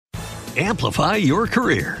Amplify your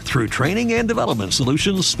career through training and development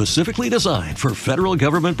solutions specifically designed for federal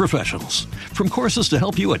government professionals. From courses to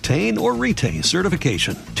help you attain or retain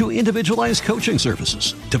certification, to individualized coaching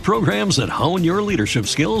services, to programs that hone your leadership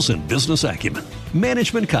skills and business acumen,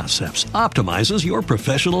 Management Concepts optimizes your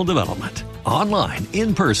professional development. Online,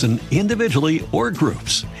 in person, individually, or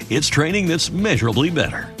groups, it's training that's measurably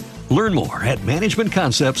better. Learn more at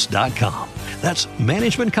managementconcepts.com. That's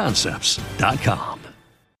managementconcepts.com.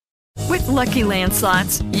 With Lucky Land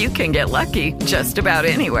Slots, you can get lucky just about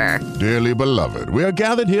anywhere. Dearly beloved, we are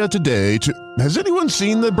gathered here today to... Has anyone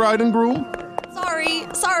seen the bride and groom?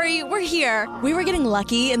 Sorry, we're here. We were getting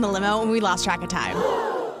lucky in the limo and we lost track of time.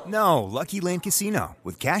 No, Lucky Land Casino,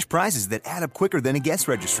 with cash prizes that add up quicker than a guest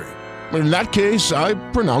registry. In that case, I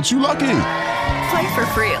pronounce you lucky. Play for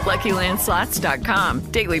free at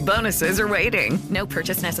LuckyLandSlots.com. Daily bonuses are waiting. No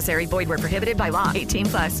purchase necessary. Void where prohibited by law.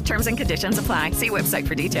 18+. Terms and conditions apply. See website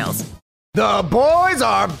for details. The boys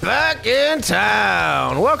are back in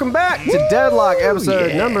town. Welcome back to Deadlock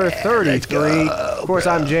episode number 33. Of course,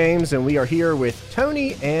 I'm James, and we are here with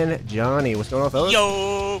Tony and Johnny. What's going on, fellas?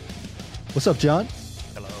 Yo. What's up, John?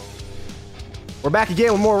 Hello. We're back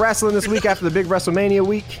again with more wrestling this week after the big WrestleMania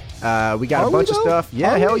week. We got a bunch of stuff.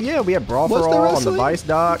 Yeah, hell yeah. We had Brawl for All on the Vice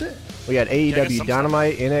doc. We had AEW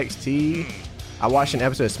Dynamite, NXT. I watched an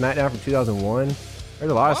episode of SmackDown from 2001.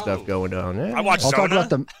 There's a lot of stuff going on. Yeah. I watched I'll talk about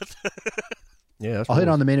the. Yeah, I'll hit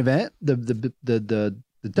on the main event. The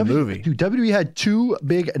movie. Dude, WWE had two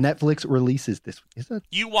big Netflix releases this week. Is that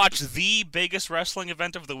You watched the biggest wrestling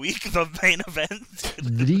event of the week, the main event?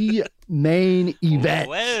 the main event?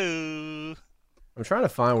 Whoa. I'm trying to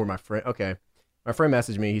find where my friend. Okay. My friend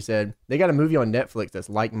messaged me. He said, they got a movie on Netflix that's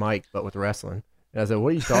like Mike, but with wrestling. And I said, what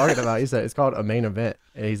are you talking about? He said, it's called A Main Event.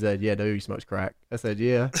 And he said, yeah, WWE smokes crack. I said,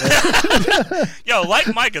 yeah. Yo,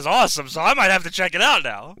 Like Mike is awesome, so I might have to check it out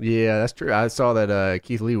now. Yeah, that's true. I saw that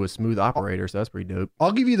Keith Lee was Smooth Operator, so that's pretty dope.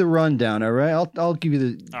 I'll give you the rundown, all right? I'll give you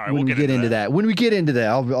the... All right, when we'll we get into that. When we get into that,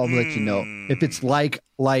 I'll let you know. If it's like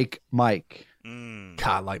Mike.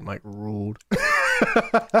 God, Like Mike ruled.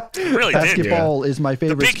 It really did. Basketball is my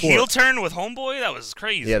favorite The big sport. heel turn with Homeboy, that was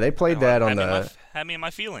crazy. Yeah, they played that on the... Had me in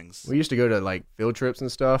my feelings. We used to go to like field trips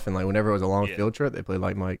and stuff, and like whenever it was a long field trip, they played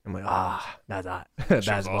Like Mike. I'm like, that's hot.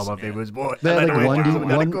 Basketball, my favorite sport. They had like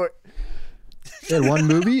they had one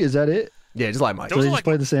movie. Is that it? Yeah, just Like Mike. So they just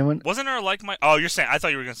played the same one. Wasn't there a Like Mike? Oh, you're saying? I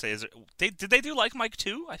thought you were gonna say. Did they do Like Mike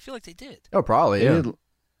 2? I feel like they did. Oh, probably. They Yeah. did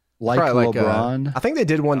like Probably LeBron. I think they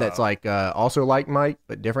did one that's like also Like Mike,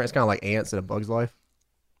 but different. It's kind of like Ants in A Bug's Life.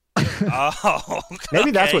 Oh,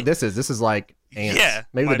 maybe that's okay. what this is. This is like Ants. Yeah,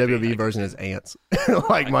 maybe the might be. WWE version is Ants.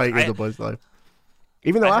 Like Mike is A Bug's Life.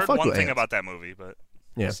 Even though I heard fucked one with thing Ants. about that movie, but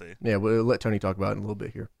Yeah, we'll see. yeah. We'll let Tony talk about it in a little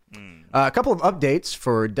bit here. A couple of updates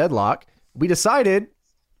for Deadlock. We decided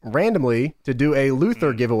randomly to do a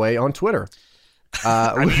Luther giveaway on Twitter.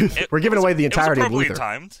 We're giving away the entirety of Luther.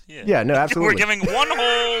 Timed. Yeah, no, absolutely. We're giving one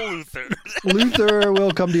whole Luther. Luther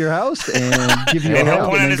will come to your house and give you a And he'll hug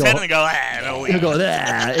point and at then his go. head and go, ah, no. He'll go,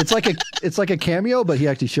 "Ah." It's like a cameo, but he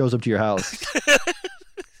actually shows up to your house.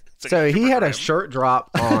 So he had a shirt drop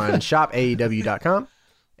on shopaew.com,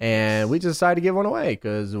 and we just decided to give one away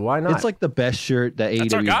because why not? It's like the best shirt that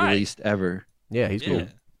That's our AEW guy. released ever. Yeah, he's cool.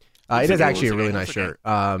 Yeah. It is actually a Looks really okay, nice looks shirt.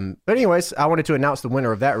 But anyways, I wanted to announce the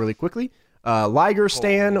winner of that really quickly. Liger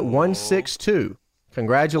Stan 162.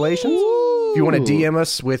 Congratulations. If you want to DM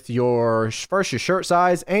us with your shirt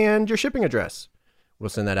size and your shipping address, we'll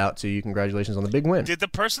send that out to you. Congratulations on the big win. Did the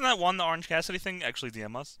person that won the Orange Cassidy thing actually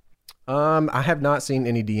DM us? I have not seen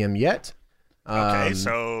any DM yet. Okay,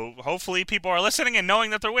 so hopefully people are listening and knowing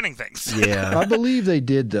that they're winning things. Yeah. I believe they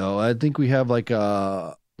did, though. I think we have like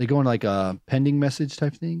they go in like a pending message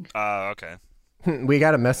type thing. Okay. We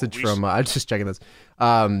got a message from I'm just checking this.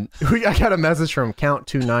 I got a message from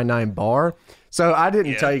Count299 Bar. So I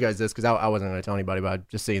didn't tell you guys this because I wasn't going to tell anybody, but I'm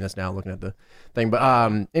just seeing this now, looking at the thing.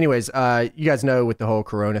 But anyways, you guys know with the whole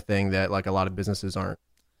Corona thing that like a lot of businesses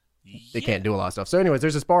they can't do a lot of stuff. So anyways,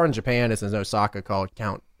 there's this bar in Japan. It's in Osaka called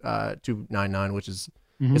Count299, which is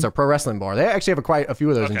it's a pro wrestling bar. They actually have quite a few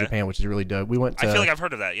of those in Japan, which is really dope. We went to, I feel like I've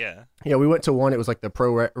heard of that. Yeah. Yeah, we went to one. It was like the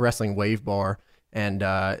Pro Wrestling Wave bar. And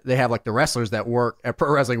they have like the wrestlers that work at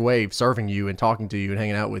Pro Wrestling Wave serving you and talking to you and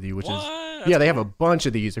hanging out with you, which is they have a bunch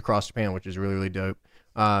of these across Japan, which is really, really dope.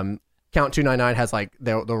 Count299 has like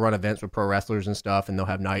they'll run events with pro wrestlers and stuff, and they'll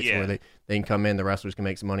have nights where they can come in, the wrestlers can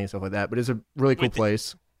make some money and stuff like that. But it's a really cool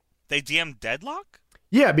place. They DM Deadlock?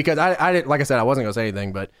 Yeah, because I didn't, like I said, I wasn't gonna say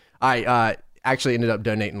anything, but I actually ended up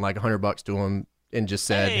donating like $100 to him and just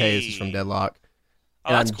said, "Hey, this is from Deadlock,"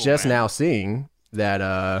 and I'm cool, just now seeing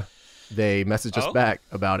that they messaged us back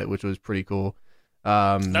about it, which was pretty cool.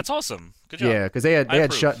 That's awesome. Good job. Yeah, because they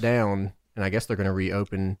had shut down, and I guess they're going to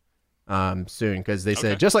reopen soon because they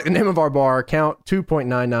said, just like the name of our bar, count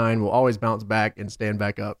 2.99 will always bounce back and stand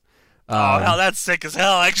back up. Hell, that's sick as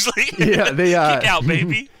hell, actually. Yeah, they kick out,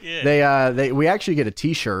 baby. Yeah. We actually get a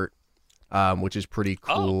T-shirt, which is pretty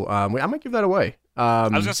cool. I might give that away. I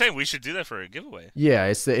was gonna say we should do that for a giveaway. Yeah,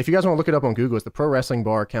 it's if you guys want to look it up on Google, it's the Pro Wrestling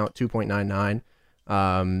Bar count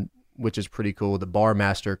 2.99, which is pretty cool. The bar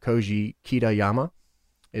master Koji Kitayama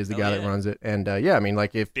is the guy that runs it, and I mean,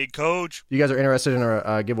 like if Big Coach, you guys are interested in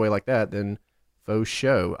a giveaway like that, then faux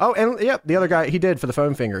show. Oh, and the other guy he did for the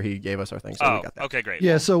foam finger, he gave us our thing, so we got that. Okay, great.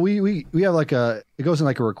 Yeah, so we have like it goes in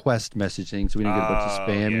like a request message thing, so we don't get a bunch of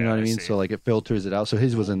spam. You know what I mean? So like it filters it out. So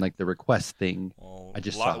his was in like the request thing. Well, I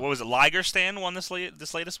just what was it? Liger Stan won this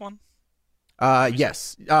latest one.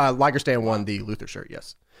 Yes. Liger Stan won the Luther shirt.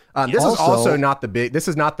 Yes. This is also not the big. This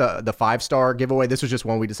is not the 5-star giveaway. This was just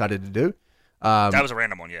one we decided to do. That was a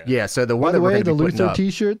random one, yeah. Yeah, so the one By the way, the Luther up,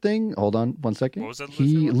 T-shirt thing. Hold on, 1 second. What was that?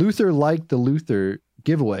 Luther liked the Luther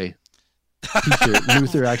giveaway T-shirt.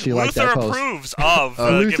 Luther actually liked that post. Luther approves of.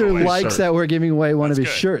 Luther giveaway. likes that we're giving away one of his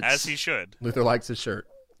shirts, as he should. Luther likes his shirt.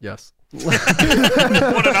 Yes. What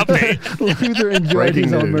an update! Luther enjoyed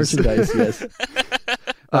his own merchandise. Yes.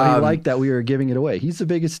 He liked that we were giving it away. He's the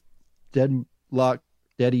biggest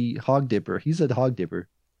Daddy hog dipper. He's a hog dipper.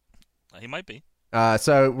 He might be.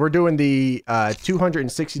 So we're doing the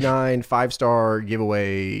 269 5-star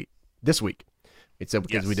giveaway this week. It's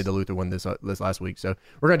because we did the Luther one this last week. So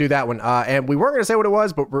we're going to do that one. And we weren't going to say what it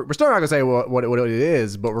was, but we're still not going to say what it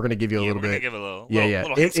is, but we're going to give you a little bit. Give it a little,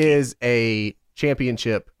 little it is a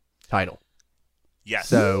championship title. Yes.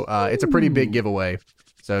 So it's a pretty big giveaway.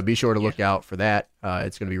 So be sure to look out for that.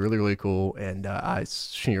 It's going to be really, really cool. And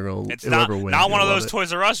it's not one of those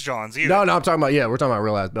Toys R Us Johns either. No, I'm talking about, we're talking about a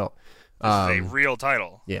real ass belt. This is a real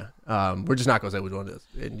title. Yeah. We're just not going to say which one it is.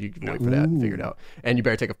 And you can wait for that and figure it out. And you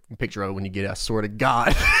better take a picture of it when you get it. I swear to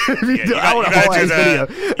God. You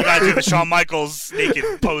gotta do the Shawn Michaels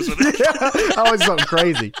naked pose with it. I always something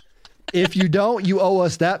crazy. If you don't, you owe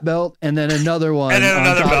us that belt and then another one. And then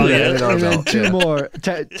another belt. And then two more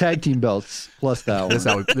tag team belts plus that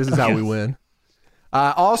one. This is how we win.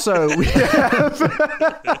 Also, we have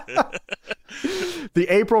the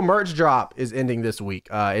April merch drop is ending this week.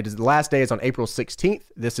 It is the last day is on April 16th.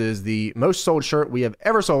 This is the most sold shirt we have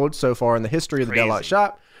ever sold so far in the history of the Deadlock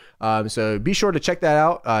Shop. So be sure to check that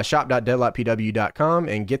out, shop.deadlockpw.com,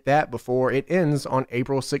 and get that before it ends on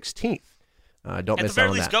April 16th. Don't miss out on that. At the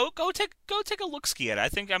very least, go take a look ski at it. I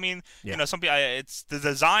think, you know, some people, the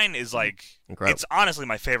design is like, incredible. It's honestly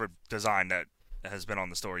my favorite design that has been on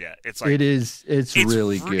the store yet. It's like it's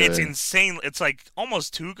really good. It's insane. It's like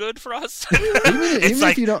almost too good for us. Even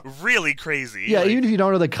like if you don't, really crazy. Yeah, like, even if you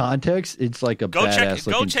don't know the context, it's like a badass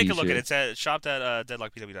looking Go take a look at it. t-shirt. It's at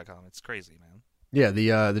shop.deadlockpw.com. It's crazy, man. Yeah,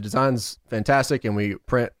 the design's fantastic, and we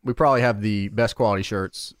probably have the best quality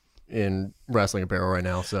shirts in wrestling apparel right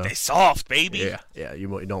now. So they soft, baby. Yeah, you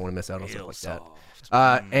don't want to miss out on stuff like that.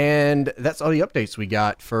 And that's all the updates we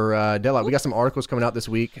got for Deadlock. We got some articles coming out this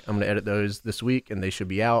week. I'm going to edit those this week, and they should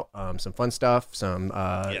be out. Some fun stuff, some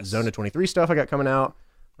Zona 23 stuff I got coming out,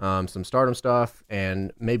 some Stardom stuff,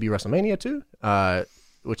 and maybe WrestleMania too,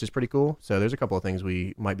 which is pretty cool. So there's a couple of things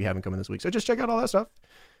we might be having coming this week. So just check out all that stuff.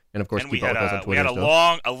 And of course, keep up with us on Twitter. We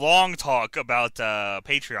had a long talk about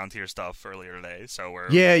Patreon tier stuff earlier today. So we're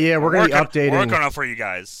going to be updating. We're working on it for you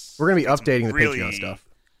guys. We're going to be updating the Patreon stuff.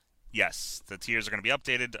 Yes, the tiers are going to be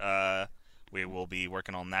updated. We will be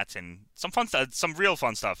working on that and some fun stuff, some real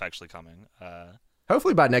fun stuff actually coming.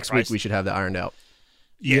 Hopefully by next week we should have that ironed out.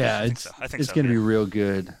 Yeah, I think it's going to be real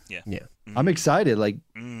good. Yeah. Mm-hmm. I'm excited. Like,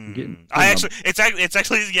 it's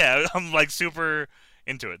actually I'm like super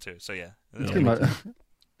into it too. So yeah.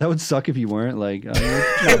 That would suck if you weren't. Like, not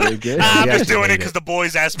very good. I'm just doing it because the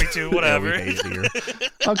boys asked me to. Whatever.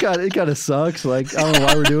 It kind of sucks. Like, I don't know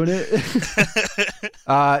why we're doing it.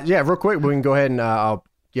 Real quick, we can go ahead and I'll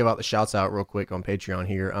give out the shouts out real quick on Patreon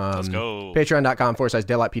here. Let's go.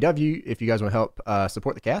 Patreon.com/DeadlockPW if you guys want to help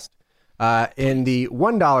support the cast. In the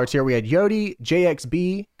 $1 tier, we had Yodi,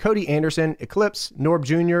 JXB, Cody Anderson, Eclipse, Norb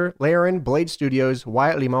Jr., Laren, Blade Studios,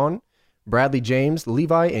 Wyatt Limon, Bradley James,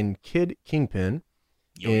 Levi, and Kid Kingpin.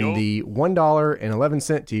 In the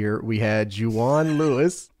 $1.11 tier, we had Juwan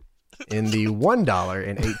Lewis. In the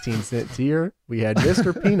 $1.18 tier, we had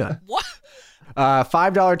Mr. Peanut. What?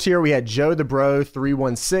 $5 tier, we had Joe the Bro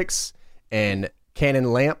 316 and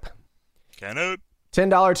Cannon Lamp. Cannon.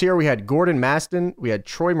 $10 tier, we had Gordon Maston. We had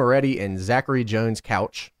Troy Moretti and Zachary Jones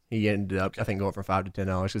Couch. He ended up, I think, going from $5 to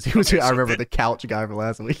 $10 because he was. I remember the couch guy from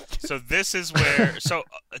last week. So this is where. So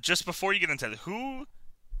just before you get into who.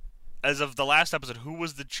 as of the last episode, who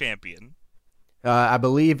was the champion? I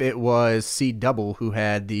believe it was C Double who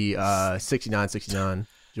had the 69-69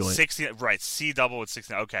 joint. 60, right? C Double with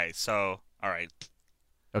 69. Okay, so all right.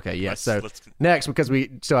 Okay, yeah. Let's next, because we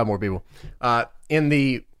still have more people, in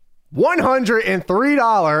the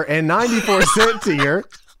 $103.94 tier.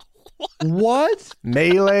 What?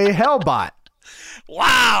 Melee Hellbot.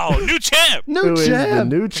 Wow, new champ. New champ.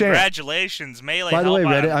 Congratulations, Melee. By the way,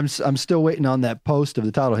 Hellbot. Reddit, I'm still waiting on that post of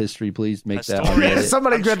the title history. Please make that on Historic. Reddit.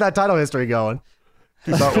 Somebody get that title history going.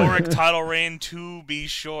 Historic title reign to be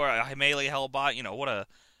sure. Melee Hellbot. You know what a.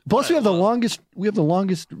 Plus, we have the longest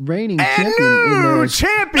reigning champion in New there.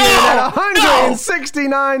 champion at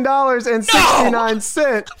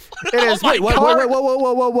 $169.69. It is Wait, whoa.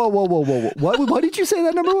 What did you say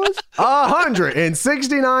that number was?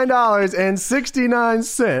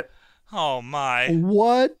 $169.69. Oh my.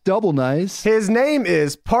 What? Double nice. His name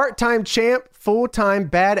is part-time champ, full-time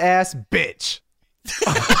badass bitch.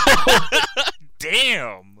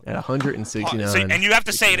 Damn. At 169. So, and you have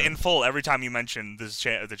to say it in full every time you mention this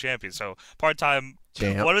the champion. So part-time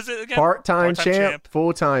champ. What is it again? Part-time champ,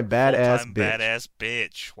 full-time badass bitch. Badass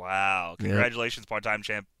bitch. Wow. Congratulations, part-time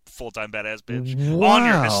champ, full-time badass bitch.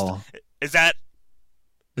 Wow. Is that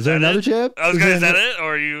another champ? I was gonna. Is that it?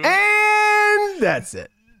 Or are you? And that's it.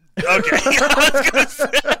 Okay. I was gonna say.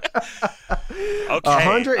 Okay.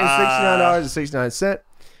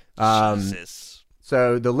 $169.69. Jesus.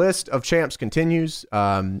 So the list of champs continues.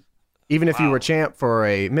 Even if you were champ for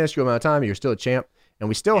a minuscule amount of time, you're still a champ. And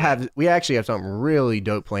we actually have something really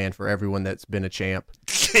dope planned for everyone that's been a champ.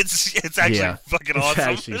 It's actually fucking awesome. It's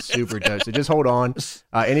actually super dope. So just hold on.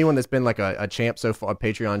 Anyone that's been like a champ so far, a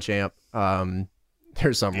Patreon champ,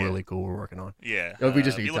 there's something really cool we're working on. Yeah. We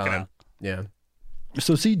just need time. Yeah.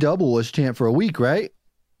 So C Double was champ for a week, right?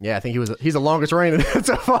 Yeah, I think he's the longest reigning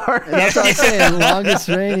so far. That's what I'm saying. Longest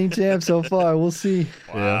reigning champ so far. We'll see.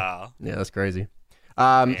 Wow. Yeah, that's crazy.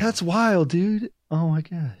 That's wild, dude. Oh my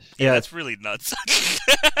gosh. Yeah, that's really nuts.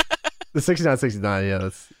 The 69-69, yeah.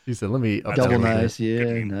 You said, let me... Double nice,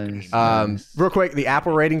 nice. Real quick, the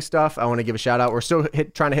Apple rating stuff, I want to give a shout out. We're still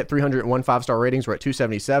trying to hit 301 5-star ratings. We're at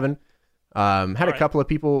 277. Had a couple of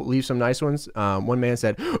people leave some nice ones. One man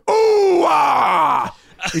said, "Ooh, ah!"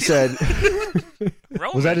 He said...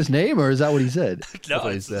 Was that his name, or is that what he said? No, that's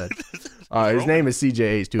what he said. His name is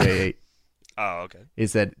CJH288. Oh, okay. He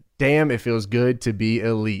said, "Damn, it feels good to be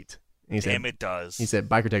elite." And he Damn, said, it does. He said,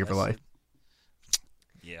 "Biker taker for life."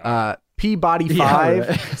 Yeah.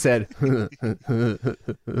 Peabody5 said,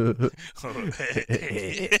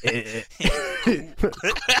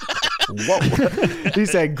 "Whoa." He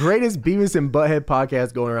said, "Greatest Beavis and Butthead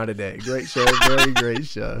podcast going around today. Great show, very great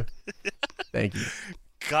show." Thank you.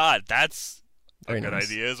 God, that's a good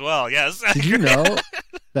idea as well. Yes. Did you know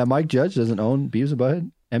that Mike Judge doesn't own Beavis and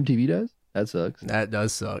Butthead? MTV does? That sucks. That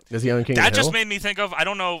does suck. Does he own King of the That Hill? just made me think of, I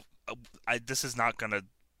don't know, this is not going to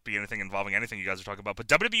be anything involving anything you guys are talking about, but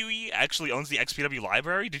WWE actually owns the XPW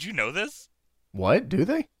library. Did you know this? What? Do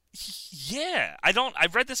they? Yeah. I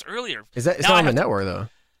read this earlier. It's not on the network, though.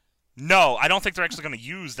 No, I don't think they're actually going to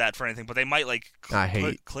use that for anything, but they might, like,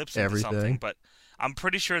 put clips into everything. something, but... I'm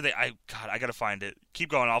pretty sure I gotta find it.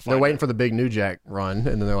 Keep going, I'll find it. They're waiting for the big New Jack run,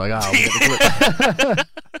 and then they're like, we'll get the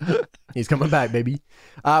clip. He's coming back, baby.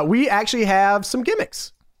 We actually have some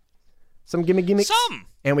gimmicks. Some gimmicks. Some.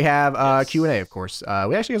 And we have Q&A, of course.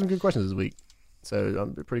 We actually have some good questions this week.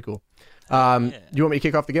 So, pretty cool. Do you want me to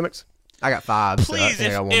kick off the gimmicks? I got 5, so I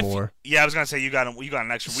think I got one more. Yeah, I was going to say, you got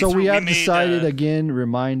an extra. So we have decided, again,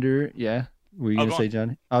 reminder. Yeah. Were you going to say,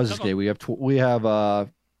 Johnny? I was just kidding. We have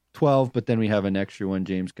 12, but then we have an extra one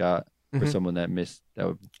James got for someone that missed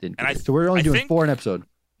didn't. So we're only doing 4 an episode.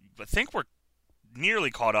 I think we're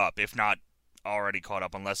nearly caught up, if not already caught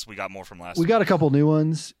up, unless we got more from last. We got a couple new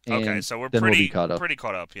ones. Okay, so we're pretty caught up. Pretty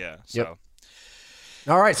caught up, yeah. Yep.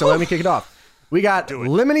 So. All right, so let me kick it off. We got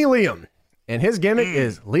Lemony Liam, and his gimmick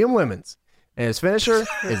is Liam Lemons, and his finisher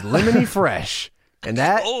is Lemony Fresh, and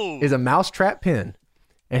that is a mousetrap pin.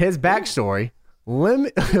 And his backstory.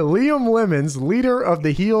 Liam Lemons, leader of the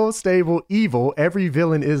heel stable Evil, every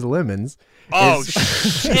villain is Lemons.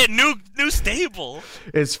 Shit, new stable.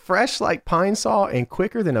 Is fresh like pine saw and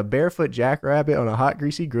quicker than a barefoot jackrabbit on a hot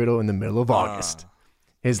greasy griddle in the middle of August.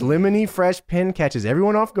 His lemony fresh pin catches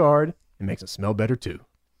everyone off guard and makes them smell better too.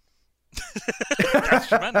 That's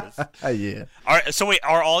tremendous. Yeah. All right, so wait,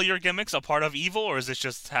 are all your gimmicks a part of Evil, or is this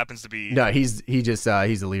just happens to be? No, he's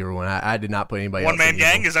the leader one. I did not put anybody. One man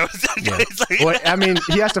gang Evil. Is that? Yeah. Like... Well, I mean,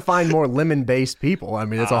 he has to find more lemon-based people. I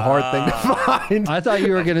mean, it's a hard thing to find. I thought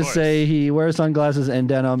you were gonna say he wears sunglasses and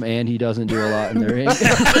denim, and he doesn't do a lot in the ring.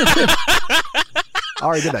 I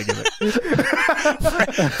already did that gimmick.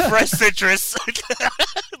 Fresh citrus.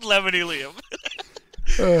 Lemony Liam.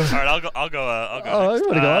 All right, I'll go. Oh, next.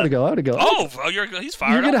 I want to go. Oh, he's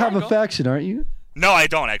fired. You're gonna have a faction, aren't you? No, I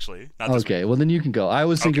don't actually. Not this okay, week. well then you can go. I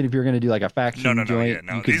was thinking if you're gonna do like a faction No. joint,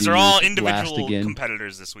 No. These are all individual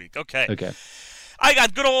competitors this week. Okay. I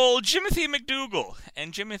got good old Jimothy McDougal,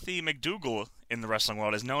 and Jimothy McDougal in the wrestling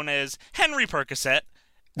world is known as Henry Percocet.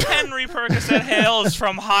 Henry Percocet hails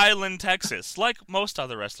from Highland, Texas. Like most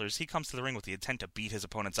other wrestlers, he comes to the ring with the intent to beat his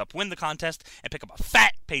opponents up, win the contest, and pick up a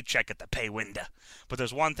fat paycheck at the pay window. But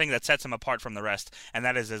there's one thing that sets him apart from the rest, and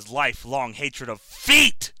that is his lifelong hatred of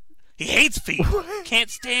feet. He hates feet. Can't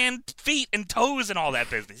stand feet and toes and all that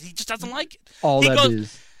business. He just doesn't like it.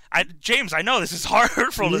 James, I know this is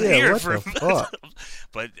hurtful to hear from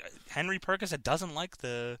but Henry Percocet doesn't like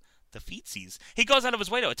the feetsies. He goes out of his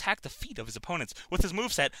way to attack the feet of his opponents with his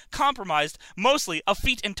moveset compromised mostly of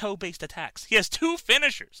feet and toe-based attacks. He has two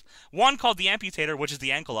finishers. One called the amputator, which is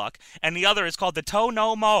the ankle lock, and the other is called the toe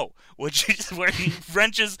no mo, which is where he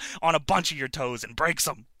wrenches on a bunch of your toes and breaks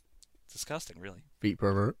them. It's disgusting, really. Feet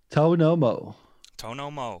pervert. Toe no mo. Toe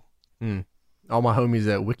no mo. All my homies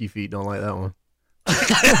at Wiki Feet don't like that one.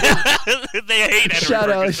 They hate Henry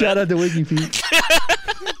Percocet. Shout out to Wiki Feet.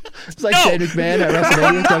 It's like Shane McMahon at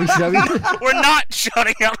WrestleMania, WCW. We're not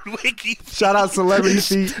shutting out Wiki Feet. Shout out Celebrity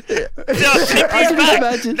Feet.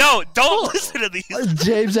 No, don't listen to these.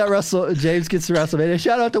 James gets to WrestleMania.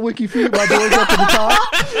 Shout out to Wiki Feet. My boys up to the top.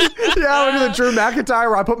 Yeah, I went to the Drew McIntyre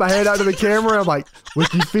where I put my hand out to the camera and I'm like,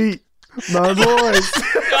 Wiki Feet, my boys.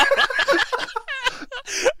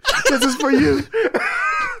 This is for you.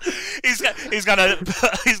 He's got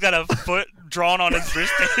a foot drawn on his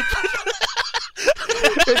wrist tape.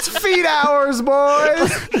 It's feet hours,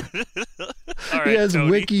 boys. All right, he has Tony.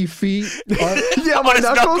 Wiki Feet. Yeah, my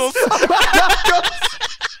knuckles.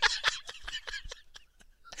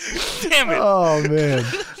 Damn it. Oh, man.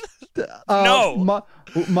 No.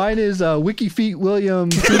 Mine is Wiki Feet William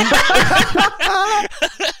Feet.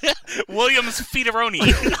 Williams Feeteroni.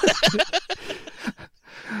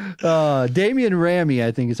 Damian Rami,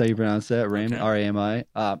 I think is how you pronounce that. Rami, okay. R-A-M-I.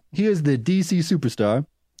 He is the DC superstar.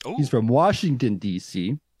 Ooh. He's from Washington,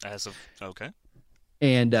 D.C. Okay.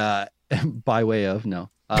 And by way of,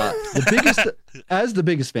 as the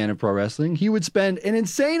biggest fan of pro wrestling, he would spend an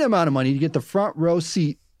insane amount of money to get the front row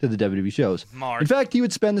seat to the WWE shows. In fact, he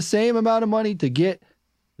would spend the same amount of money to get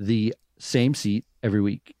the same seat every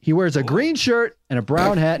week. He wears a green shirt and a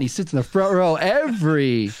brown hat, and he sits in the front row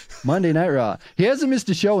every Monday Night Raw. He hasn't missed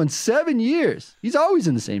a show in 7 years. He's always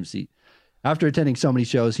in the same seat. After attending so many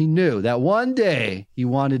shows, he knew that one day he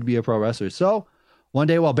wanted to be a pro wrestler. So one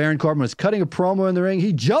day while Baron Corbin was cutting a promo in the ring,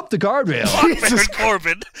 he jumped the guardrail. Baron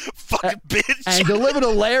Corbin. Fucking bitch. And delivered a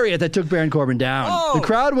lariat that took Baron Corbin down. Oh. The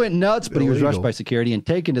crowd went nuts, but he was rushed by security and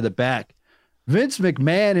taken to the back. Vince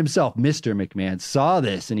McMahon himself, Mr. McMahon, saw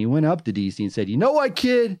this, and he went up to DC and said, "You know what,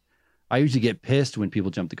 kid? I usually get pissed when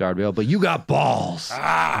people jump the guardrail, but you got balls.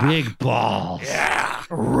 Big balls. Yeah.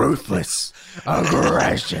 Ruthless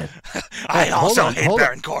aggression." I also hate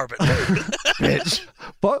Baron Corbin. Bitch.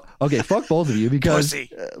 Fuck both of you because,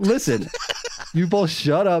 listen, you both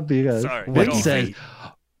shut up because Vince says,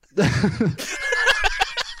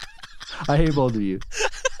 I hate both of you.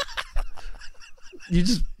 You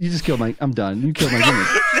just killed I'm done. You killed my gimmick.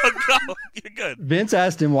 No, you're good. Vince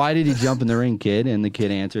asked him, "Why did he jump in the ring, kid?" And the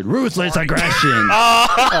kid answered, "Ruthless aggression."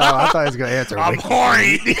 I thought he was going to answer. I'm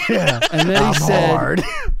horny. Yeah. And then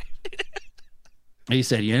he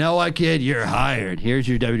said, "You know what, kid? You're hired. Here's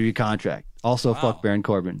your WWE contract. Also, fuck Baron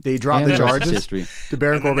Corbin." Did he drop the charges? History. Did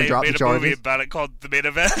Baron Corbin drop the charges? Made a movie about it called The Main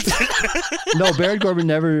Event. No, Baron Corbin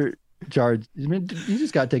never charged. He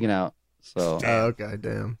just got taken out. So okay,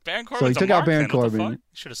 damn. Baron Corbin's so he took out Baron Corbin. Corbin.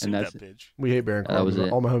 Should have sued that bitch. We hate Baron Corbin. That was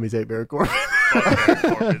it. All my homies hate Baron Corbin. Baron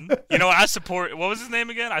Corbin. You know what? I support. What was his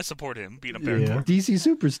name again? I support him beating up Baron Corbin. DC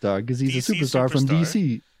superstar because he's a superstar from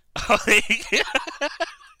DC.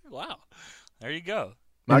 Wow. There you go.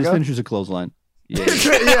 And his finisher's a clothesline. Yeah,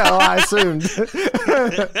 well, I assumed.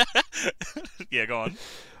 Yeah, go on.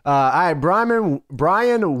 All right, Brian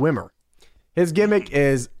Wimmer. His gimmick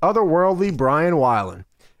is Otherworldly Brian Weiland.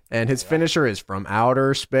 And his finisher is From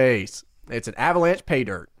Outer Space. It's an avalanche pay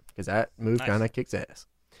dirt because that move kind of kicks ass.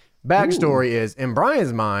 Backstory is, in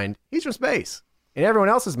Brian's mind, he's from space. In everyone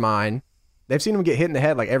else's mind, they've seen him get hit in the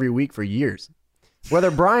head like every week for years.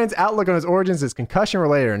 Whether Brian's outlook on his origins is concussion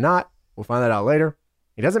related or not, we'll find that out later.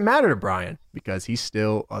 It doesn't matter to Brian because he's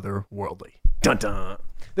still otherworldly. Dun dun.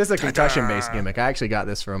 This is a concussion-based gimmick. I actually got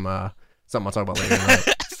this from something I'll talk about later tonight.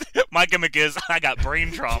 My gimmick is I got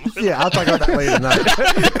brain trauma. Yeah, I'll talk about that later tonight.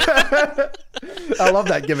 I love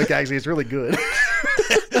that gimmick, actually. It's really good.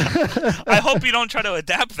 I hope you don't try to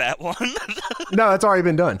adapt that one. No, it's already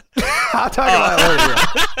been done. I'll talk about it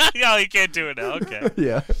later. No, you can't do it now. Okay.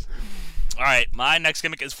 Yeah. All right, my next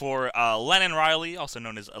gimmick is for Lennon Riley, also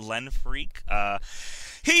known as Len Freak.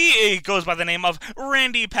 He goes by the name of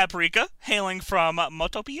Randy Paprika, hailing from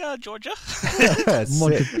Motopia, Georgia.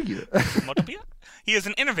 Motopia? He is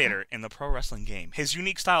an innovator in the pro wrestling game. His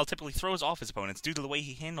unique style typically throws off his opponents due to the way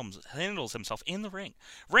he handles himself in the ring.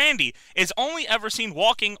 Randy is only ever seen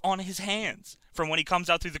walking on his hands from when he comes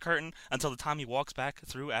out through the curtain until the time he walks back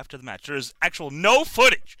through after the match. There is actual no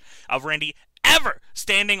footage of Randy ever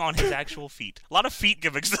standing on his actual feet. A lot of feet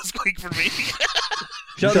gimmicks this week for me.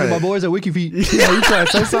 Shout out to my boys at WikiFeet. Yeah, you trying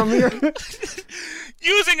to say something here?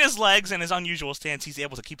 Using his legs and his unusual stance, he's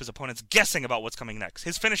able to keep his opponents guessing about what's coming next.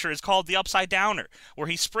 His finisher is called the Upside Downer, where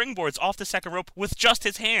he springboards off the second rope with just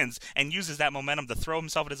his hands and uses that momentum to throw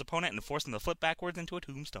himself at his opponent and force him to flip backwards into a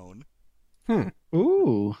tombstone.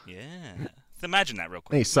 Ooh. Yeah. Imagine that real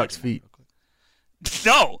quick. And he sucks feet.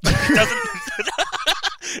 No, he doesn't.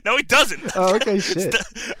 No, he doesn't. Oh, okay, shit.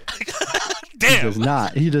 Damn.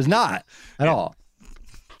 He does not at all.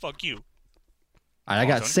 Fuck you. All right, I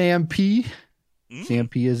got Tony? Sam P. Sam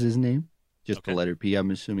P is his name. Just the letter P.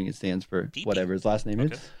 I'm assuming it stands for P-P. whatever his last name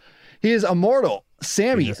is. He is immortal.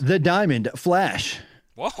 Sammy the Diamond Flash.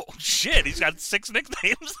 Whoa, shit. He's got 6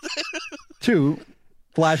 nicknames. 2.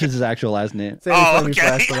 Flash is his actual last name. Sammy okay.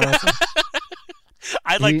 Flash for the last one.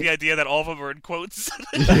 I like the idea that all of them are in quotes.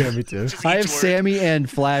 Yeah, me too. Just I have each word. Sammy and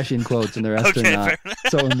Flash in quotes, and the rest Okay, are not. fair enough.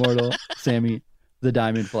 So immortal. Sammy the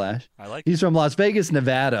Diamond Flash. I like He's from Las Vegas,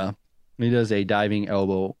 Nevada. He does a diving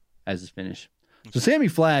elbow as his finish. So Sammy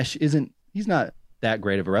Flash he's not that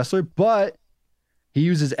great of a wrestler, but he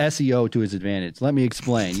uses SEO to his advantage. Let me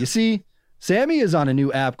explain. You see, Sammy is on a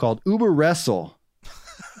new app called Uber Wrestle.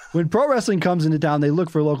 When pro wrestling comes into town, they look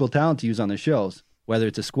for local talent to use on their shows. Whether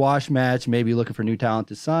it's a squash match, maybe looking for new talent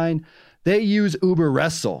to sign, they use Uber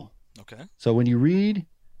Wrestle. Okay. So when you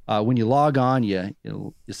log on, you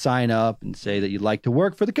sign up and say that you'd like to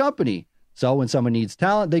work for the company. So when someone needs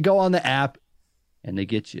talent, they go on the app and they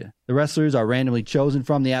get you. The wrestlers are randomly chosen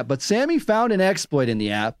from the app, but Sammy found an exploit in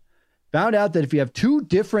the app, found out that if you have 2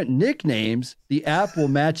 different nicknames, the app will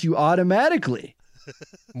match you automatically.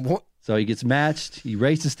 What? So he gets matched. He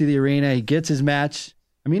races to the arena. He gets his match.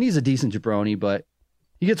 I mean, he's a decent jabroni, but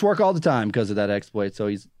he gets work all the time because of that exploit. So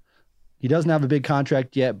he doesn't have a big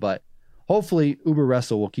contract yet, but hopefully Uber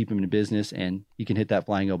Wrestle will keep him in business and he can hit that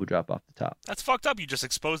flying elbow drop off the top. That's fucked up. You just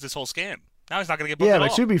exposed this whole scam. Now he's not going to get booked Yeah, at but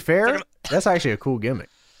all. to be fair, that's actually a cool gimmick.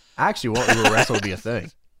 I actually want Uber Wrestle to be a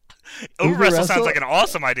thing. Uber Wrestle sounds like an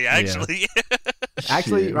awesome idea, actually. Yeah.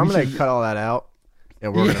 Actually, I'm going to cut all that out,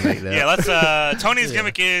 and we're going to make that. Yeah, let's. Tony's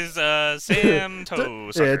gimmick is Sam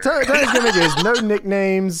Toe. Yeah, Tony's gimmick is no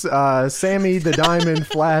nicknames, Sammy the Diamond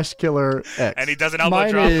Flash Killer X. And he does an elbow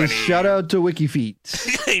Mine drop. is shout out to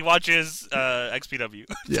WikiFeet. He watches XPW.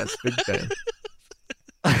 Yes, big fan.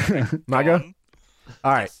 My go?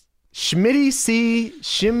 All right. Schmitty C.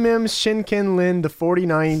 Shimmim Shinken Lin, the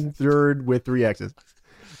 49th with 3 X's.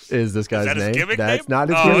 Is this guy's that his name? gimmick That's name? not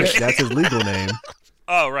his Oh, gimmick. okay. That's his legal name.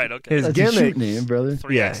 Oh, right, okay. His That's gimmick, a shoot name, brother.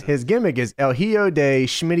 3 yeah, X's. his gimmick is El Hijo de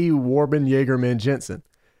Schmitty Warben Jagerman Jensen.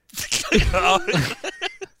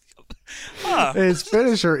 His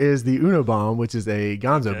finisher is the Unabomb, which is a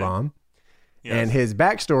Gonzo bomb. Yes. And his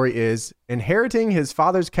backstory is inheriting his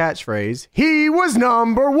father's catchphrase, he was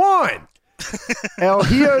number 1. El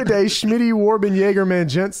Hijo de Schmitty Warben Jagerman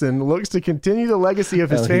Jensen looks to continue the legacy of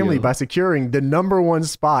his El family Hijo. by securing the number 1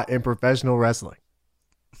 spot in professional wrestling.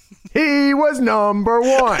 He was number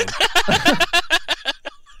 1.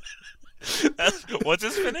 What's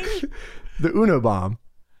his finish? The Unabomb.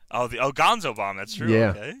 Oh, the Gonzo bomb. That's true. Yeah.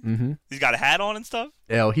 Okay. Mm-hmm. He's got a hat on and stuff.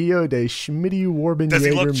 El Hijo de Schmitty Warben Does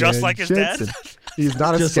he look Jagerman just like his dad? Jensen. He's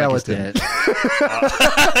not a Just like his skeleton.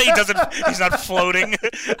 dad. He doesn't. He's not floating.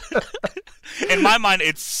 In my mind,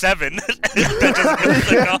 it's 7. That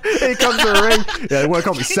just He comes to the ring. Yeah, they want to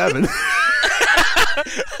call me 7.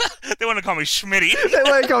 They want to call me Schmitty. They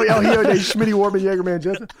want to call me El Hijo de Schmitty Warben Jagerman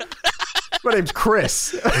Jensen. My name's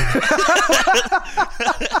Chris.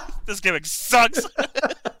 This gimmick sucks.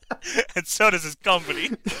 And so does his company.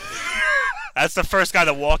 That's the first guy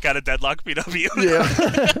to walk out of Deadlock PW.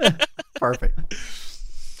 Yeah. Perfect.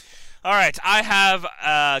 All right, I have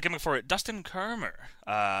a gimmick for it. Dustin Kermer.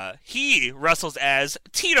 He wrestles as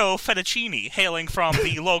Tito Fettuccini, hailing from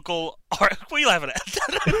the local... What are you laughing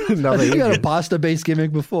at? No, I think you you're got a good. pasta-based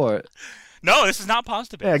gimmick before. No, this is not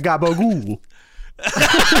pasta based. Yeah, gabagool.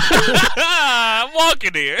 I'm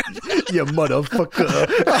walking here. You motherfucker.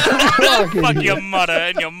 Fuck your mother,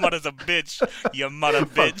 and your mother's a bitch. Your mother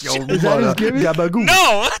bitch. Is that his gimmick?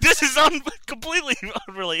 No, this is completely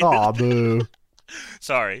unrelated. Aw, boo.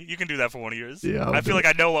 Sorry, you can do that for one of yours. Yeah, I feel like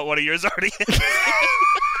I know what one of yours already is.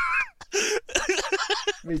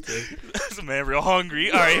 Me too. This man real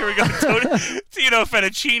hungry. All right, here we go. Tito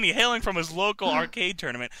Fettuccini, hailing from his local arcade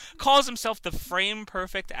tournament, calls himself the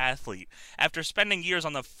frame-perfect athlete. After spending years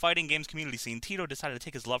on the fighting games community scene, Tito decided to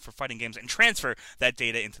take his love for fighting games and transfer that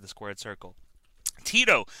data into the squared circle.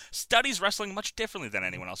 Tito studies wrestling much differently than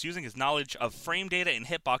anyone else, using his knowledge of frame data and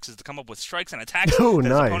hitboxes to come up with strikes and attacks that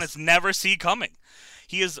his opponents never see coming.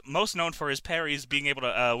 He is most known for his parries, being able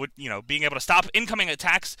to stop incoming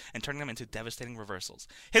attacks and turning them into devastating reversals.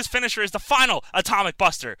 His finisher is the final Atomic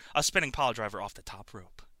Buster, a spinning pile driver off the top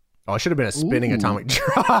rope. Oh, it should have been a spinning atomic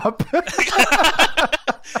drop.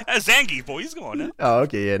 Zangief, boys, come on now. Oh,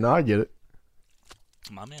 okay, yeah, no, I get it.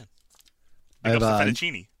 My man. Big ups to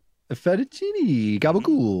Fettuccini. Fettuccine,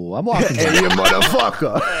 gabagool. I'm walking. Hey, you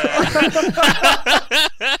motherfucker.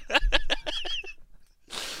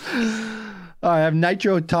 I have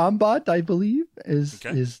Nitro Tombot, I believe, is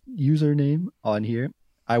his username on here.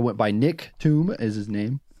 I went by Nick Tomb is his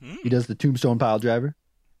name. He does the Tombstone Pile Driver.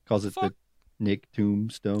 Calls it the Nick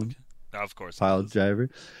Tombstone. Of course. Pile Driver.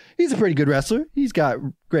 He's a pretty good wrestler. He's got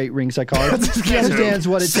great ring psychology. He understands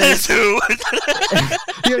what it takes.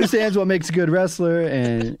 He understands what makes a good wrestler,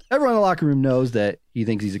 and everyone in the locker room knows that he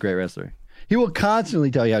thinks he's a great wrestler. He will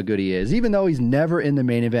constantly tell you how good he is, even though he's never in the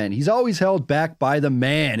main event. He's always held back by the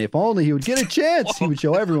man. If only he would get a chance, he would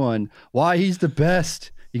show everyone why he's the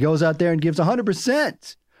best. He goes out there and gives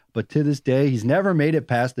 100%. But to this day, he's never made it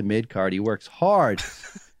past the mid-card. He works hard.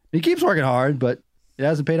 He keeps working hard, but it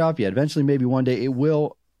hasn't paid off yet. Eventually, maybe one day it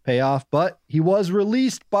will pay off. But he was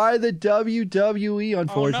released by the WWE,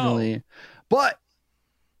 unfortunately. Oh, no. But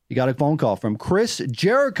he got a phone call from Chris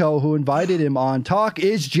Jericho, who invited him on Talk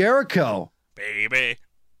is Jericho. Baby.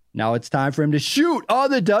 Now it's time for him to shoot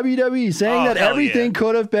on the WWE, saying that everything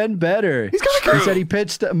could have been better. He said he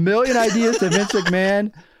pitched a million ideas to Vince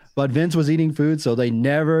McMahon, but Vince was eating food, so they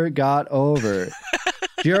never got over.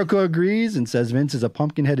 Jericho agrees and says Vince is a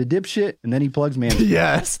pumpkin-headed dipshit, and then he plugs man.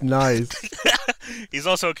 Yes, nice. He's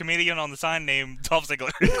also a comedian on the sign named Dolph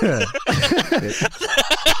Ziggler.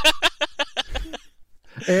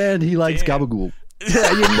 And he likes gabagool.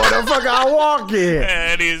 Yeah, you motherfucker, I walk in.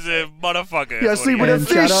 And he's a motherfucker. Yeah, see where the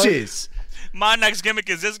fish is. My next gimmick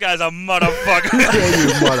is this guy's a motherfucker. Yeah,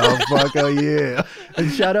 you motherfucker, yeah.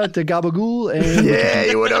 And shout out to Gabagool. And yeah,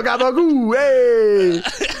 you want to Gabagool. Hey,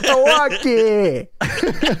 I walk in.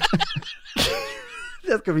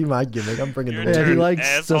 That's going to be my gimmick. I'm bringing the he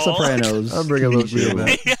likes The Sopranos. I'm bringing a little bit of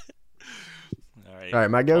that. All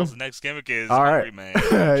right, my go. The next gimmick is all right. Man.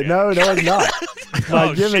 No, it's not.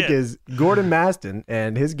 My gimmick is Gordon Maston,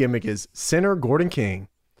 and his gimmick is Sinner Gordon King.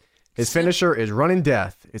 His finisher is Running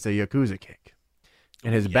Death. It's a Yakuza kick.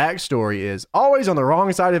 And his backstory is, always on the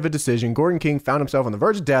wrong side of a decision, Gordon King found himself on the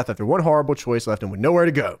verge of death after one horrible choice left him with nowhere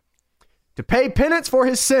to go. To pay penance for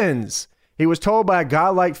his sins, he was told by a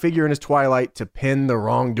godlike figure in his twilight to pin the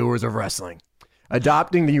wrongdoers of wrestling.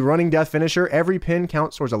 Adopting the Running Death finisher, every pin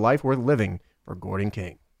counts towards a life worth living for Gordon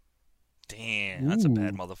King. Damn, that's a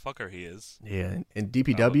bad motherfucker he is. Yeah, in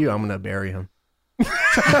DPW, I'm going to bury him.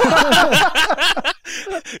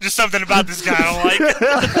 Just something about this guy I don't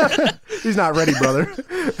like. He's not ready, brother.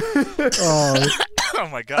 Oh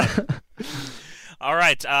my god. All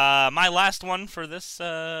right, my last one for this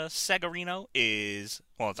Segarino is,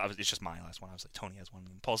 well, it's just my last one. I was like, Tony has one.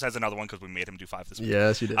 Pulse has another one because we made him do 5 this week.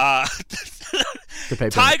 Yes, you did.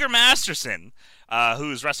 Tiger Masterson,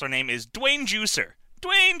 whose wrestler name is Dwayne Juicer.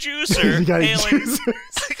 Dwayne Juicer hailing.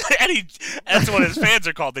 That's what his fans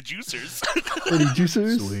are called, the Juicers. Any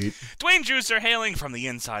Juicers? Sweet. Dwayne Juicer, hailing from the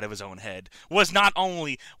inside of his own head, was not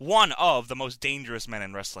only one of the most dangerous men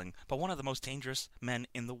in wrestling, but one of the most dangerous men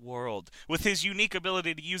in the world. With his unique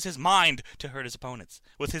ability to use his mind to hurt his opponents,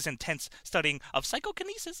 with his intense studying of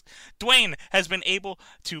psychokinesis, Dwayne has been able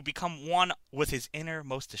to become one with his inner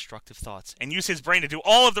most destructive thoughts and use his brain to do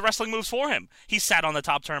all of the wrestling moves for him. He sat on the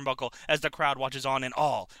top turnbuckle as the crowd watches on in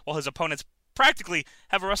awe, while his opponents practically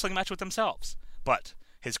have a wrestling match with themselves. But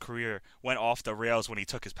his career went off the rails when he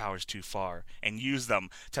took his powers too far and used them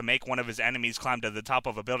to make one of his enemies climb to the top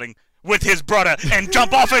of a building with his brother and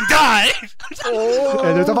jump off and die.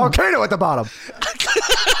 And there's a volcano at the bottom.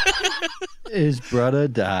 His brother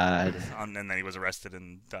died. And then he was arrested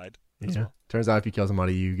and died. Yeah. Turns out if you kill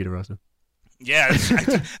somebody, you get arrested. Yeah,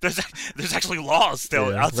 there's actually laws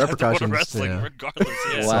still outside the world of wrestling, regardless.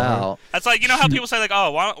 Yeah. Wow. That's like, you know how people say, like,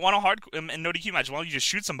 oh, want a hard and no DQ match? Why don't you just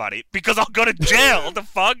shoot somebody? Because I'll go to jail. What the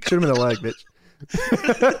fuck? Shoot him in the leg,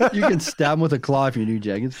 bitch. You can stab him with a claw if you're New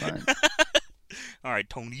Jack. It's fine. All right,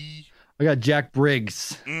 Tony. I got Jack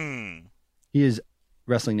Briggs. His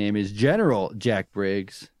wrestling name is General Jack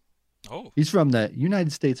Briggs. Oh. He's from the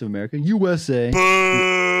United States of America, USA.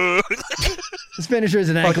 Boo! His finisher is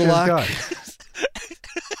an ankle lock.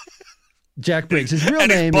 Jack Briggs. His real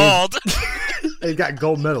name bald. is... He's got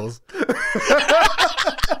gold medals.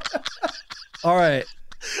 All right.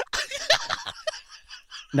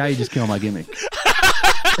 Now you just kill my gimmick. He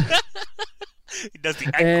does the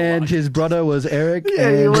ankle and lock. His brother was Eric.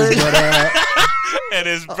 And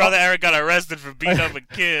his brother Eric got arrested for beating up a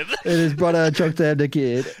kid. And his brother choked the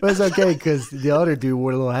kid. But it's okay because the other dude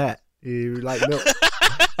wore a little hat. He like milk.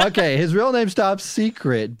 Okay, his real name's top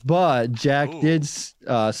secret, but Jack did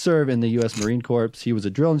serve in the U.S. Marine Corps. He was a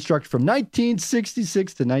drill instructor from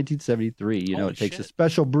 1966 to 1973. You know, it takes a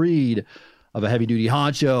special breed of a heavy-duty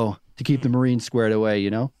honcho to keep the Marines squared away, you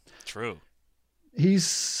know? True. He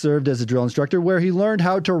served as a drill instructor where he learned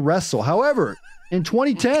how to wrestle. However, in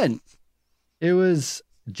 2010,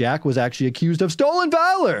 Jack was actually accused of stolen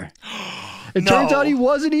valor. It turns out he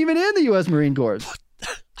wasn't even in the U.S. Marine Corps.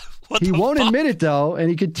 He won't admit it, though, and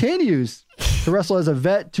he continues to wrestle as a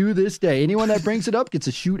vet to this day. Anyone that brings it up gets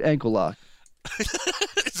a shoot ankle lock. Is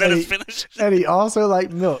that his finish? And he also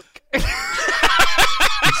liked milk.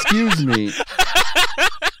 Excuse me.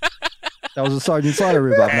 That was a Sergeant Slaughter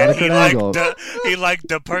rhubarb, not a Kurt Angle. He liked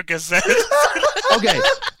the Percocet. Okay,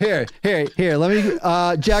 here. Let me.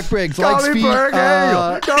 Jack Briggs likes feet.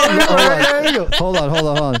 Hold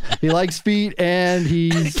on. He likes feet and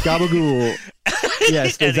he's gabagool.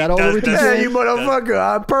 Yes, is that all everything? Hey, you motherfucker!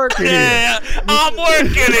 I'm perking it. Yeah, I'm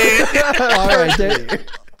working it. All right,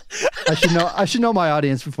 I should know my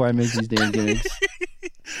audience before I make these damn gimmicks.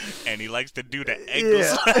 And he likes to do the ankle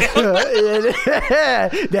slam.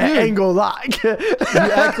 The angle lock.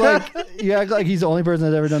 You act like he's the only person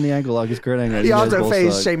that's ever done the ankle lock. Is Kurt Angle. He also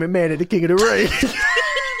faced Shane McMahon at the King of the Ring.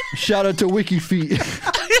 Shout out to Wiki Feet.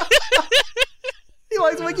 He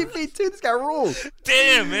likes Wiki Feet too. This guy rules.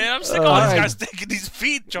 Damn, man, I'm sick of all these guys taking these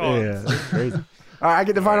feet, John. Yeah, that's crazy. All right, I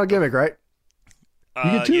get the final gimmick, right?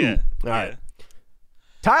 You get two. Yeah. All right.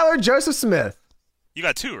 Tyler Joseph Smith. You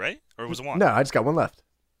got two, right? Or was it one? No, I just got one left.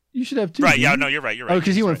 You should have two. Right, yeah, no, you're right. Oh,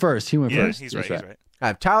 because he went first. He went first. He's right. I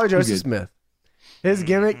have Tyler Joseph Smith. His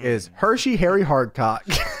gimmick is Hershey Harry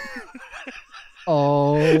Hardcock.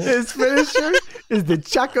 Oh. His finisher is the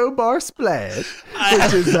Choco Bar Splash,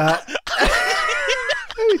 which is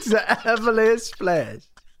an avalanche splash.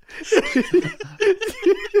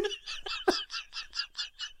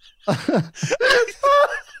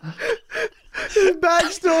 His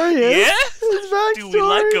backstory is... Do we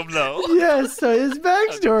like him, though? Yes, so his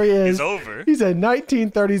backstory is... He's over. He's a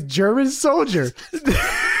 1930s German soldier.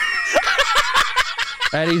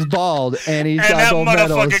 And he's bald, and he's got gold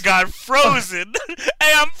medals. And that motherfucker got frozen.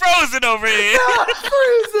 Hey, I'm frozen over here. I'm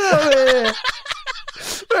frozen over here.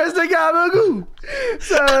 Where's the gabagoo?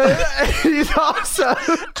 So, he's also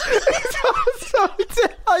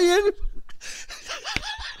Italian.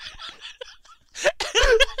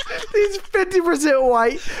 He's 50%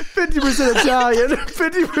 white, 50% Italian,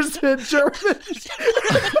 50% German.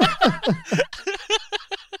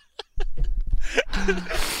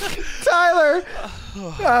 Tyler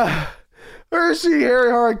Hershey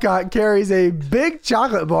Harry Hardcock carries a big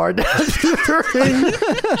chocolate bar down to the ring.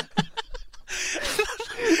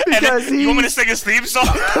 Because you want me to sing his theme song?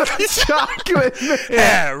 Chocolate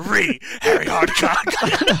man. Harry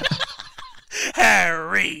Hardcock.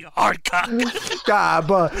 Harry Hardcock.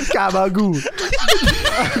 Gabagoo.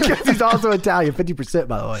 Because he's also Italian, 50%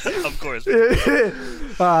 by the way. Of course.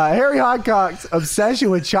 Harry Hardcock's obsession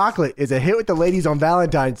with chocolate is a hit with the ladies on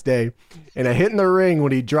Valentine's Day and a hit in the ring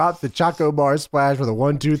when he drops the Choco Bar Splash with a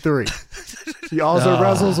 1, 2, 3. He also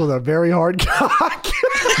wrestles with a very hard cock.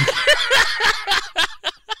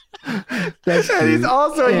 And he's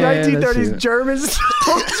also a 1930s German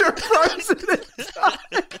soldier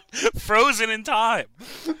frozen in time.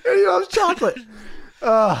 And he loves chocolate.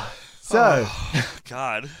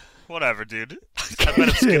 God. Whatever, dude. I bet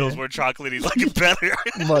if Skittles were chocolate, he'd like it better.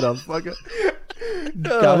 Motherfucker.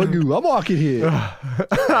 I'm walking here.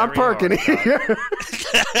 I'm perking here.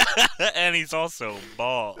 And he's also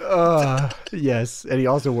bald. Yes, and he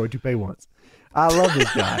also wore a toupee once. I love this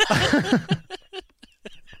guy.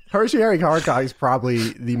 Hershey Harry Hardcock is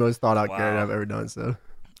probably the most thought out character I've ever done. So,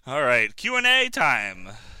 all right, Q&A time.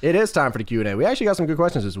 It is time for the Q&A. We actually got some good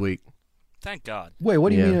questions this week. Thank God. Wait,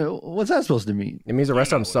 what do you mean? What's that supposed to mean? It means the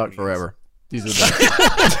rest of them suck forever. These are the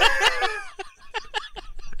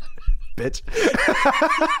bitch.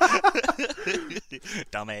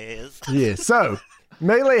 Dumbass. Yeah. So,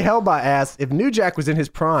 Melee Hellbot asks if New Jack was in his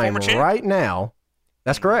prime right now.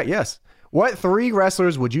 That's correct. Yes. What 3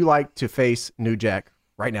 wrestlers would you like to face New Jack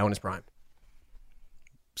right now in his prime?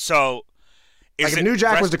 So, if New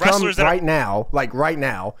Jack was to come right now,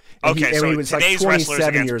 and he was like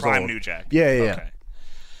 27 years old. New Jack. Yeah. Okay.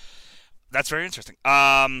 That's very interesting.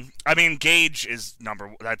 I mean, Gage is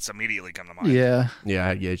that's immediately come to mind. Yeah, I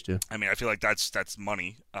had Gage too. I mean, I feel like that's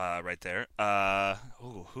money right there.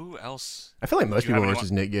 Who else? I feel like most people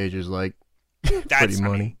versus Nick Gage is like pretty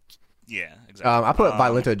money. I mean, yeah, exactly. I put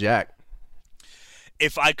Violento Jack.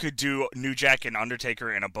 If I could do New Jack and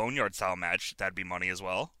Undertaker in a Boneyard style match, that'd be money as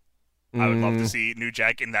well. I would love to see New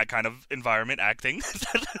Jack in that kind of environment acting.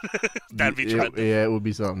 That'd be true. Yeah, it would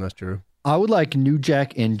be something. That's true. I would like New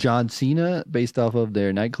Jack and John Cena based off of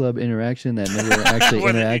their nightclub interaction that never actually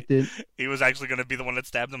interacted. He was actually going to be the one that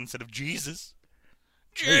stabbed him instead of Jesus.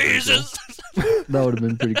 Jesus! That would have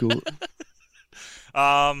been pretty cool.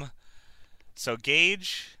 So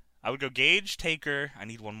Gage, I would go Gage, Taker. I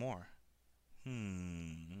need one more.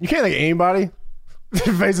 You can't think of anybody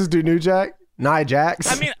faces do New Jack? Nia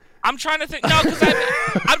Jax? I mean, I'm trying to think. No, because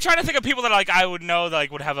I'm trying to think of people that like I would know that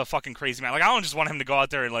like would have a fucking crazy match. Like I don't just want him to go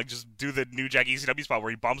out there and like just do the New Jack ECW spot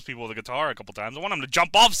where he bumps people with a guitar a couple times. I want him to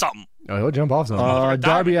jump off something. Oh, he'll jump off something.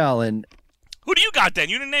 Darby Allin. Who do you got then?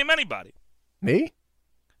 You didn't name anybody. Me?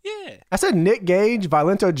 Yeah. I said Nick Gage,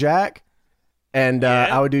 Violento Jack, and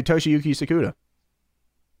I would do Toshiyuki Sakuda.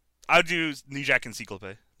 I would do New Jack and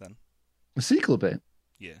Ciclope then. Ciclope?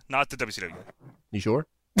 Yeah, not the WCW. You sure?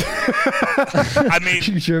 I mean,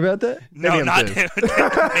 you sure about that? No, not him.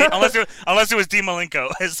 unless it was Dean Malenko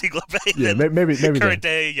as Ciclope. Yeah, maybe. Current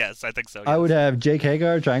day, yes, I think so. Yes. I would have Jake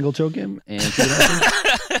Hagar triangle choke him and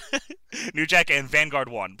New Jack and Vanguard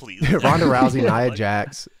 1, please. Ronda Rousey, Nia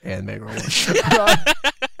Jax, and Vanguard 1.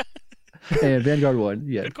 And Vanguard 1,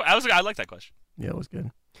 yeah. I like that question. Yeah, it was good.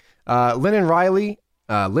 Lennon Riley,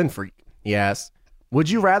 Lynn Freak, he asks, would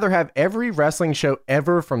you rather have every wrestling show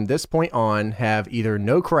ever from this point on have either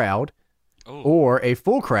no crowd or a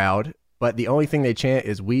full crowd, but the only thing they chant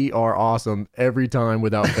is "We are awesome" every time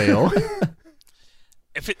without fail?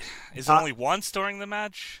 If it is it only once during the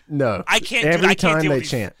match? No, I can't. Every time they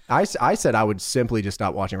chant, I said I would simply just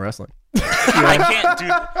stop watching wrestling. I can't do.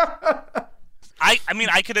 I mean,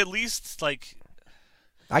 I could at least like.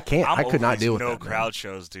 I can't. I could not deal with no that, crowd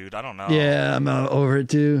shows, dude. I don't know. Yeah, I'm over it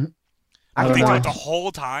too. I can watch the whole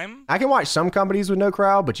time. I can watch some companies with no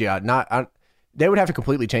crowd, but yeah, they would have to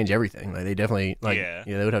completely change everything. Like they definitely, they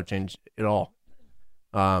would have to change it all.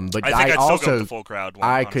 But I think I'd still go with the full crowd one,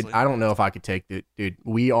 honestly. I don't know if I could take it, dude.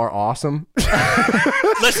 We are awesome.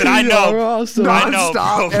 Listen, I know. Awesome.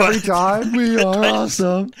 Non-stop every time. We are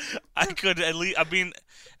awesome. I could at least. I mean,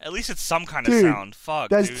 at least it's some kind of sound.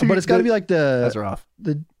 Fuck, dude. But it's got to be like That's rough.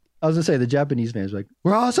 I was gonna say the Japanese fans are like,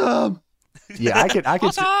 we're awesome. Yeah,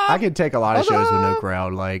 I could take a lot of shows with no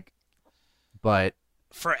crowd, but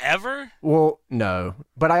forever. Well, no,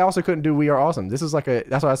 but I also couldn't do We Are Awesome. This is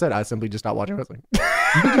that's what I said. I simply just stopped watching wrestling.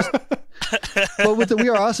 But with the We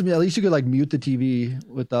Are Awesome, at least you could mute the TV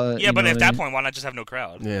with the. Yeah, but at that point, why not just have no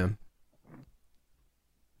crowd? Yeah.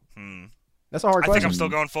 That's a hard question. I think I'm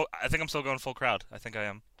still going full crowd. I think I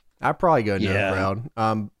am. I'd probably go no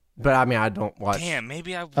crowd. But I mean, I don't watch. Damn,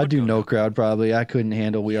 maybe I would. I'd do no crowd probably. I couldn't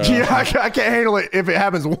handle We Are Yeah, Awesome. I can't handle it if it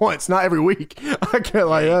happens once, not every week. I can't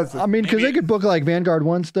that. I mean, because they could book Vanguard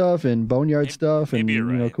 1 stuff and Boneyard stuff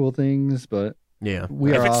and cool things, but yeah, if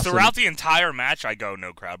it's awesome. Throughout the entire match, I go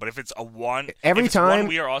no crowd. But if it's every time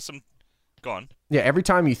We Are Awesome, go on. Yeah, every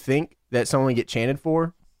time you think that someone get chanted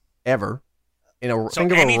for, ever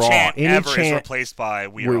think of any a Raw, chant any ever chant is replaced by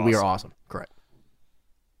We Are Awesome. We Are Awesome, correct.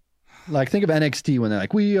 Think of NXT when they're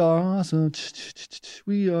like, we are awesome.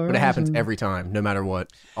 We are But it happens awesome. every time, no matter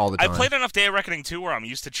what, all the time. I played enough Day of Reckoning 2 where I'm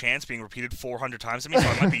used to chants being repeated 400 times to me, so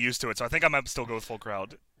I might be used to it. So I think I might still go with full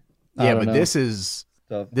crowd. Yeah, but this is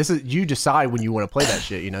you decide when you want to play that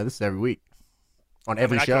shit. This is every week on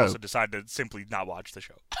every show. I can also decide to simply not watch the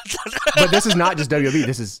show. But this is not just WWE.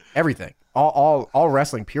 This is everything. All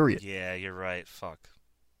wrestling. Period. Yeah, you're right. Fuck.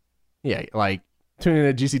 Yeah, tune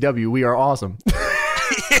in to GCW. We are awesome.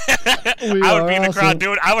 I would be in the crowd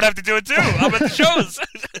doing. I would have to do it too. I'm at the shows.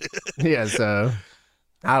 Yeah, so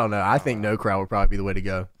I don't know. I think no crowd would probably be the way to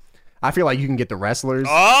go. I feel like you can get the wrestlers.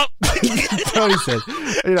 Oh, Tony said,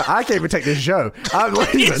 I can't even take this show. I'm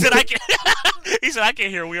leaving. He said I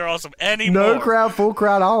can't hear We Are Awesome anymore. No crowd, full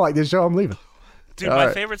crowd. I don't like this show. I'm leaving. Dude,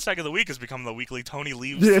 my favorite seg of the week has become the weekly Tony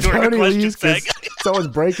leaves during Tony a question leaves seg. Someone's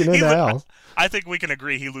breaking in the house. I think we can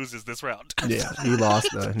agree he loses this round. Yeah, he lost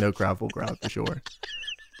the no crowd, full crowd for sure.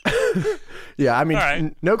 Yeah, I mean,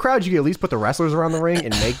 right. No crowd, you can at least put the wrestlers around the ring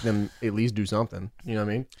and make them at least do something. You know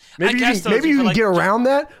what I mean? Maybe you can get around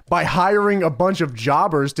that by hiring a bunch of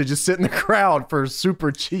jobbers to just sit in the crowd for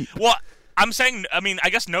super cheap. Well, I'm saying, I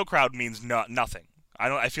guess no crowd means nothing.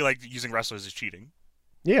 I feel like using wrestlers is cheating.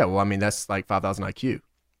 Yeah, well, I mean, that's like 5,000 IQ.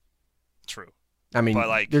 True. I mean,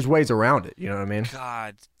 there's ways around it. You know what I mean?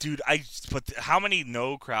 God, dude, but how many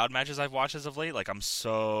no crowd matches I've watched as of late? Like, I'm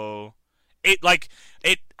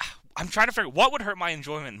trying to figure what would hurt my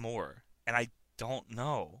enjoyment more, and I don't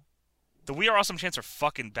know. The We Are Awesome chants are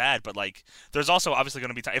fucking bad, but like, there's also obviously going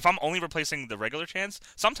to be time. If I'm only replacing the regular chants,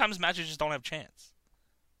 sometimes matches just don't have chants.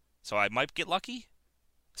 So I might get lucky,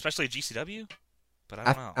 especially at GCW, but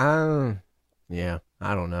I don't know. Yeah,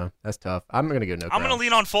 I don't know. That's tough. I'm going to go no crowd. I'm going to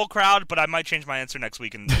lean on full crowd, but I might change my answer next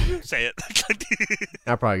week and say it.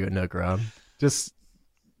 I'll probably go no crowd.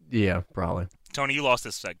 Yeah, probably. Tony, you lost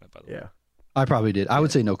this segment, by the way. Yeah. I probably did. I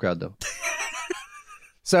would say no crowd, though.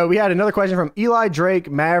 So we had another question from Eli Drake,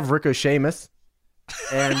 Mav Rico Sheamus.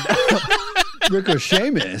 And Rico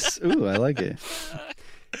Sheamus. Ooh, I like it.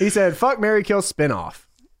 He said, fuck, marry, kill, spinoff.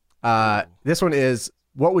 This one is,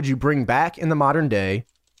 what would you bring back in the modern day?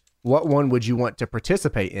 What one would you want to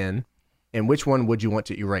participate in? And which one would you want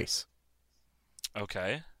to erase?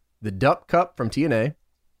 Okay. The Dup Cup from TNA.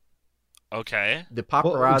 Okay. The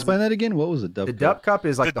paparazzi. Explain that again. What was the Dup Cup? The Dup Cup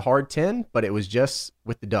is like the hard 10, but it was just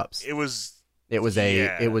with the Dups. It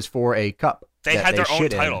was for a cup. They had their own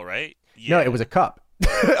title, right? Yeah. No, it was a cup.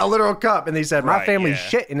 A literal cup. And they said, my family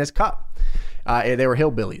shit in this cup. They were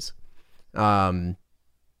hillbillies. I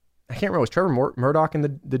can't remember. Was Trevor Murdoch in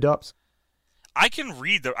the Dups? I can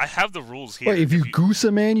read I have the rules here. Wait, if you goose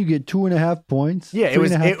a man, you get 2.5 points. Yeah, it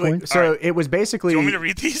was basically. Do you want me to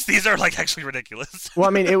read these? These are like actually ridiculous. Well,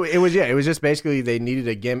 I mean, it was just basically they needed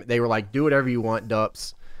a gimmick. They were like, do whatever you want,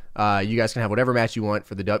 Dups. You guys can have whatever match you want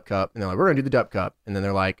for the Dup Cup. And they're like, we're gonna do the Dup Cup. And then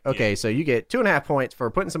they're like, okay, so you get 2.5 points for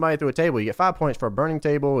putting somebody through a table. You get 5 points for a burning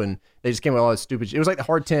table. And they just came with all this stupid. It was like the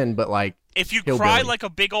hard 10, but like. If you cry like a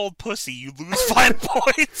big old pussy, you lose 5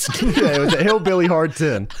 points. Yeah, it was a hillbilly hard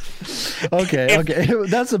 10. Okay.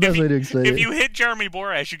 That's the best way to explain it. If you hit Jeremy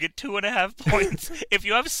Borash, you get 2.5 points. If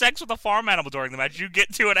you have sex with a farm animal during the match, you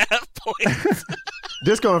get 2.5 points.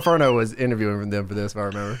 Disco Inferno was interviewing them for this, if I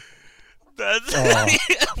remember.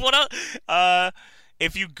 What else?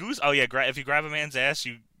 If you if you grab a man's ass,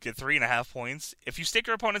 you get 3.5 points. If you stick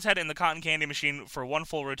your opponent's head in the cotton candy machine for one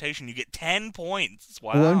full rotation, you get 10 points.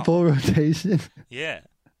 Wow. One full rotation? Yeah.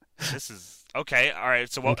 This is okay. All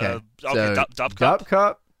right. So what? Okay. Dup Cup. Dup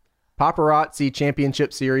Cup, Paparazzi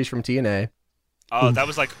Championship Series from TNA. Oh, that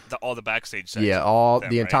was like all the backstage section. Yeah,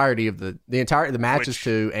 entirety of the matches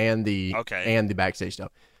too, and the backstage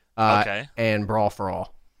stuff. And Brawl for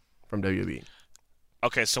All from WWE.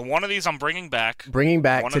 Okay, so one of these I'm bringing back. Bringing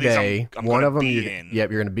back one today. I'm one of them, you're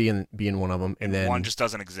going to be in one of them, and then one just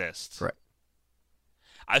doesn't exist. Right.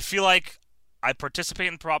 I feel like I participate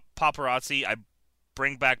in paparazzi. I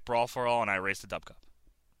bring back Brawl for All, and I erase the Dup Cup.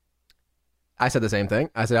 I said the same thing.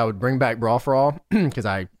 I said I would bring back Brawl for All because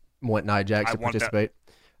I want Nia Jax to participate.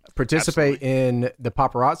 Participate in the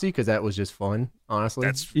paparazzi because that was just fun, honestly.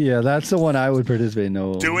 That's the one I would participate in.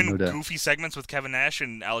 Doing goofy segments with Kevin Nash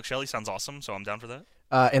and Alex Shelley sounds awesome, so I'm down for that.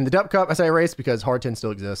 And the Dup Cup, I say erase because Hard 10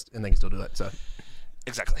 still exists and they can still do it. So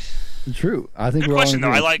exactly. True. I think good we're question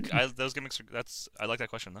all though. I like those gimmicks. I like that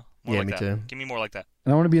question though. More like me that. too. Give me more like that.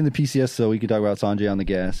 And I want to be in the PCS so we can talk about Sanjay on the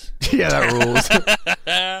gas. Yeah, that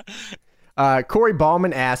rules. Corey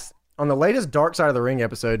Ballman asks, on the latest Dark Side of the Ring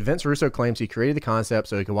episode, Vince Russo claims he created the concept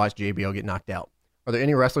so he could watch JBL get knocked out. Are there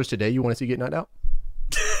any wrestlers today you want to see get knocked out?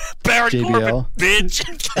 Baron Corbin, bitch.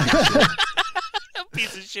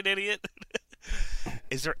 Piece of shit idiot.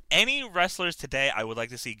 Is there any wrestlers today I would like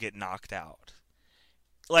to see get knocked out?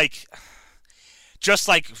 Like,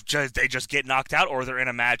 they just get knocked out, or they're in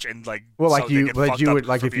a match and like. Well, like you would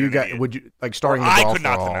like if you got would you like starting the Brawl I could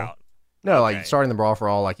knock for them all. out. No, okay. Like starting the Brawl for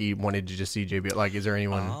All, like he wanted to just see JBL. Like, is there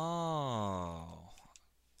anyone?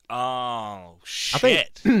 Oh,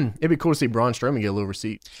 shit! I think it'd be cool to see Braun Strowman get a little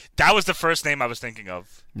receipt. That was the first name I was thinking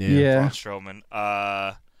of. Yeah. Braun Strowman.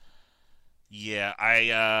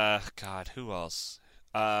 God, who else?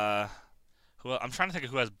 I'm trying to think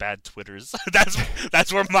of who has bad Twitters.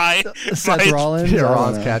 that's where my Seth Rollins. Yeah,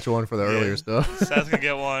 Rollins catch one for the earlier stuff. Seth can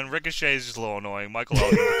get one. Ricochet is just a little annoying. Michael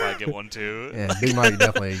Elgin can probably get one too. Yeah, Big Mike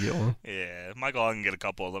definitely get one. Yeah, Michael Elgin can get a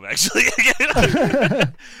couple of them actually.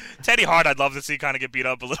 Teddy Hart, I'd love to see kind of get beat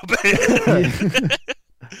up a little bit.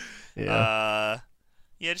 Yeah.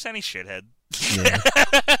 Yeah, just any shithead. Yeah.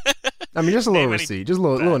 I mean, just a little receipt, just a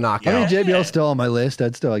little knockout. I mean, JBL's still on my list.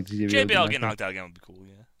 I'd still like to see JBL get knocked out again would be cool.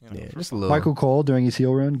 Yeah, just a little. Michael Cole during his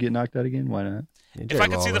heel run get knocked out again. Why not? Yeah, if I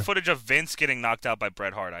could see the footage of Vince getting knocked out by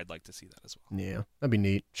Bret Hart, I'd like to see that as well. Yeah, that'd be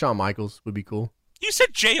neat. Shawn Michaels would be cool. You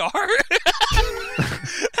said JR?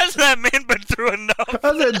 Has that man been through enough?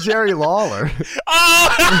 I said Jerry Lawler. Oh!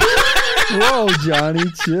 Whoa, Johnny,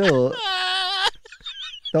 chill.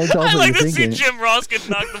 Don't tell us what you're thinking. I like to see Jim Ross get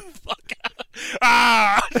knocked the fuck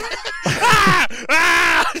out.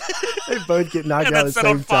 They both get knocked out at the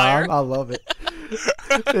same time. I love it.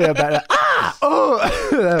 Yeah, but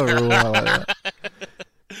that was really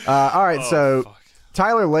all right, so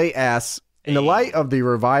Tyler Late asks, in the light of the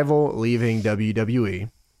Revival leaving WWE,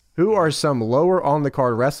 who are some lower on the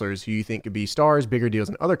card wrestlers who you think could be stars, bigger deals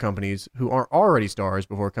in other companies who aren't already stars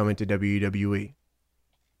before coming to WWE?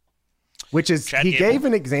 Which is, he gave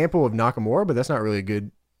an example of Nakamura, but that's not really a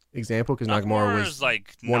good example because Nakamura was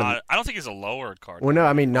like not. I don't think he's a lower card. Well, no,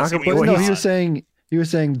 I mean Nakamura. No, he was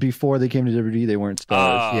saying before they came to WWE they weren't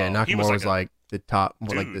stars. Yeah, Nakamura was like the top.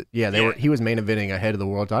 He was main eventing ahead of the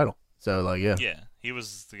world title. So like yeah, he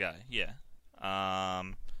was the guy. Yeah,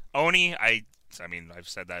 Oni. I mean I've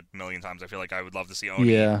said that a million times. I feel like I would love to see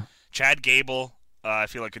Oni. Yeah, Chad Gable. I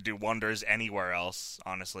feel like could do wonders anywhere else.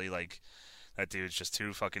 Honestly, like. That dude's just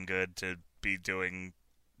too fucking good to be doing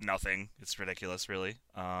nothing. It's ridiculous, really.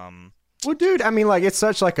 Well, dude, I mean, like, it's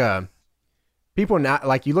such like a people not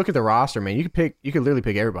like you look at the roster, man. You could literally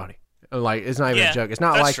pick everybody. Like, it's not even a joke. It's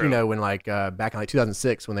not like true. When like back in like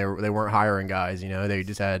 2006 when they weren't hiring guys. They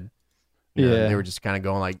just had, they were just kind of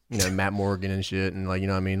going like Matt Morgan and shit, and like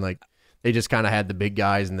what I mean, like they just kind of had the big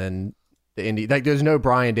guys, and then the indie, like there's no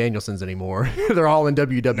Bryan Danielsons anymore. They're all in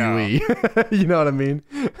WWE. No. You know what I mean?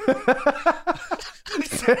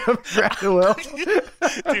 Sam Gradwell.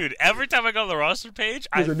 Dude, every time I go to the roster page,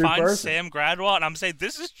 I find Sam Gradwell, and I'm saying,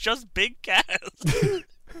 this is just big cast.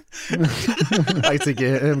 I like to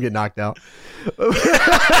get him get knocked out.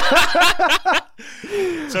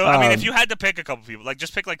 So, I mean, if you had to pick a couple people, like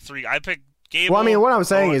just pick like three. I pick Gable. Well, I mean, what I'm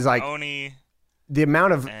saying is like Oni, the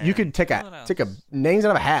amount of you could take a names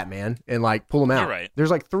out of a hat, man, and like pull them out. You're right.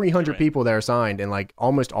 There's like 300 people that are signed, and like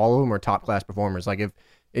almost all of them are top class performers. Like if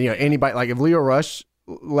anybody, like if Leo Rush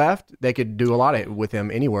left, they could do a lot with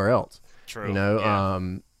him anywhere else. True.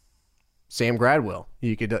 Sam Gradwell,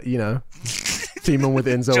 you could team him with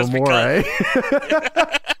Enzo Amore.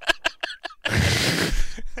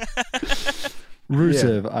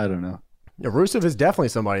 Rusev, I don't know. Yeah, Rusev is definitely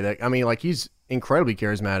somebody that, I mean, like he's incredibly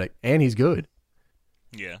charismatic and he's good.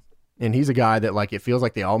 Yeah. And he's a guy that like it feels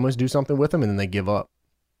like they almost do something with him and then they give up,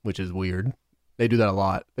 which is weird. They do that a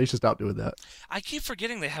lot. They should stop doing that. I keep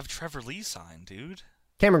forgetting they have Trevor Lee signed, dude.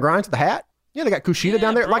 Cameron Grimes with the hat? Yeah, they got Kushida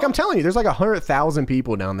down there. Bro. Like I'm telling you, there's like 100,000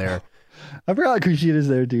 people down there. I forgot Kushida's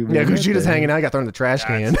there too. Man. Yeah, Kushida's hanging out. I got thrown in the trash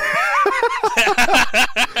can.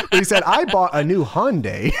 He said, I bought a new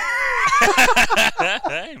Hyundai.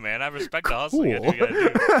 Hey, man, I respect the hustle. Cool.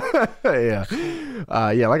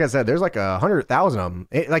 Yeah, like I said, there's like 100,000 of them.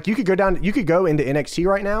 Like you could go into NXT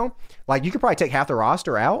right now. Like you could probably take half the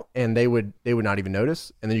roster out, and they would not even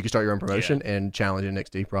notice. And then you could start your own promotion and challenge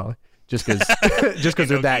NXT probably just because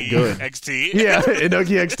they're that good. NXT, yeah,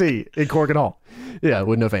 Inoki NXT in Cork and Hall. Yeah,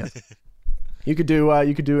 with no fans. You could do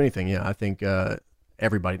anything. Yeah, I think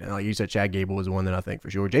everybody. Like you said, Chad Gable was one that I think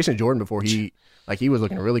for sure. Jason Jordan before he was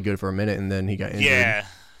looking really good for a minute, and then he got injured.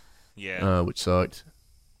 Yeah. Which sucked.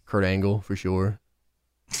 Kurt Angle for sure.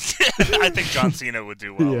 I think John Cena would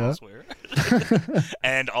do well elsewhere.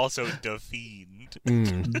 And also The Fiend.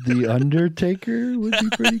 The Undertaker would be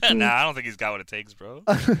pretty cool. Nah, I don't think he's got what it takes, bro.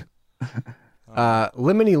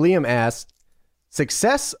 Lemony Liam asked,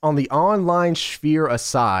 success on the online sphere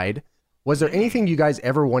aside, was there anything you guys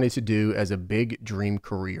ever wanted to do as a big dream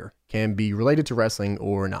career? Can be related to wrestling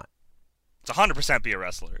or not. It's 100% be a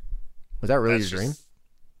wrestler. Was that really your dream?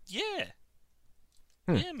 Yeah.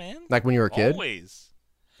 Yeah, man. Like when you were a kid? Always.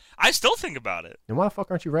 I still think about it. And why the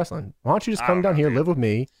fuck aren't you wrestling? Why don't you just come down here, live with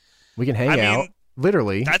me? We can hang out.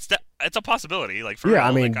 Literally. It's a possibility. Like for real.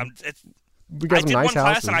 I mean, I did nice one houses.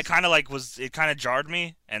 class and I kind of like it kind of jarred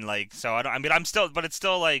me, and like so I'm still, but it's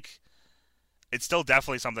still like it's still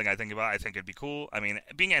definitely something I think about. I think it'd be cool. I mean,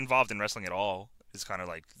 being involved in wrestling at all is kind of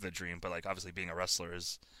like the dream, but like obviously being a wrestler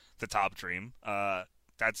is the top dream.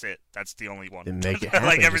 That's it. That's the only one. And make it happen.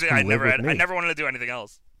 Like everything, I never wanted to do anything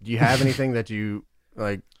else. Do you have anything that you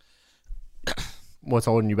like? What's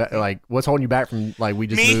holding you back? Like, what's holding you back from like we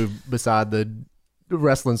just moved beside the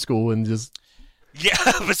wrestling school and just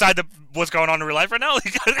beside what's going on in real life right now?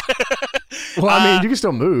 Well, I mean, you can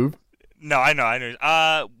still move. No, I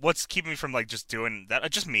know. What's keeping me from like just doing that?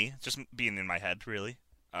 Just being in my head, really.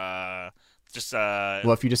 Well,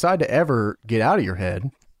 if you decide to ever get out of your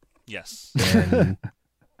head, yes, then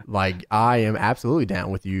like I am absolutely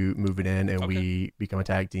down with you moving in and we become a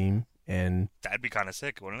tag team, and that'd be kind of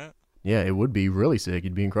sick, wouldn't it? Yeah, it would be really sick.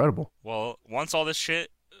 It'd be incredible. Well, once all this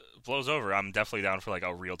shit blows over, I'm definitely down for like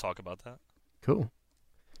a real talk about that. Cool.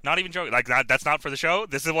 Not even joking. Like that's not for the show.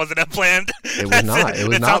 This wasn't planned. It was not. It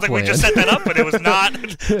was it not sounds planned. like we just set that up, but it was not.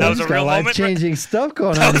 That was a real moment. Life-changing stuff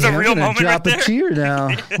going on. That was a real moment. Drop right a cheer now.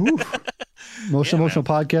 Most emotional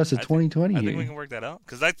podcast of 2020. I think we can work that out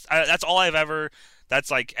because that's all I've ever. That's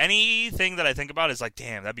like anything that I think about is like,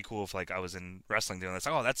 damn, that'd be cool if like I was in wrestling doing this.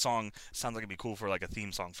 Like, oh, that song sounds like it'd be cool for like a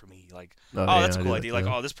theme song for me. Like, that's a cool idea. Like,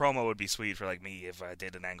 oh, this promo would be sweet for like me if I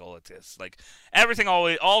did an angle like this. Like, everything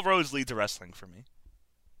all roads lead to wrestling for me.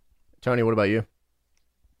 Tony, what about you?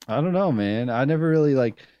 I don't know, man. I never really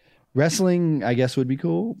like wrestling. I guess would be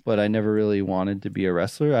cool, but I never really wanted to be a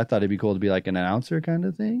wrestler. I thought it'd be cool to be like an announcer kind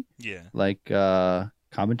of thing. Yeah, like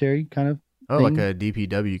commentary kind of. Oh, like a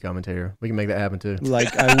DPW commentator. We can make that happen too.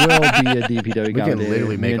 Like I will be a DPW commentator. We can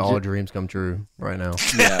literally make all dreams come true right now.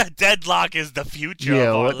 Yeah. Deadlock is the future.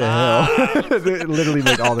 Yeah, of what the hell? Literally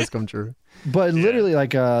make all this come true. But literally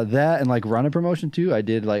like that and like run a promotion too. I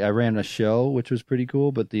ran a show, which was pretty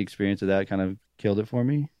cool, but the experience of that kind of killed it for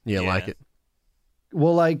me. Yeah, like it.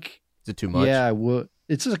 Well, like is it too much? Yeah,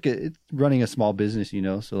 it's like it's running a small business,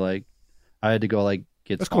 so like I had to go like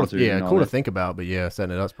get sponsored. Cool to think about, but yeah,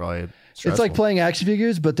 setting it up's probably stressful. It's like playing action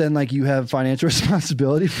figures, but then like you have financial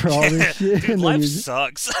responsibility for all this shit. Dude, life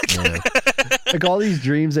sucks. Like all these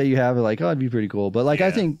dreams that you have are like, oh, it'd be pretty cool. But like I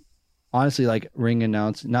think honestly, like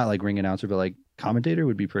not like ring announcer, but like commentator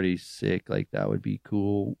would be pretty sick. Like that would be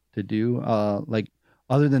cool to do. Like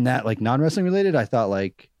other than that, like non-wrestling related, I thought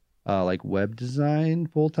like web design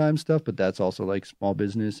full-time stuff, but that's also like small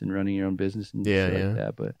business and running your own business and shit like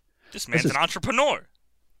that. But this man's an entrepreneur.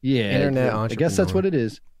 Yeah, internet entrepreneur. I guess that's what it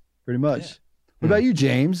is, pretty much. Yeah. What about you,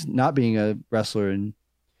 James? Not being a wrestler and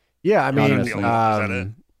I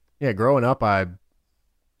mean, growing up, I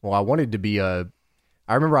wanted to be I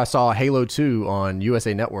remember I saw Halo 2 on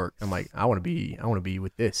USA Network. I'm like, I want to be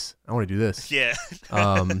with this. I want to do this. Yeah.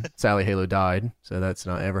 Sadly, Halo died, so that's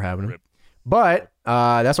not ever happening. Rip. But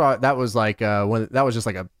that's why that was like when that was just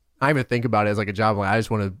like I even think about it as like a job. Like I just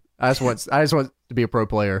want to be a pro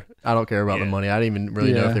player. I don't care about the money. I didn't even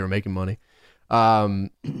really know if they were making money. I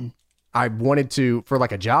wanted to for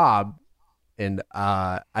like a job, and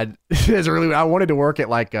I wanted to work at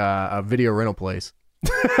like a video rental place.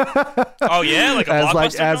 Oh yeah, like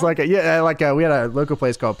a we had a local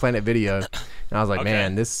place called Planet Video, and I was like,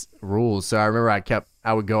 man, this rules. So I remember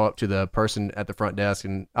I would go up to the person at the front desk,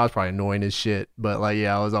 and I was probably annoying as shit, but like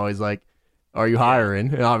I was always like, are you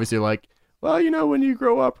hiring? And obviously like, well, when you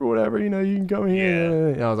grow up or whatever, you can come here.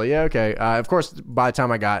 And I was like, yeah, okay. Of course, by the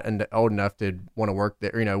time I got old enough to want to work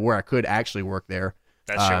there, where I could actually work there,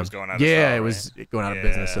 that shit was going out. It was going out of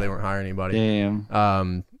business, so they weren't hiring anybody.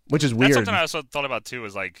 Damn. Which is weird. That's something I also thought about too.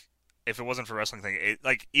 Is like, if it wasn't for wrestling thing,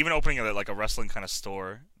 like even opening a wrestling kind of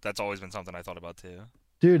store, that's always been something I thought about too.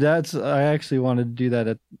 Dude, I actually wanted to do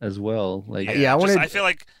that as well. Like, I feel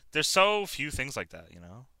like there's so few things like that,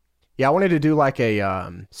 Yeah, I wanted to do like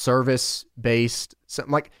a service based,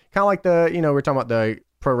 something like kind of like the we're talking about the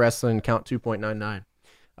pro wrestling count 2.99.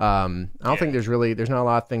 I don't think there's not a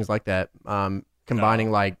lot of things like that.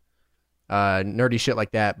 Combining like nerdy shit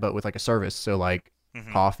like that, but with like a service. So like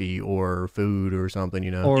coffee or food or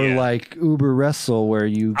something, or like Uber Wrestle, where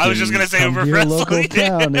you I was just gonna say Uber Wrestle, local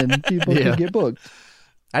town and people can get booked.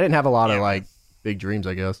 I didn't have a lot of like big dreams,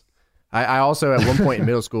 I guess. I also at one point in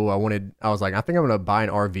middle school I was like, I think I'm gonna buy an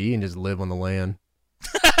RV and just live on the land.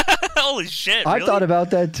 Holy shit! Really? I thought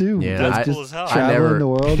about that too. Yeah, that's cool as hell. Traveling the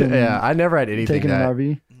world. And I never had anything taking an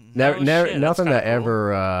RV. Nothing that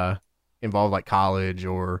ever involved like college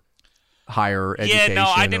or higher education. Yeah, no,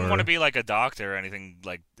 I didn't want to be like a doctor or anything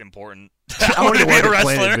like important. I wanted to be a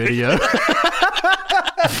wrestler. Video.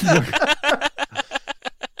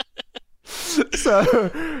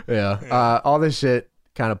 So all this shit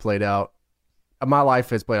kind of played out. My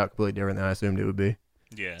life has played out completely different than I assumed it would be.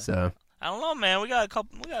 Yeah. So I don't know, man. We got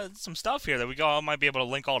some stuff here that we all might be able to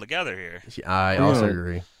link all together here. I also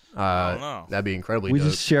agree. I don't know. That'd be incredibly dope. We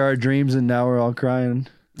just share our dreams and now we're all crying.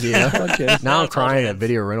 Yeah. Now I'm crying that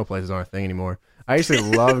video rental places aren't a thing anymore. I used to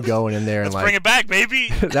love going in there and Let's bring it back, baby.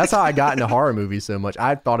 That's how I got into horror movies so much.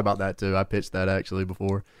 I thought about that too. I pitched that actually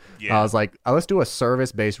before. Yeah. I was like, let's do a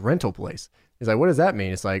service-based rental place. He's like, what does that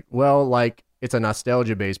mean? It's like, well, like it's a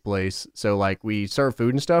nostalgia-based place. So like we serve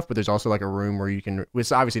food and stuff, but there's also like a room where you can,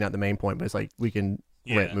 it's obviously not the main point, but it's like we can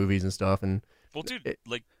rent movies and stuff. And well, dude,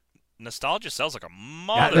 like nostalgia sells like a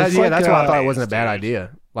mother. Yeah, that's why I thought it wasn't a bad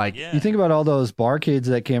idea. Like, yeah. You think about all those barcades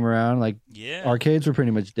that came around. Like, arcades were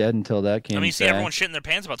pretty much dead until that came. I mean, you see back. everyone shitting their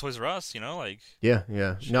pants about Toys R Us. You know, like yeah.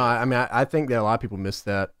 No, I mean, I think that a lot of people miss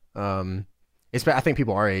that. I think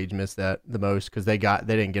people our age miss that the most because they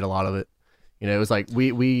didn't get a lot of it. You know, it was like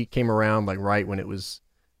we came around like right when it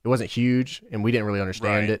wasn't huge and we didn't really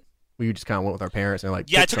understand it. We just kind of went with our parents and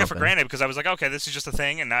like I took it for granted because I was like, okay, this is just a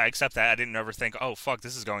thing, and I accept that. I didn't ever think, oh fuck,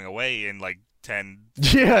 this is going away in like 10.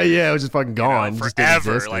 Yeah, it was just fucking gone,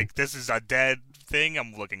 forever. Like this is a dead thing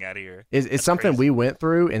I'm looking at here. It's something crazy. We went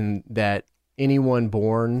through, and that anyone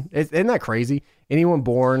born isn't that crazy? Anyone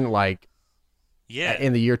born like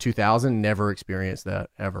in the year 2000 never experienced that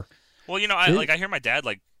ever. Well, you know, I hear my dad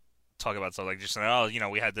like talk about stuff like just saying, oh, you know,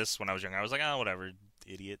 we had this when I was young. I was like, oh, whatever.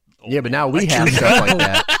 Idiot. Yeah, but now we have stuff like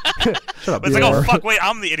that. Shut up, it's like, oh fuck, wait,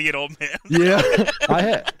 I'm the idiot old man. Yeah.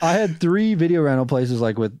 I had 3 video rental places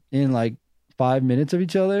like within like 5 minutes of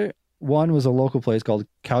each other. One was a local place called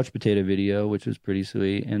Couch Potato Video, which was pretty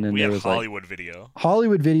sweet, and then there was Hollywood Video.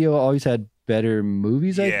 Hollywood Video always had better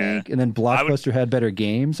movies, I think, and then Blockbuster had better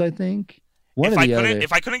games, I think.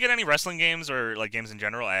 If I couldn't get any wrestling games or like games in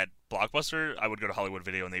general at Blockbuster, I would go to Hollywood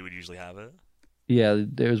Video, and they would usually have it. Yeah,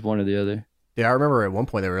 there was one or the other. Yeah, I remember at one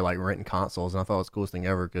point they were like renting consoles, and I thought it was the coolest thing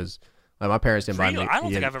ever because like my parents didn't buy me. I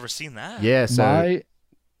don't think I've ever seen that. Yeah, so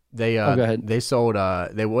they go ahead. They sold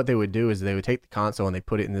what they would do is they would take the console and they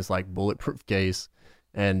put it in this like bulletproof case,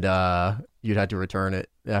 and you'd have to return it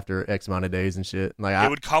after X amount of days and shit. Like it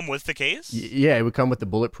would come with the case. Yeah, it would come with the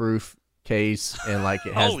bulletproof case, and like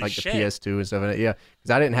it has like the PS2 and stuff in it. Yeah,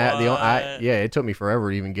 because I didn't have it took me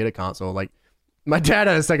forever to even get a console. Like my dad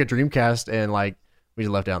had a second Dreamcast, and like we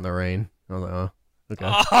just left it out in the rain. I was like, oh,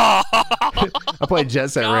 okay. I played Jet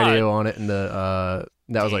Set Radio on it, and that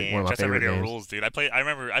was like one of my favorite games. Rules, dude. I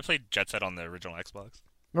played Jet Set on the original Xbox.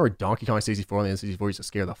 Remember Donkey Kong 64 on the N64 used to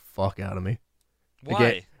scare the fuck out of me. Why?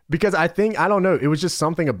 Again, because I don't know. It was just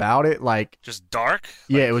something about it, like just dark.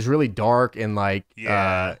 Yeah, it was really dark and like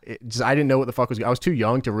I didn't know what the fuck was. I was too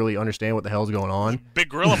young to really understand what the hell's going on. Big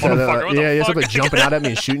gorilla motherfucker. Something jumping out at me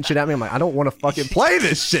and shooting shit at me. I'm like, I don't want to fucking play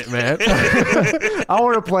this shit, man. I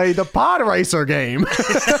want to play the pod racer game.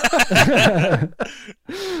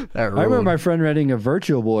 I remember my friend renting a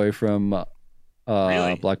Virtual Boy from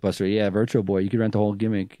really? Blockbuster. Yeah, Virtual Boy. You could rent the whole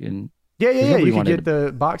gimmick and. Yeah. You could get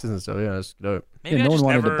the boxes and stuff. Yeah, that's dope. Maybe no one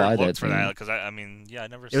wanted to buy that for that because I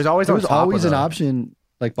never. It was always an option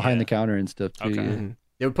like behind the counter and stuff too. Okay. Yeah.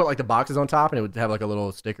 They would put like the boxes on top, and it would have like a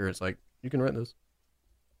little sticker. It's like you can rent this.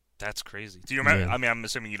 That's crazy. Do you remember? Yeah. I mean, I'm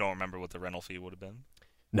assuming you don't remember what the rental fee would have been.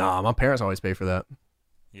 Nah, my parents always pay for that.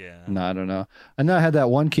 Yeah. No, I don't know. I know I had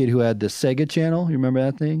that one kid who had the Sega channel. You remember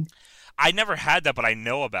that thing? I never had that, but I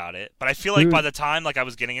know about it. But I feel like by the time like I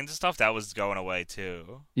was getting into stuff, that was going away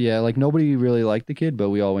too. Yeah, like nobody really liked the kid, but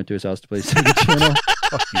we all went to his house to play Sega channel.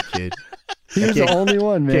 Fuck you, kid. He was the only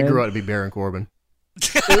one, man. Kid grew up to be Baron Corbin.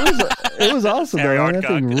 It was awesome, though. That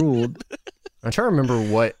thing ruled. I'm trying to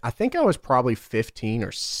remember I think I was probably 15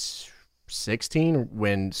 or 16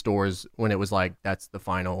 when it was like that's the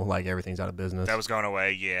final, like everything's out of business. That was going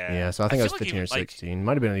away, yeah. Yeah, so I think I was 15 or 16.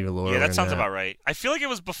 Might have been even lower. Yeah, that sounds about right. I feel like it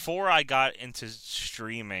was before I got into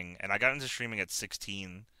streaming, and I got into streaming at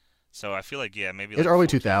 16. So I feel like maybe it was early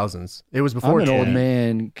 2000s. It was before. I'm an old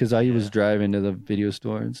man because I was driving to the video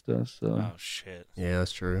store and stuff. So oh shit. Yeah,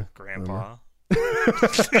 that's true. Grandpa.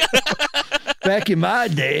 Back in my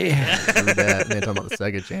day. That man talking about the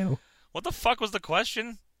Sega channel. What the fuck was the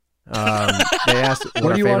question? They asked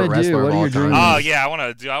what do you want to do? What are your dreams? Oh yeah, I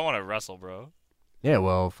want to wrestle, bro. Yeah,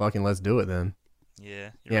 well, fucking let's do it then.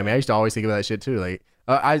 Yeah. Yeah, I mean, I used to always think about that shit too. Like,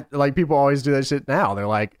 I like people always do that shit now. They're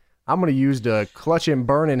like, I'm gonna use the clutch and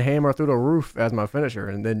burn and hammer through the roof as my finisher,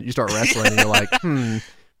 and then you start wrestling, and you're like,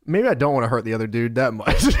 maybe I don't want to hurt the other dude that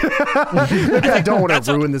much. Maybe I don't want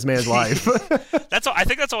to ruin this man's life. I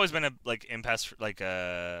think that's always been a like impasse, like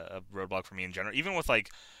a roadblock for me in general. Even with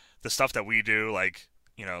like the stuff that we do, like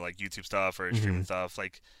you know, like YouTube stuff or streaming stuff.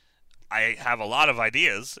 Like I have a lot of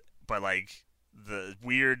ideas, but like the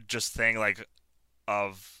weird just thing like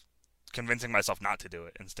of convincing myself not to do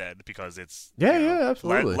it instead because it's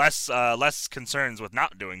absolutely less concerns with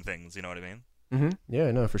not doing things. You know what I mean? Mm-hmm.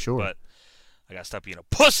 Yeah, no, for sure. But I gotta stop being a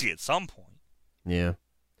pussy at some point. Yeah,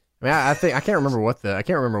 I mean, I think I can't remember what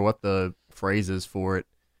the phrase is for it,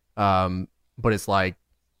 but it's like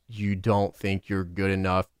you don't think you're good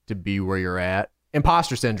enough to be where you're at.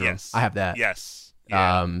 Imposter syndrome. Yes. I have that. Yes.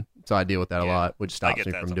 Yeah. So I deal with that a lot, which stops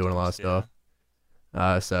me from doing a lot of stuff.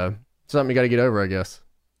 So something you got to get over, I guess.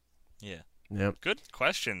 Yeah. Yep. Good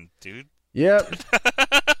question, dude. Yep.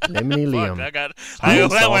 Lemony Liam. That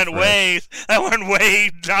went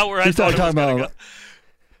way not where I thought it was going to go.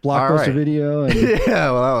 Blockbuster Video. And...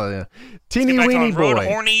 yeah, well, yeah. Teeny weeny boy. Road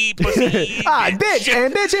horny pussy.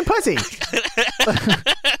 bitch and pussy.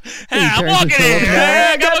 Hey, I'm walking in.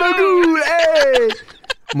 Hey, gabagool. Hey,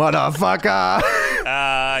 motherfucker.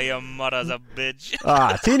 Your mother's a bitch.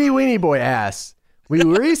 Teeny weeny boy asks, we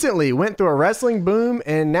recently went through a wrestling boom,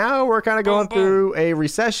 and now we're kind of going through a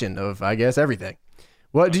recession of, I guess, everything.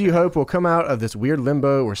 What do you hope will come out of this weird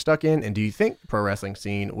limbo we're stuck in, and do you think the pro wrestling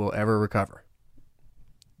scene will ever recover?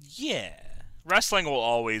 Yeah. Wrestling will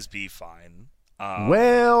always be fine.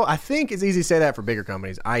 Well, I think it's easy to say that for bigger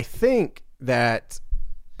companies. I think that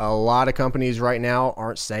a lot of companies right now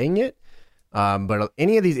aren't saying it, but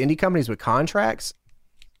any of these indie companies with contracts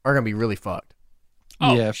are going to be really fucked.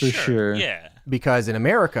 Oh, yeah, for sure. Yeah. Because in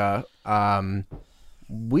America,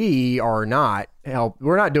 we are not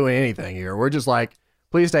we're not doing anything here. We're just like,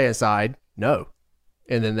 please stay inside. No.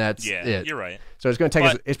 And then that's it. You're right. So it's going to take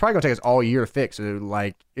us. It's probably going to take us all year to fix it.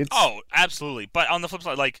 Like it's. Oh, absolutely. But on the flip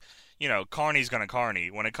side, like, Carney's going to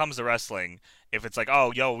Carney. When it comes to wrestling, if it's like,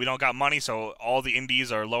 oh, yo, we don't got money, so all the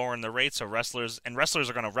indies are lowering the rates, so wrestlers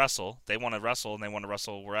are going to wrestle. They want to wrestle, and they want to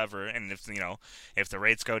wrestle wherever. And if the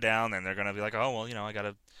rates go down, then they're going to be like, oh, well, I got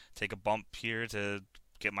to take a bump here to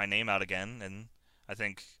get my name out again. And I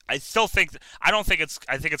think it's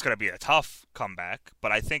going to be a tough comeback,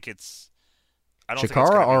 but I think it's.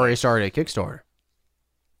 Chikara already started a Kickstarter.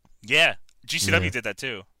 Yeah, GCW did that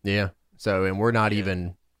too. Yeah, and we're not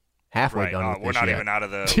even halfway done with this we're not yet. even out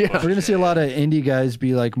of the... We're going to see a lot of indie guys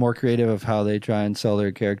be like more creative of how they try and sell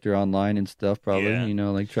their character online and stuff, probably.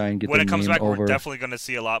 Like try and get when their it comes name back, over. we're definitely going to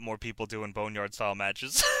see a lot more people doing boneyard style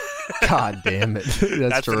matches. God damn it.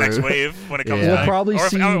 That's true. The next wave when it comes We'll back. probably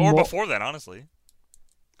see or before then, honestly.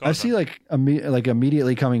 I see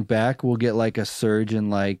immediately coming back, we'll get like a surge in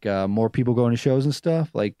like more people going to shows and stuff.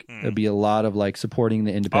 Like there'll be a lot of like supporting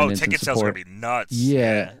the independents. Oh, ticket and sales are gonna be nuts.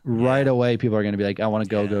 Yeah, right away people are gonna be like, I want to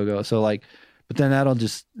go. So like, but then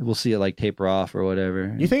we'll see it like taper off or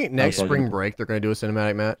whatever. You think next spring break they're gonna do a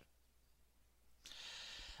cinematic match?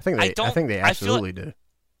 I think they absolutely do.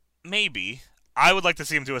 Maybe. I would like to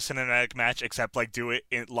see him do a cinematic match, except like do it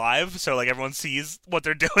live, so like everyone sees what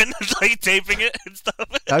they're doing, like taping it and stuff.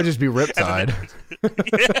 That would just be Riptide. Well,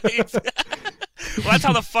 that's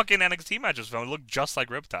how the fucking NXT match was filmed. It looked just like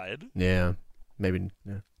Riptide. Yeah, maybe.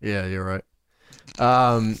 Yeah, you're right.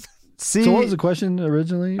 So what was the question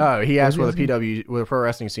originally? Oh, he asked will the pro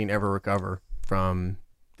wrestling scene ever recover from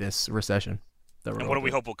this recession? And what do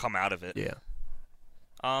we hope will come out of it? Yeah.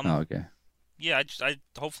 Okay. Yeah, I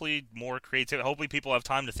hopefully more creativity. Hopefully people have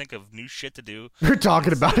time to think of new shit to do. We're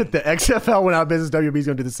talking about it. The XFL went out of business. WWE's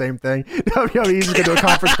going to do the same thing. WWE's going to do a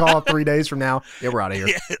conference call 3 days from now. Yeah, we're out of here.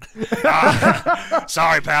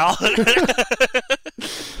 Sorry, pal. Yeah,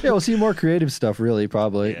 we'll see more creative stuff, really,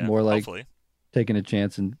 probably. Yeah, more like hopefully. Taking a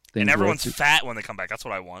chance and things. And everyone's fat when they come back. That's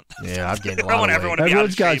what I want. Yeah, I've gained a lot of weight.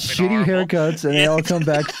 Everyone's got shitty haircuts and they all come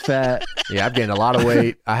back fat. Yeah, I've gained a lot of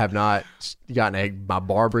weight. I have not gotten my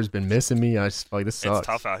barber's been missing me. I just like this sucks. It's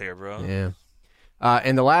tough out here, bro. Yeah.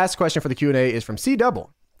 And the last question for the Q&A is from C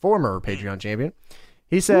Double, former Patreon champion.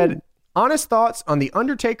 He said, honest thoughts on the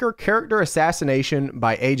Undertaker character assassination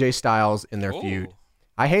by AJ Styles in their feud.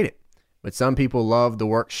 I hate it, but some people love the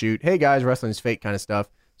work shoot. Hey guys, wrestling's fake kind of stuff.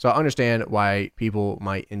 So I understand why people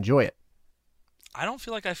might enjoy it. I don't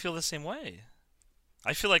feel like I feel the same way.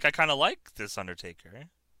 I feel like I kind of like this Undertaker.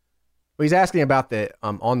 Well, he's asking about the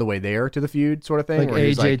on the way there to the feud sort of thing. Like where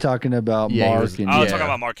AJ talking about Mark. Talking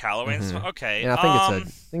about Mark Calloway. Mm-hmm. Okay. And I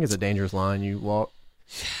think it's a dangerous line you walk.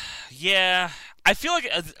 Yeah, I feel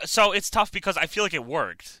like so it's tough because I feel like it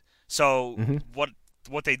worked. So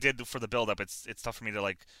what they did for the build up, it's tough for me to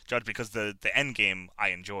like judge because the end game I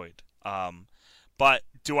enjoyed. But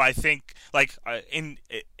do I think like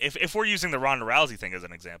if we're using the Ronda Rousey thing as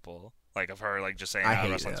an example, like of her like just saying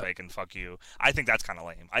wrestling's fake and fuck you, I think that's kind of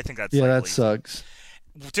lame. I think that's that sucks.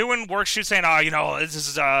 Doing work shoot saying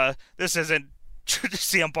this isn't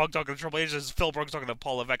CM Punk talking to Triple H, this is Phil Brooks talking to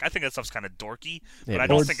Paul Levesque. I think that stuff's kind of dorky, but I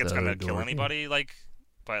don't think it's gonna kill anybody.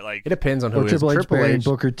 But it depends on who Triple H burying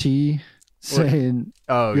Booker T. Saying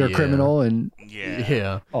you're a criminal and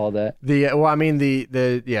all that.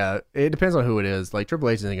 It depends on who it is. Like Triple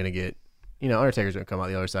H isn't going to get, Undertaker's going to come out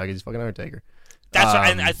the other side because he's fucking Undertaker. That's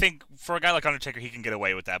and I think for a guy like Undertaker, he can get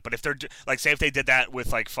away with that. But if they're like, say if they did that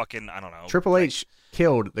with like fucking, I don't know, Triple H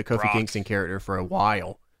killed the Kofi Kingston character for a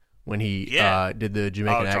while when he did the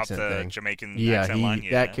Jamaican accent thing. Jamaican accent line.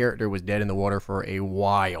 That character was dead in the water for a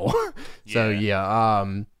while.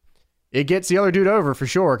 It gets the other dude over for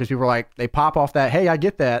sure because people are like, they pop off that, hey, I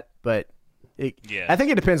get that, but I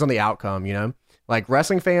think it depends on the outcome, you know? Like,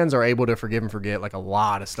 wrestling fans are able to forgive and forget, like, a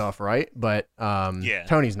lot of stuff, right? But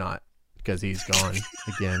Tony's not, because he's gone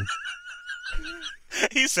again.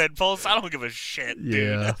 He said, Pulse, I don't give a shit, dude.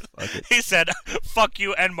 Yeah, fuck it. He said, fuck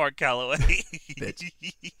you and Mark Calloway.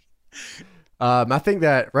 I think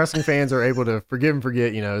that wrestling fans are able to forgive and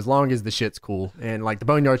forget, you know, as long as the shit's cool. And, like, the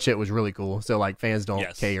Boneyard shit was really cool. So, like, fans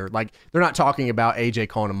don't care. Like, they're not talking about AJ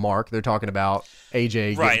calling him Mark. They're talking about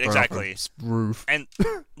AJ getting thrown off a roof. And,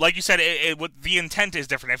 like you said, the intent is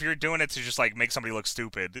different. If you're doing it to just, like, make somebody look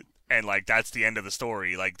stupid and, like, that's the end of the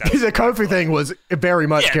story. Like, that's the Kofi thing was very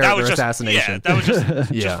much character assassination. Yeah, that was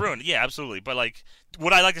just ruined. Yeah, absolutely. But, like,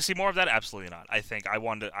 would I like to see more of that? Absolutely not. I think I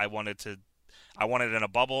wanted it in a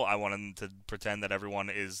bubble. I wanted to pretend that everyone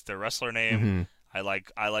is their wrestler name. Mm-hmm.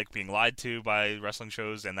 I like being lied to by wrestling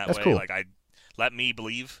shows, and that's way, cool. Like, let me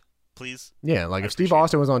believe, please. Yeah, like if Steve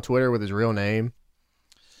Austin was on Twitter with his real name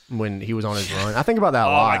when he was on his run, I think about that a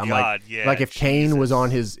lot. My God, yeah. Like if Kane was on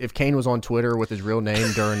Twitter with his real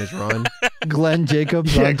name during his run, Glenn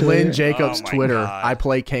Jacobs. Yeah, Glenn Jacobs Twitter. God. I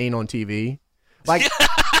play Kane on TV. Like.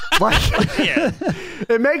 Yeah.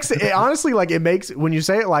 It makes it honestly, like, it makes, when you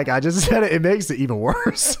say it like I just said it, it makes it even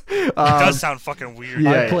worse. It does sound fucking weird.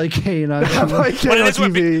 Yeah, I play Kane on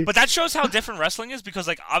TV. But that shows how different wrestling is, because,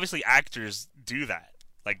 like, obviously actors do that.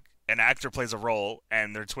 Like, an actor plays a role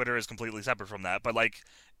and their Twitter is completely separate from that. But, like,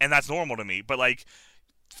 and that's normal to me. But, like,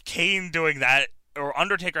 Kane doing that, or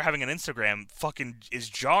Undertaker having an Instagram, fucking is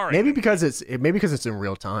jarring. Maybe because it's in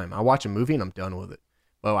real time. I watch a movie and I'm done with it.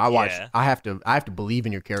 Well, I have to believe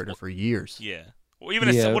in your character for years. Yeah. Well,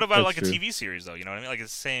 even what about like a TV series though? You know what I mean? Like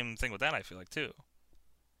it's the same thing with that. I feel like too.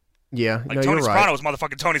 Yeah. Like Tony Soprano was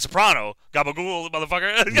motherfucking Tony Soprano. Gabagool,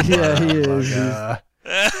 motherfucker. Yeah, he is.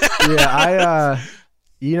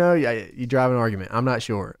 Yeah, you drive an argument. I'm not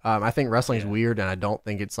sure. I think wrestling is weird, and I don't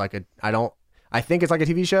think it's like I think it's like a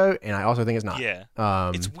TV show, and I also think it's not. Yeah.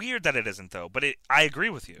 It's weird that it isn't though, but I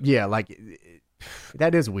agree with you. Yeah, like.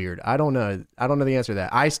 That is weird. I don't know the answer to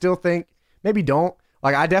that. I still think maybe don't.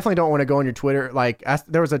 Like, I definitely don't want to go on your Twitter. Like,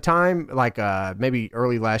 there was a time, like, maybe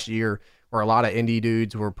early last year where a lot of indie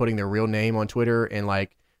dudes were putting their real name on Twitter and,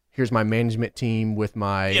 like, here's my management team with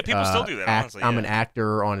my... Yeah, people still do that, honestly. I'm an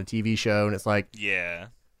actor on a TV show, and it's like... Yeah.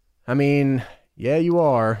 I mean... Yeah, you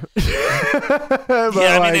are. If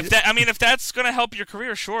that's going to help your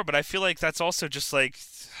career, sure, but I feel like that's also just, like...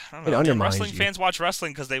 I don't know. Wrestling fans watch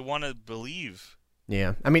wrestling because they want to believe.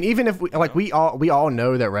 Yeah, I mean, even if we all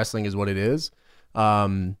know that wrestling is what it is,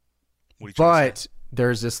 but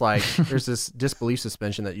there's this disbelief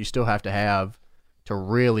suspension that you still have to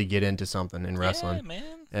really get into something in wrestling. Yeah, man.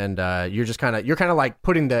 And you're kind of like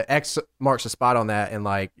putting the X marks the spot on that, and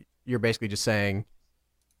like you're basically just saying,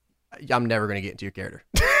 I'm never going to get into your character.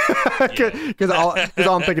 Because all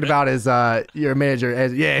I'm thinking about is your manager.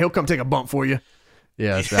 He'll come take a bump for you.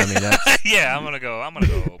 Yeah, so, I mean that's... Yeah, I'm gonna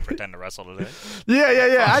go pretend to wrestle today.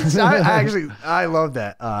 Yeah. I love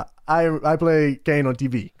that. I play Kane on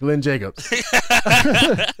TV. Glenn Jacobs.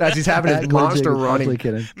 As he's having his monster running. Make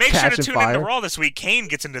sure to tune into Raw this week. Kane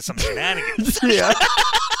gets into some shenanigans. Yeah.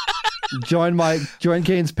 Join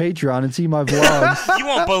Kane's Patreon and see my vlogs. You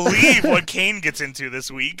won't believe what Kane gets into this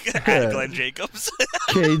week. Glenn Jacobs.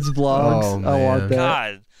 Kane's vlogs. I want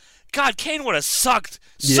that. God, Kane would have sucked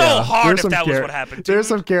so hard if that was what happened to him. There's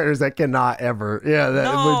some characters that cannot ever,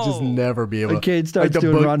 would just never be able to. When Kane starts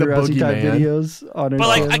doing Ronda Rousey type videos on her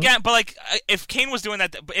if Kane was doing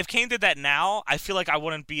that, if Kane did that now, I feel like I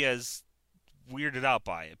wouldn't be as weirded out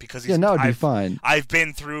by it because that would be fine. I've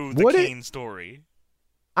been through the Kane story.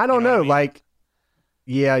 I don't know, like.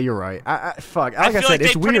 Yeah, you're right. Fuck. Like I said,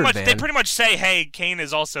 it's weird, man. They pretty much say, hey, Kane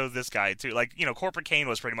is also this guy, too. Like, Corporate Kane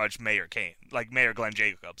was pretty much Mayor Kane. Like, Mayor Glenn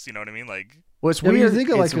Jacobs. You know what I mean? Like, well, it's weird.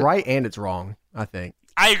 It's right and it's wrong, I think.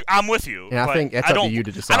 I'm with you. And I think it's up to you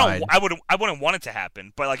to decide. I wouldn't want it to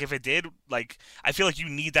happen. But, like, if it did, like, I feel like you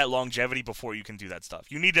need that longevity before you can do that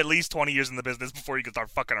stuff. You need at least 20 years in the business before you can start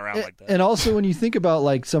fucking around like that. And also, when you think about,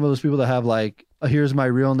 like, some of those people that have, like, here's my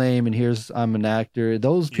real name and I'm an actor,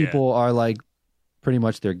 those people are, like, pretty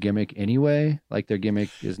much their gimmick anyway. Like their gimmick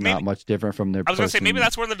is not much different from their. I was gonna say maybe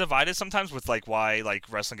that's where the divide is sometimes with like why like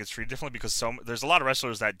wrestling gets treated differently because there's a lot of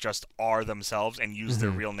wrestlers that just are themselves and use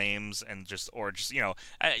their real names and just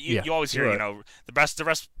you always hear the best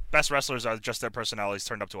wrestlers are just their personalities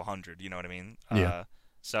turned up to 100. You know what I mean?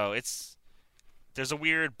 So there's a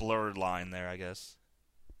weird blurred line there, I guess.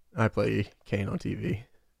 I play Kane on TV.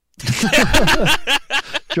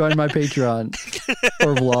 Join my Patreon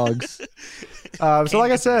or vlogs. So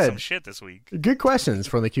like I said, some shit this week. Good questions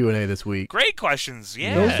from the Q&A this week. Great questions.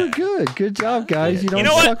 Yeah, those are good. Good job, guys. You don't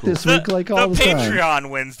suck this week like all the time. The Patreon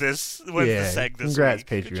wins the seg this congrats,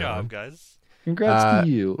 week. Patreon. Good job, guys. Congrats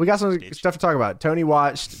to you. We got some stuff to talk about. Tony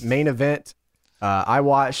watched main event. I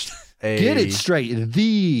watched Get it straight.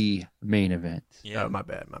 The main event. Yeah. Oh, my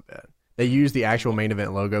bad. They used the actual main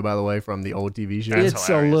event logo, by the way, from the old TV show. It's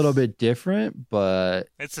hilarious. A little bit different, but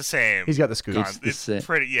it's the same. He's got the scoops. It's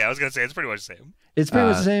pretty. Yeah, I was gonna say it's pretty much the same. It's pretty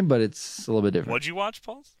much the same, but it's a little bit different. What'd you watch,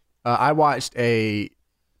 Paul? I watched a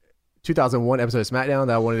 2001 episode of SmackDown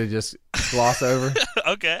that I wanted to just gloss over.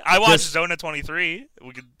 Okay, I watched Zona 23.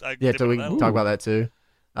 We can talk about that too.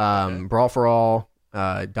 Brawl for All,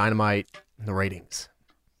 Dynamite, the ratings.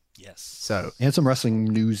 Yes. So and some wrestling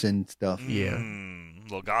news and stuff. Yeah.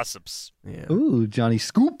 Little gossips. Yeah. Ooh, Johnny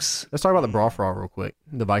Scoops. Let's talk about the Brawl for All real quick.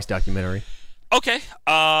 The Vice documentary. Okay.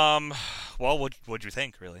 Well, what'd you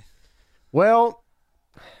think, really? Well,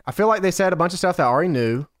 I feel like they said a bunch of stuff that I already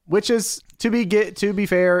knew, which is to be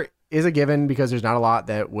fair is a given because there's not a lot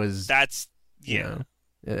that was. That's yeah.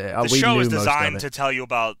 The show is designed to tell you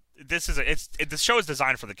about this. The show is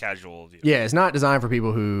designed for the casual. Yeah, it's not designed for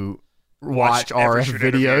people who watch RF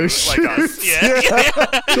videos like us. Yeah.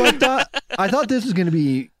 So I thought this was going to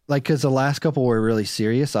be like, because the last couple were really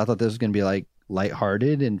serious. I thought this was going to be like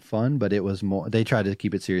lighthearted and fun, but it was more. They tried to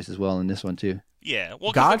keep it serious as well in this one too. Yeah.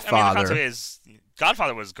 Well, Godfather.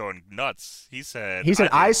 Godfather was going nuts. He said,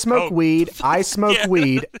 I smoke weed. I smoke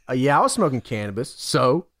weed. Yeah, I was smoking cannabis.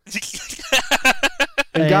 So.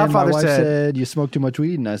 And Godfather my wife said, "You smoke too much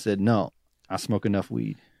weed," and I said, "No, I smoke enough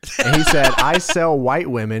weed." And he said, "I sell white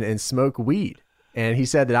women and smoke weed." And he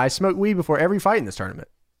said that I smoke weed before every fight in this tournament.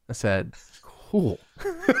 I said, "Cool."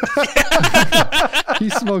 He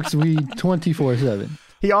smokes weed 24/7.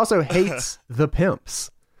 He also hates the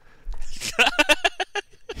pimps,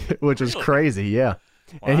 which was crazy. Yeah.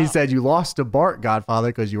 Wow. And he said, "You lost to Bart, Godfather,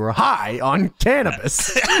 because you were high on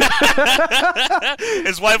cannabis."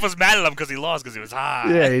 His wife was mad at him because he lost because he was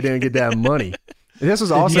high. Yeah, he didn't get that money. And this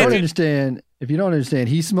was also. If you don't understand,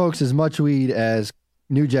 he smokes as much weed as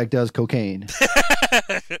New Jack does cocaine.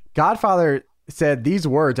 Godfather said these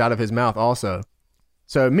words out of his mouth also.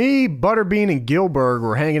 So me, Butterbean, and Gilbert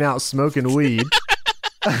were hanging out smoking weed.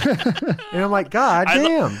 And I'm like, God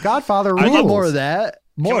damn, Godfather rules. I want more of that.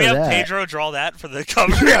 Can we have Pedro draw that for the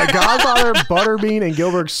cover? Yeah, Godfather, Butterbean, and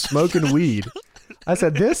Gilbert smoking weed. I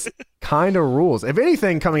said, this kind of rules. If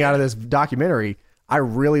anything coming out of this documentary, I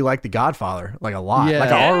really like The Godfather, like a lot. Yeah.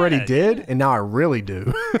 Like I already did, and now I really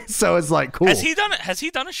do. So it's like cool. Has he done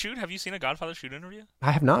a shoot? Have you seen a Godfather shoot interview?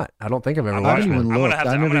 I have not. I don't think I've ever watched one. I'm gonna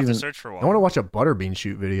have to search for one. I want to watch a Butterbean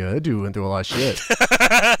shoot video. That dude went through a lot of shit.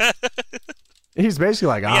 He's basically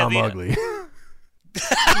like, I'm ugly.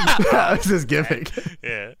 That's his gimmick.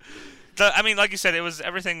 Yeah. I mean, like you said, it was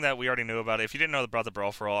everything that we already knew about it. If you didn't know about the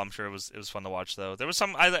Brawl for All, I'm sure it was fun to watch, though. There was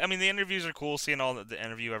some. I mean, the interviews are cool. Seeing all the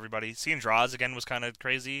interview everybody, seeing Draws again was kind of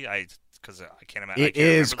crazy. Because I can't imagine. It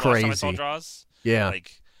is crazy. I saw Draws. Yeah.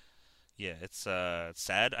 It's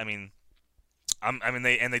sad. I mean,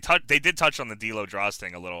 they did touch on the D'Lo Draws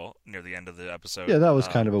thing a little near the end of the episode. Yeah, that was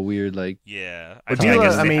kind of a weird Yeah.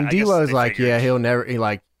 D'Lo's like, he'll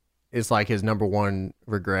never. It's like his number one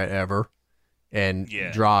regret ever. And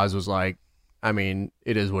Draws was like, I mean,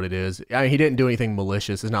 it is what it is. I mean, he didn't do anything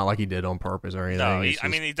malicious. It's not like he did on purpose or anything. No,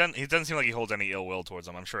 he doesn't seem like he holds any ill will towards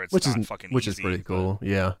him. I'm sure it's which is pretty cool.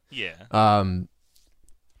 Yeah. Yeah.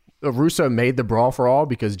 Russo made the Brawl for All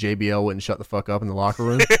because JBL wouldn't shut the fuck up in the locker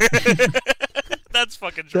room. That's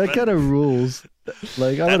fucking tremendous. That kind of rules.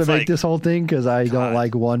 Like, I'm going to make this whole thing because I don't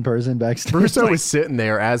like one person backstage. Russo was sitting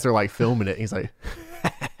there as they're like filming it. He's like,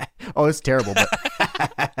 oh, it's terrible. But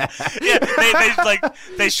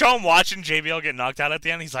they show him watching JBL get knocked out at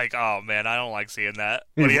the end. He's like, oh man, I don't like seeing that.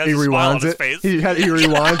 But he has he a smile on rewinds his it. face. He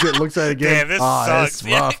rewinds it, looks at it again. Damn, this sucks.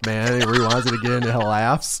 That's rough, man. He rewinds it again and he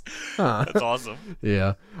laughs. That's awesome.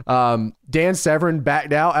 Yeah. Dan Severn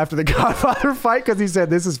backed out after the Godfather fight because he said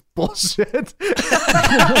this is bullshit.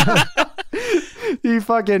 He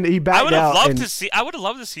backed out. I would have loved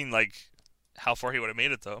to see like how far he would have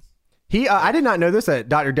made it though. I did not know this, that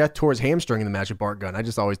Dr. Death tore his hamstring in the match with Bart Gunn. I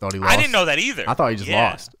just always thought he lost. I didn't know that either. I thought he just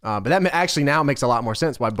lost. But that actually now makes a lot more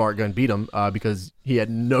sense why Bart Gunn beat him because he had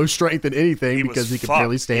no strength in anything because he could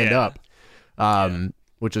barely stand up,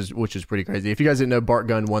 which is pretty crazy. If you guys didn't know, Bart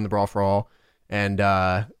Gunn won the Brawl for All, and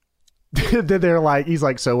they're like, he's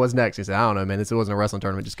like, so what's next? He said, I don't know, man. It wasn't a wrestling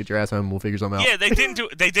tournament. Just get your ass home. We'll figure something out. Yeah,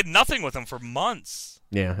 they did nothing with him for months.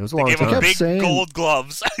 Yeah, it was a long time. They gave him big gold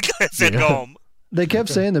gloves. I said, go home. They kept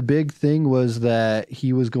saying the big thing was that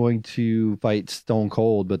he was going to fight Stone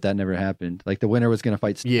Cold, but that never happened. Like the winner was going to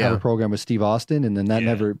fight have a program with Steve Austin, and then that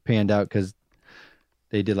never panned out because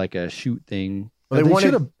they did like a shoot thing. Well,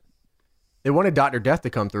 they wanted Dr. Death to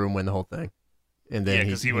come through and win the whole thing, and then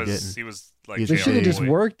because he was like they should have just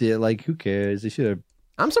worked it. Like who cares? They should have.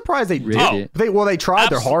 I'm surprised they did it. They tried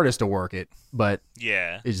their hardest to work it, but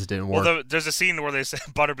it just didn't work. Well, there's a scene where they say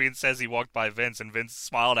Butterbean says he walked by Vince, and Vince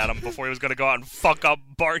smiled at him before he was going to go out and fuck up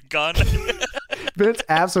Bart Gunn. Vince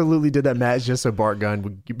absolutely did that match just so Bart Gunn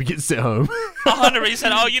would get sent home. 100. He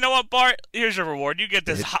said, "Oh, you know what, Bart? Here's your reward. You get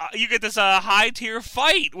this. High tier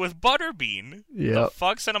fight with Butterbean. Yeah. The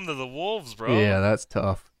fuck sent him to the wolves, bro. Yeah, that's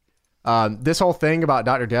tough." This whole thing about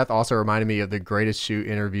Dr. Death also reminded me of the greatest shoot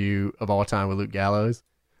interview of all time with Luke Gallows,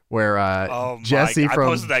 where Jesse I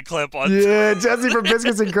posted that clip on Jesse from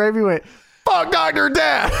Biscuits and Gravy went, "Fuck Dr.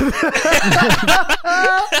 Death."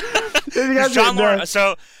 John Laurinaitis.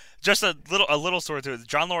 So just a little story to it.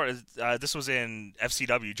 John Laurinaitis. This was in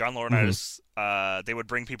FCW. John Laurinaitis. They would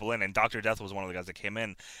bring people in, and Dr. Death was one of the guys that came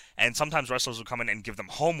in. And sometimes wrestlers would come in and give them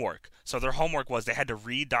homework. So their homework was they had to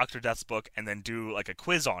read Dr. Death's book and then do like a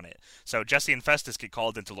quiz on it. So Jesse and Festus get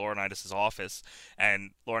called into Laurinaitis' office,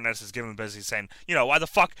 and Laurinaitis is giving them business. He's saying, why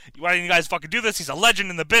didn't you guys fucking do this? He's a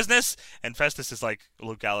legend in the business. And Festus is like,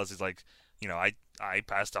 Luke Gallows is like, I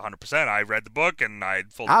passed 100%. I read the book and I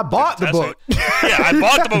bought the book. Yeah, I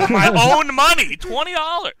bought the book with my own money,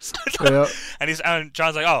 $20. And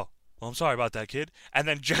John's like, "Oh, well, I'm sorry about that, kid." And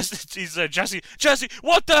then Jesse,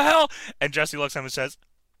 what the hell? And Jesse looks at him and says,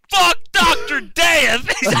 "Fuck Dr. Death!"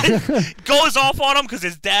 He goes off on him because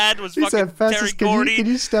his dad was fucking Terry Gordy. Can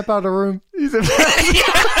you step out of the room? He said,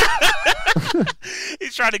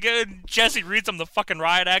 he's trying to get in. Jesse reads him the fucking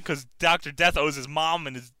riot act because Dr. Death owes his mom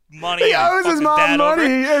and his money. He owes his mom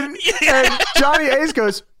money. And Johnny Ace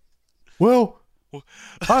goes, "Well,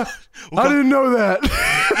 I didn't know that."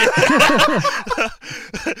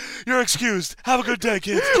 "You're excused. Have a good day,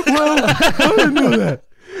 kids." "Well, I didn't know that."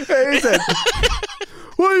 And he said,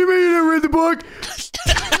 "What do you mean you didn't read the book?"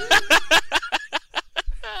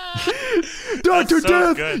 Dr.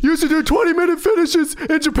 Death used to do 20-minute finishes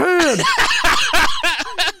in Japan.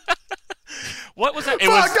 What was that? It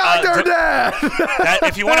was Dr. Death.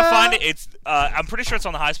 If you want to find it, it's I'm pretty sure it's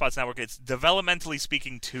on the High Spots Network. It's Developmentally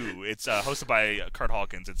Speaking 2. It's hosted by Kurt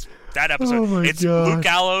Hawkins. It's that episode. It's gosh. Luke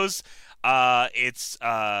Gallows. It's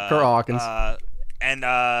Kurt Hawkins. And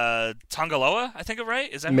Tongaloa, I think it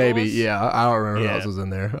right? Is that maybe? Yeah, I don't remember who else was in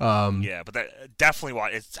there. Yeah, but definitely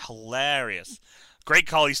watch. It's hilarious. Great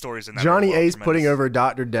Collie stories in that. Johnny Ace putting over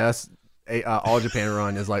Dr. Death's All Japan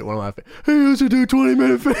run is like one of my favorites. He used to do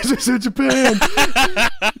 20-minute finishes in Japan.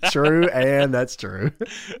 True, and that's true.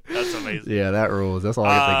 That's amazing. Yeah, that rules. That's all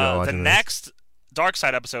I can think of watching the next Dark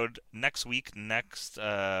Side episode next week,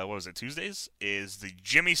 what was it, Tuesdays, is the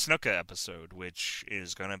Jimmy Snuka episode, which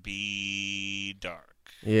is going to be dark.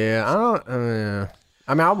 Yeah,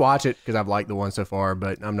 I mean, I'll watch it because I've liked the one so far,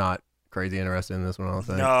 but I'm not crazy interested in this one, I don't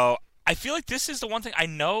think. No, I feel like this is the one thing I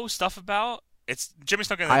know stuff about. It's Jimmy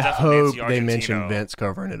Snuka and I hope they mention Vince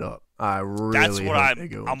covering it up. I really That's what hope they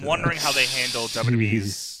go I'm wondering how they handle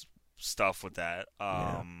WWE's stuff with that.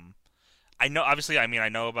 I know, obviously, I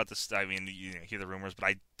know about this. I mean, you hear the rumors,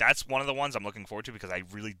 but that's one of the ones I'm looking forward to because I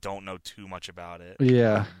really don't know too much about it.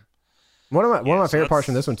 Yeah. One of my favorite parts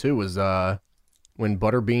from this one, too, was when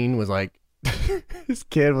Butterbean was like, his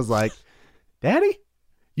kid was like, "Daddy,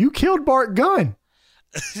 you killed Bart Gunn."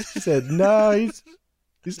 He said, "No, he's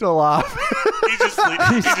still alive." He's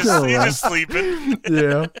just sleeping.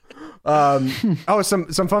 Yeah.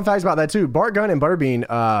 Some fun facts about that, too. Bart Gunn and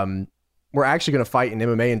Butterbean were actually going to fight in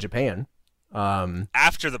MMA in Japan.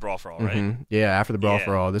 After the Brawl for All, right? Mm-hmm. Yeah, after the Brawl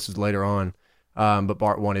for All. This is later on. But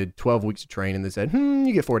Bart wanted 12 weeks to train, and they said,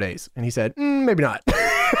 you get 4 days. And he said, maybe not.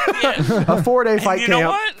 A 4-day fight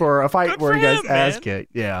camp for a fight Good where he gets ass man.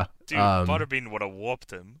 kicked. Yeah. Dude, Butterbean would have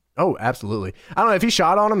whooped him. Oh, absolutely. I don't know if he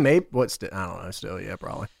shot on him. Maybe I don't know. Still, yeah,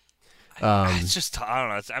 probably. It's just I don't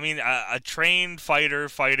know. I mean, a trained fighter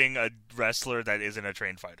fighting a wrestler that isn't a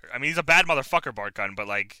trained fighter. I mean, he's a bad motherfucker, Bart Gunn, but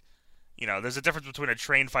like, there's a difference between a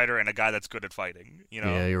trained fighter and a guy that's good at fighting.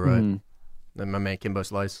 Yeah, you're right. Then my man Kimbo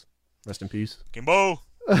Slice, rest in peace. Kimbo.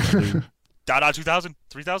 Dada 2000,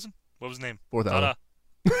 3000. What was his name? 4000.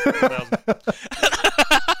 4000.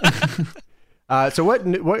 So what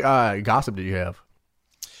gossip did you have?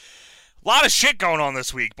 A lot of shit going on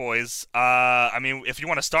this week, boys. I mean, if you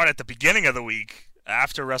want to start at the beginning of the week,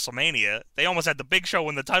 after WrestleMania, they almost had the Big Show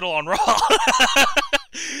win the title on Raw.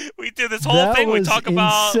 We did this whole thing. We talk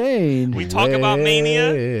about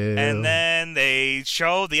Mania, and then they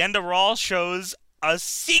show the end of Raw shows a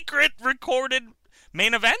secret recorded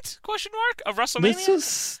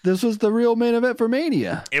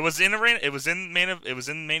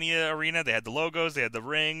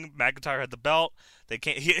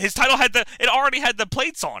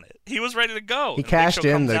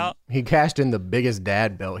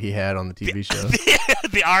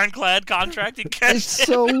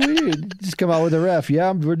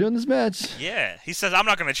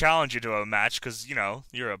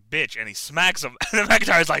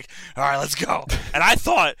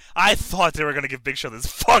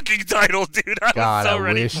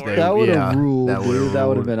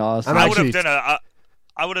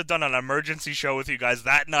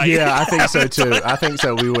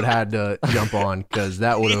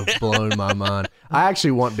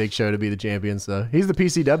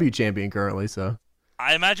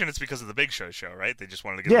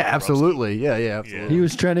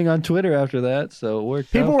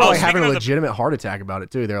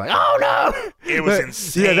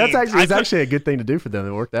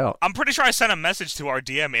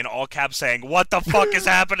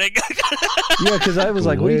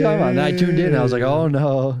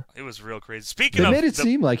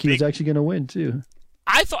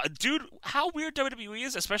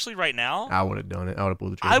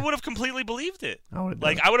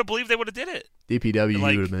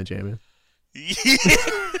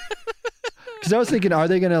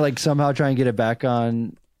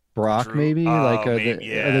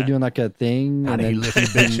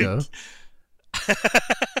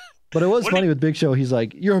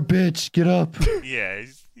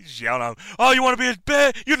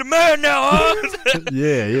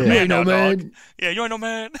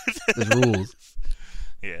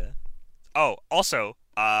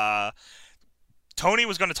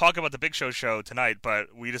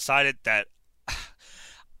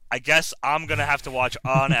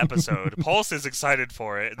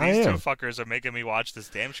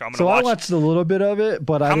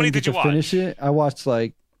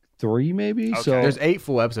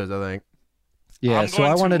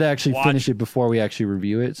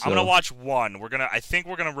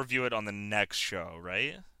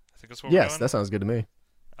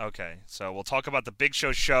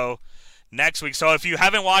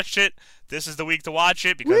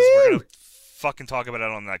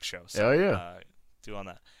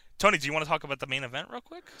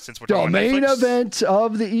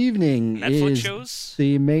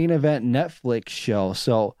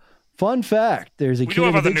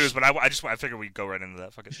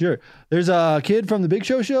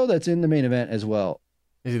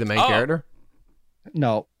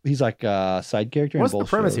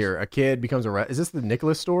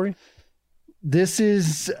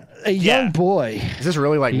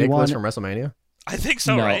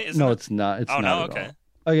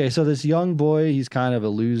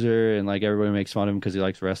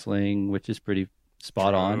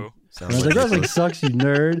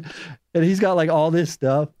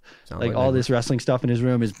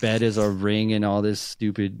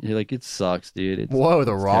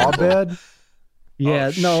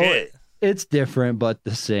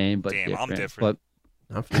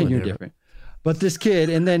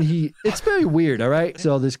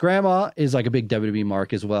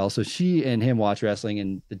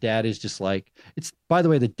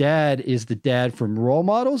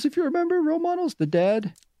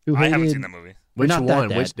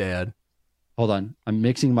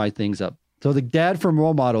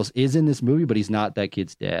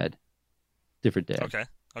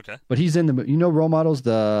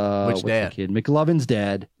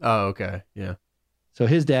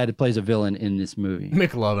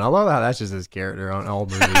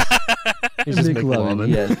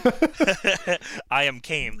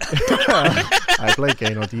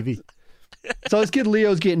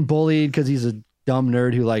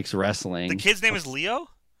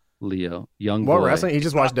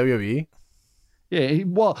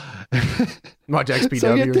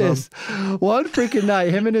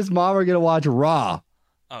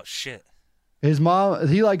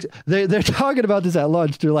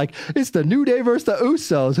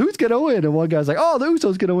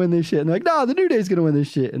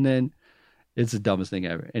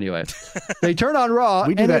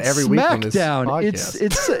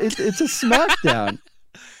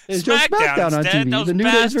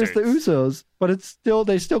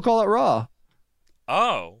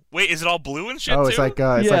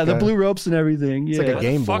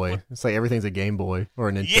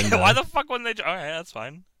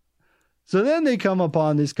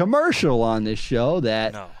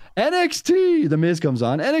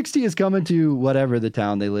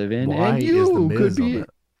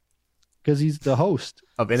because he's the host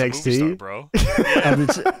of NXT, bro.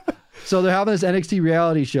 So they're having this NXT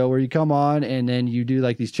reality show where you come on and then you do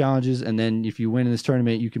like these challenges, and then if you win in this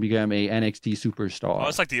tournament, you can become a NXT superstar. Oh,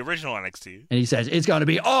 it's like the original NXT. And he says it's going to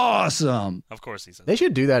be awesome. Of course he says. They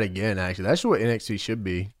should do that again. Actually, that's what NXT should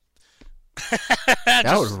be.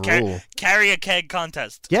 That would rule. Carry a keg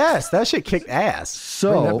contest. Yes, that shit kicked ass.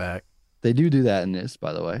 So bring that back. They do that in this,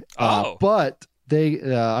 by the way. But they,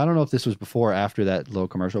 I don't know if this was before or after that little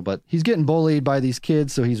commercial, but he's getting bullied by these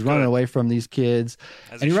kids, so he's running away from these kids.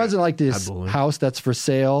 And he runs in like this house that's for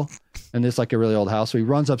sale, and it's like a really old house. So he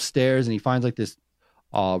runs upstairs and he finds like this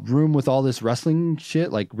room with all this wrestling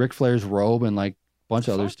shit, like Ric Flair's robe and like a bunch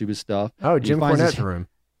of other stupid stuff. Oh, Jim Cornette's room.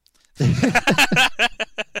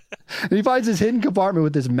 And he finds this hidden compartment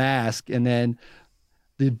with this mask, and then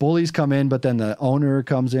the bullies come in, but then the owner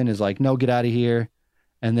comes in, is like, no, get out of here.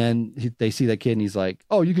 And then they see that kid, and he's like,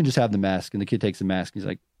 oh, you can just have the mask. And the kid takes the mask. He's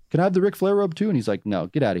like, can I have the Ric Flair robe too? And he's like, no,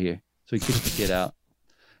 get out of here. So he kicks the kid out.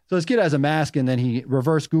 So this kid has a mask, and then he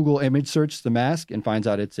reverse Google image searches the mask and finds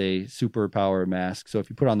out it's a superpower mask. So if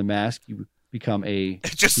you put on the mask, you become a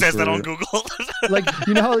It just says that on Google. Like,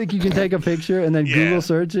 you know how like you can take a picture and then Google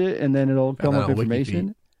search it, and then it'll come up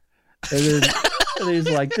information? And then he's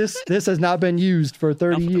like, this has not been used for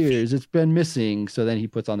 30 years. It's been missing. So then he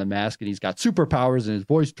puts on the mask, and he's got superpowers, and his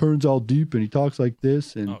voice turns all deep, and he talks like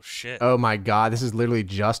this. And oh, shit. Oh, my God. This is literally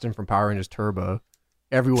Justin from Power Rangers Turbo.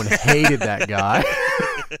 Everyone hated that guy.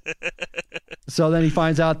 So then he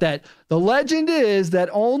finds out that the legend is that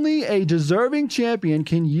only a deserving champion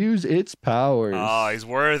can use its powers. Oh, he's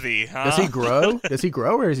worthy, huh? Does he grow? Does he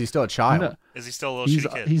grow, or is he still a child? No. Is he still a little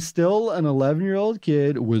shitty kid? He's still an 11-year-old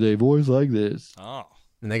kid with a voice like this. Oh.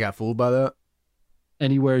 And they got fooled by that?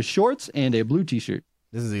 And he wears shorts and a blue t-shirt.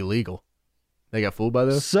 This is illegal. They got fooled by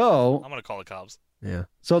this? So I'm going to call the cops. Yeah.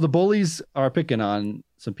 So the bullies are picking on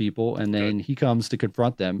some people, and then he comes to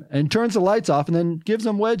confront them and turns the lights off, and then gives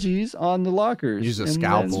them wedgies on the lockers. Uses a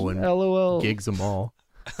scalpel and LOL. gigs them all.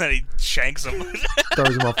 And then he shanks them.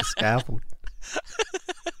 Throws them off the scaffold.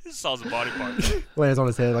 Saws a body part. Lands on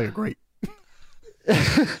his head like a grape.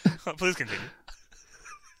 Please continue.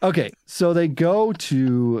 Okay, so they go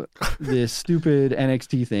to this stupid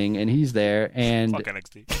NXT thing, and he's there, and fuck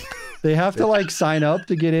NXT. They have to like sign up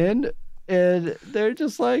to get in. And they're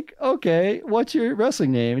just like, okay, what's your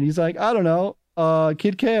wrestling name? And he's like, I don't know,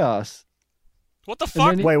 Kid Chaos. What the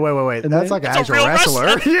fuck? Wait. That's like an actual wrestler.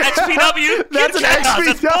 XPW. That's an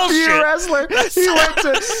XPW wrestler.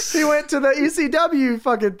 He went to the ECW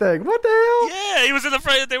fucking thing. What the hell? Yeah, he was in the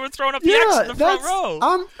front. They were throwing up the X in the front row.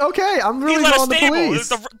 I'm really on the police.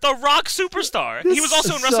 The Rock superstar. He was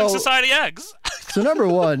also in Wrestling Society X. So number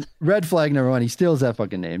one, red flag number one, he steals that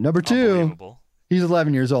fucking name. Number two, he's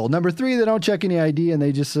 11 years old. Number three, they don't check any ID, and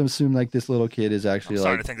they just assume like this little kid is actually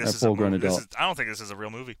like a full-grown adult. I don't think this is a real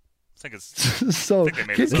movie. I think it's so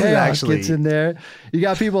Kid Chaos gets in there. You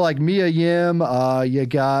got people like Mia Yim. You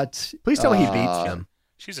got please tell me he beats him.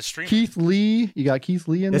 She's a streamer. Keith Lee. You got Keith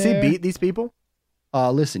Lee in there. Does he beat these people?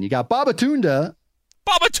 Listen, you got Babatunda.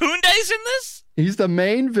 Babatunde's in this? He's the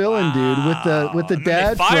main villain, dude, with the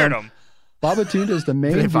dad. They fired him. Babatunda's the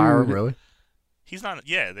main. Did they fire him, dude. Really? He's not.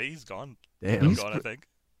 Yeah, he's gone. Damn. He's gone, I think.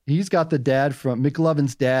 He's got the dad from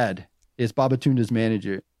McLovin's dad is Babatunda's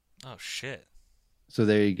manager. Oh shit. So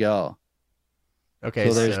there you go. Okay,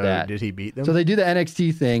 so there's that. Did he beat them? So they do the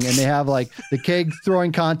NXT thing, and they have like the keg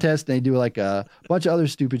throwing contest, and they do like a bunch of other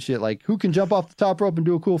stupid shit, like who can jump off the top rope and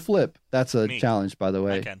do a cool flip. That's a challenge, by the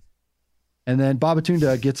way. I can. And then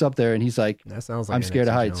Babatunda gets up there, and he's like, that sounds like I'm scared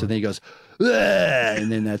of heights. So then he goes, and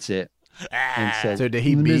then that's it. And so did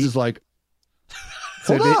he beat? Miz is like,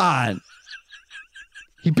 hold on.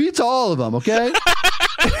 He beats all of them, okay?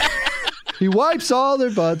 He wipes all their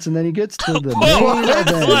butts, and then he gets to the main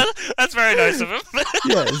event. That's very nice of him.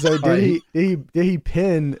 Yeah. So did he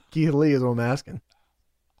pin Keith Lee? Is what I'm asking.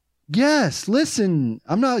 Yes. Listen,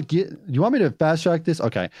 I'm not getting. You want me to fast track this?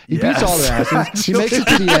 Okay. He beats all their asses. He makes it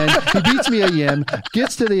to the end. He beats Mia Yim.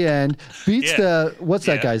 Gets to the end. Beats what's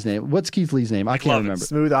that guy's name? What's Keith Lee's name? I can't remember.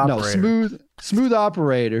 Smooth Operator. No, Smooth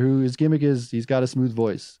Operator. Who his gimmick is? He's got a smooth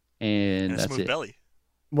voice, and that's smooth it. Belly.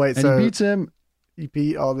 Wait, and he beats him. He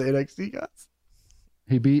beat all the NXT guys.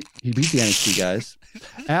 He beat the NXT guys.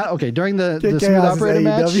 During the Smooth Operator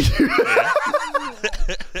match.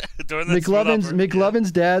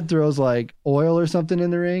 McLovin's dad throws like oil or something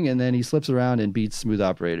in the ring, and then he slips around and beats Smooth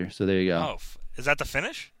Operator. So there you go. Oh, is that the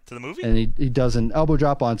finish to the movie? And he does an elbow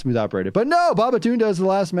drop on Smooth Operator. But no, Babatunda is the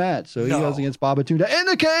last match. So he goes against Babatunda in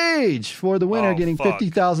the cage for the winner, getting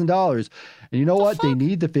 $50,000. And you know what? They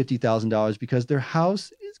need the $50,000 because their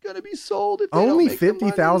house is going to be sold. If they only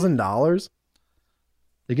 $50,000.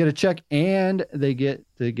 They get a check and they get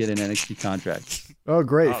to get an NXT contract. Oh,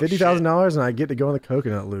 great. $50,000 and I get to go on the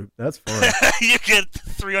coconut loop. That's fun. You get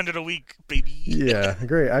 $300 a week, baby. Yeah,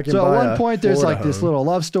 great. I can so buy at one point, there's Florida like this home. little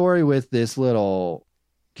love story with this little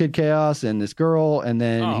Kid Chaos and this girl. And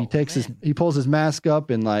then he pulls his mask up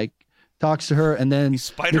and like talks to her. And then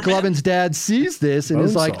Nick Lovin's dad sees this and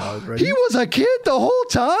is like, he was a kid the whole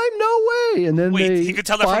time? No way. And then he could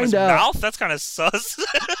tell that from his mouth? That's kind of sus.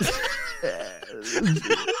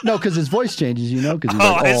 No, because his voice changes, you know?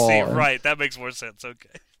 I see. Right. That makes more sense. Okay.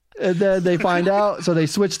 And then they find out, so they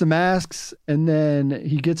switch the masks, and then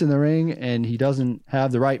he gets in the ring, and he doesn't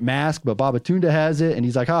have the right mask, but Babatunda has it, and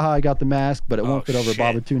he's like, haha, I got the mask, but it won't fit over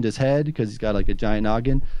Babatunda's head, because he's got like a giant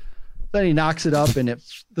noggin. Then he knocks it up, and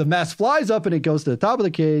the mask flies up, and it goes to the top of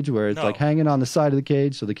the cage, where it's like hanging on the side of the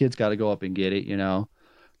cage, so the kid's got to go up and get it, you know?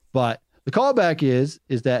 But the callback is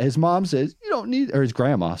that his mom says, you don't need, or his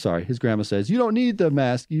grandma says, you don't need the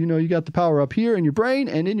mask, you know, you got the power up here in your brain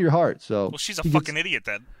and in your heart, so. Well, she's a fucking idiot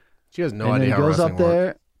then. She has no idea how wrestling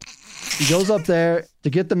works. He goes up there to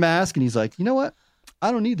get the mask, and he's like, you know what?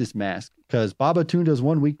 I don't need this mask, because Babatunda's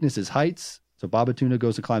one weakness is heights. So Babatunda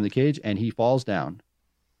goes to climb the cage, and he falls down.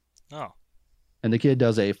 Oh. And the kid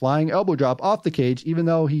does a flying elbow drop off the cage, even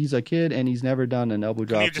though he's a kid and he's never done an elbow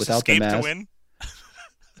drop without the mask. To win?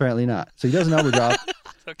 Apparently not. So he does an elbow drop,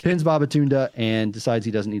 pins Babatunda, and decides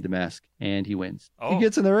he doesn't need the mask, and he wins. He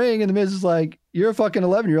gets in the ring, and the Miz is like, you're a fucking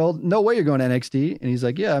 11-year-old. No way you're going to NXT. And he's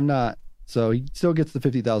like, yeah, I'm not. So he still gets the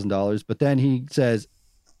 $50,000, but then he says,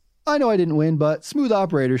 I know I didn't win, but Smooth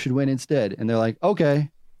Operator should win instead. And they're like, okay.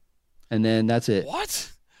 And then that's it.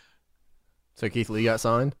 What? So Keith Lee got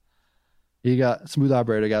signed? Smooth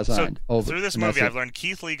Operator got signed. So through this movie, I've learned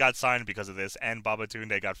Keith Lee got signed because of this, and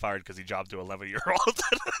Babatunde got fired because he jobbed to an 11-year-old.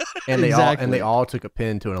 And they all took a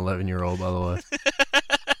pin to an 11-year-old, by the way.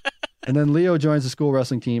 And then Leo joins the school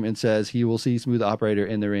wrestling team and says he will see Smooth Operator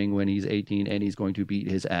in the ring when he's 18, and he's going to beat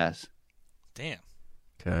his ass. Damn.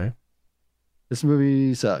 Okay. This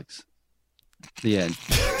movie sucks. The end.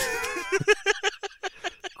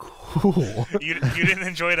 Cool. You didn't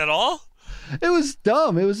enjoy it at all? It was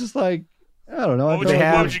dumb. It was just like, I don't know. What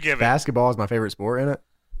would you give it? Basketball is my favorite sport in it.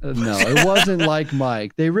 No, it wasn't like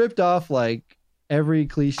Mike. They ripped off like every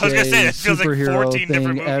cliche superhero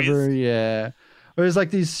thing ever. Yeah. Or there's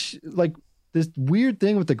like these this weird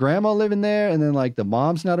thing with the grandma living there, and then like the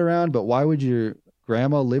mom's not around. But why would your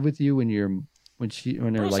grandma live with you when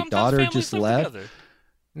her like daughter just left?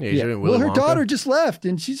 Yeah. Well, her daughter just left,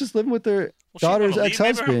 and she's just living with her daughter's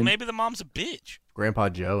ex-husband. Maybe the mom's a bitch. Grandpa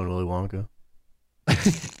Joe and Willy Wonka.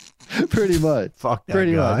 Pretty much. Fuck that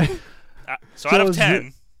guy. So out of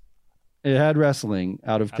 10, it had wrestling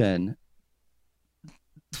out of 10.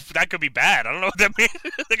 That could be bad. I don't know what that means.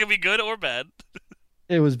 That could be good or bad.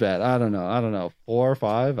 It was bad. I don't know. 4 or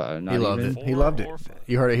 5. He loved it. He loved it.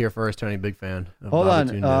 You heard it here first, Tony. Big fan. Hold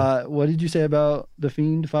on. What did you say about the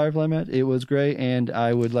Fiend Firefly match? It was great, and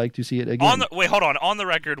I would like to see it again. Wait, hold on. On the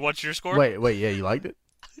record, what's your score? Wait. Yeah, you liked it?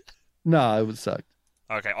 No, it sucked.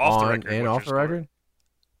 Okay, off the record. And off the record?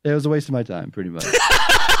 It was a waste of my time, pretty much.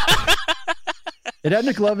 It had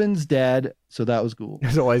Nick Lovin's dad, so that was cool. It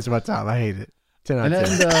was a waste of my time. I hate it. 10 out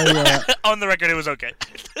of 10. On the record, it was okay.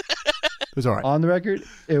 It was all right. On the record,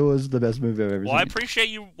 it was the best movie I've ever seen. Well, I appreciate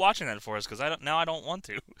you watching that for us, because I don't want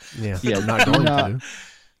to. Yeah, I'm not going to.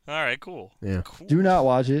 All right, cool. Yeah. Cool. Do not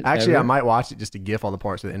watch it. Actually, ever. I might watch it just to gif all the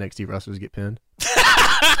parts where the NXT wrestlers get pinned.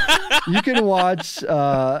 You can watch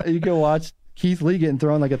Keith Lee getting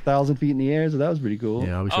thrown like 1,000 feet in the air, so that was pretty cool.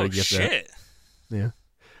 Yeah, I'll be sure to gif that. Yeah.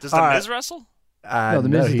 Does the Miz wrestle? No, the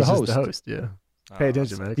Miz is the host. Just the host. Yeah. Pay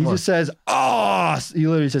attention, man. He just says "awesome." He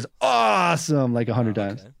literally says "awesome" like 100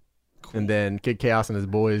 times. Cool. And then Kid Chaos and his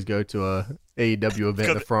boys go to a AEW event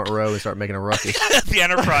in the front row and start making a ruckus. The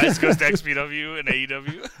Enterprise goes to XPW and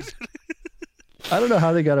AEW. I don't know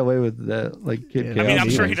how they got away with that. Like Kid Chaos. I mean, I'm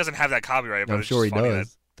sure he doesn't have that copyright, but I'm sure he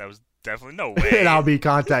does. That was definitely no way. And I'll be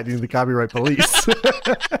contacting the copyright police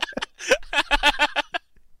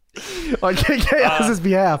on Kid Chaos's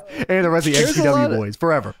behalf and the rest of the XPW boys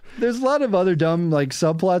forever. There's a lot of other dumb like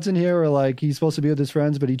subplots in here where like he's supposed to be with his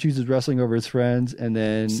friends, but he chooses wrestling over his friends, and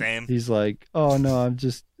then he's like, "Oh no, I'm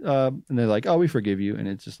just," and they're like, "Oh, we forgive you," and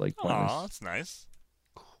it's just like, "Oh, that's nice."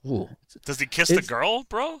 Cool. Does he kiss the girl,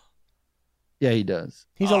 bro? Yeah, he does.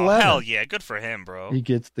 He's 11. Hell yeah, good for him, bro. He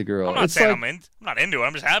gets the girl. I'm not saying I'm not into it.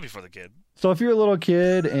 I'm just happy for the kid. So if you're a little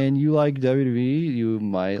kid and you like WWE, you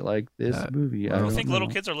might like this movie. I don't think know. Little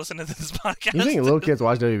kids are listening to this podcast. You think little kids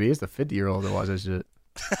watch WWE? It's the 50-year-old that watch that shit.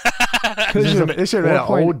 It should have been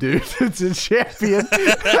an old dude. It's a champion.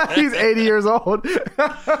 He's 80 years old.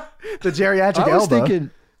 The geriatric elbow.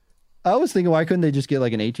 I was thinking, why couldn't they just get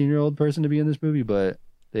like an 18-year-old person to be in this movie? But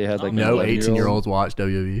they had like no 18-year-olds watch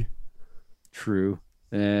WWE. True,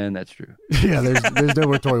 and that's true. Yeah, there's no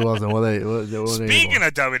more Tori Wilson. Speaking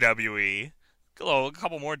of WWE, a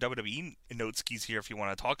couple more WWE note skis here if you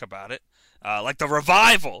want to talk about it. Like the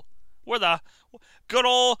Revival, where the good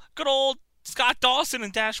old Scott Dawson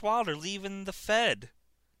and Dash Wilder leaving the Fed.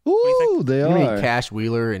 Ooh, they are. You mean Cash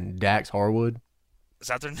Wheeler and Dax Harwood? Is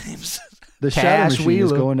that their names? The Shatter Machine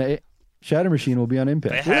is going to. Shatter Machine will be on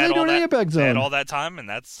Impact. What are they doing in Impact Zone? They had all that time, and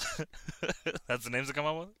that's the names that come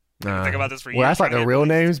up with. Think about this for years. Well, that's like the real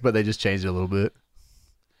names, but they just changed it a little bit.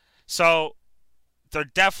 So they're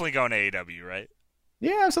definitely going to AEW, right?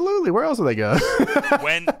 Yeah, absolutely. Where else will they go?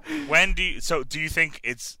 when do you think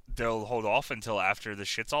they'll hold off until after the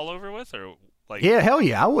shit's all over with, or like? Yeah, hell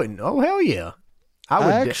yeah, I wouldn't. Oh hell yeah. I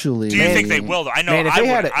would actually. Do you think they will? I know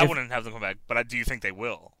I wouldn't have them come back, but do you think they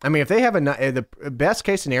will? I mean, if they have the best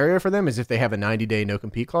case scenario for them is if they have a 90-day no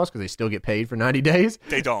compete clause because they still get paid for 90 days.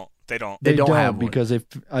 They don't. They don't have one. Because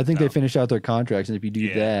I think they finished out their contracts, and if you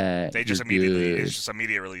do that, they just immediately it's just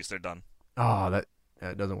immediate release. They're done. Oh, that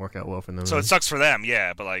doesn't work out well for them. So it sucks for them,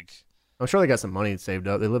 yeah. But like, I'm sure they got some money saved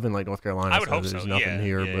up. They live in like North Carolina. I would hope so. There's nothing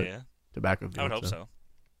here but tobacco fields. I would hope so.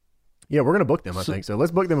 Yeah, we're gonna book them. I think so.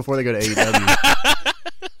 Let's book them before they go to AEW.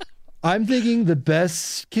 I'm thinking the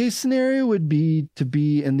best case scenario would be to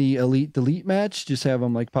be in the Elite Delete match. Just have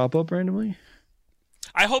them like pop up randomly.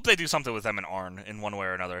 I hope they do something with them and Arn in one way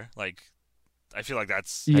or another. Like, I feel like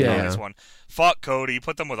that's the obvious one. Fuck Cody,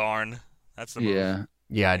 put them with Arn. That's the move.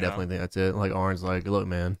 Yeah, I definitely think that's it. Like Arn's like, look,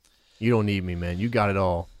 man, you don't need me, man. You got it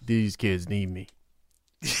all. These kids need me.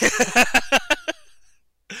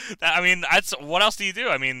 I mean, that's what else do you do?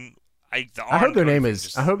 I mean, I hope their name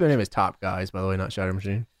is Top Guys. By the way, not Shatter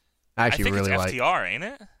Machine. I think really it's FTR, ain't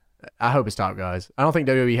it? I hope it's Top Guys. I don't think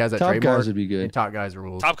WWE has that Top trademark. Guys would be good. Top Guys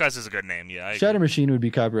rules. Top Guys is a good name, yeah. Shatter Machine would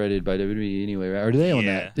be copyrighted by WWE anyway, right? Or do they own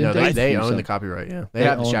that? No, they own the copyright, yeah. They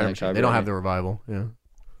have the Shatter Machine. Copyright. They don't have the Revival, yeah.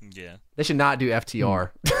 Yeah. They should not do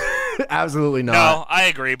FTR. Absolutely not. No, I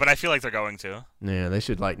agree, but I feel like they're going to. Yeah, they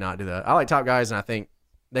should like not do that. I like Top Guys, and I think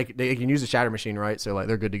they can use the Shatter Machine, right? So like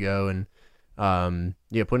they're good to go, and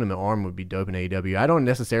putting them in Arm would be dope in AEW. I don't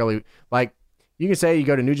necessarily like. You can say you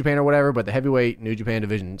go to New Japan or whatever, but the heavyweight New Japan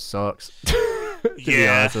division sucks. To be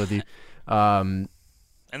honest with you. And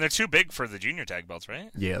they're too big for the junior tag belts, right?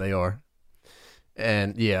 Yeah, they are.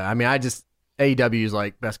 And yeah, I mean, AEW is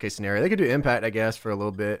like best case scenario. They could do Impact, I guess, for a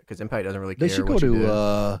little bit because Impact doesn't really care. They should go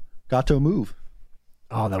to Gato Move.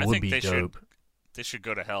 Oh, that would be dope. They should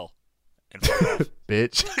go to hell. And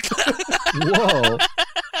bitch. Whoa.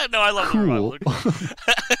 No, I love the Revival.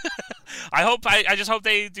 I just hope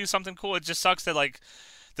they do something cool. It just sucks that like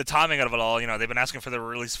the timing of it all. You know, they've been asking for the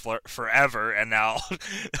release forever, and now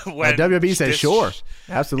when WWE says sure,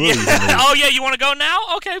 absolutely. Yeah. Oh yeah, you want to go now?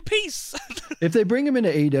 Okay, peace. If they bring him into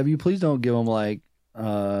AEW, please don't give him like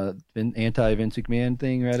an anti-Vince McMahon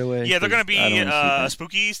thing right away. Yeah, they're gonna be a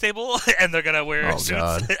spooky stable, and they're gonna wear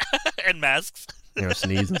suits and masks.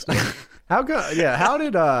 Sneeze and stuff. How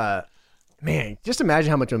did man, just imagine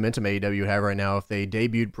how much momentum AEW would have right now if they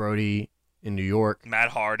debuted Brody in New York. Matt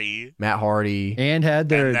Hardy. And had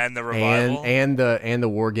their and then the Revival. And the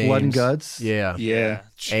War Games. Blood and Guts. Yeah.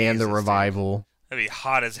 Jesus, and the Revival. That'd be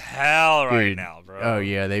hot as hell right now, bro. Oh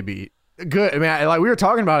yeah, they'd be good. I mean, like we were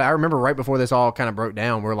talking about it. I remember right before this all kind of broke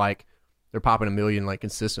down, we're like, they're popping $1 million like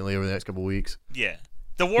consistently over the next couple of weeks. Yeah.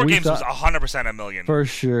 The War Games was 100% $1 million. For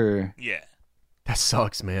sure. Yeah. That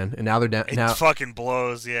sucks, man. And now they're down. It fucking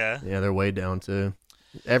blows, yeah. Yeah, they're way down too.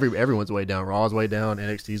 Everyone's way down. Raw's way down.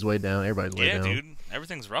 NXT's way down. Everybody's way down. Yeah, dude.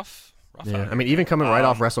 Everything's rough. Yeah, I mean, even coming right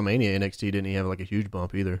off WrestleMania, NXT didn't have like a huge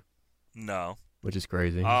bump either. No. Which is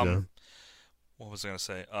crazy. What was I gonna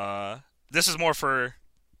say? This is more for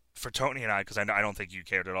Tony and I because I don't think you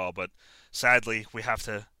cared at all. But sadly, we have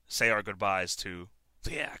to say our goodbyes to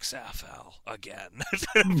the XFL again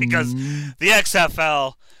because the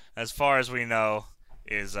XFL, as far as we know,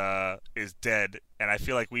 is dead, and I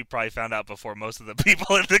feel like we probably found out before most of the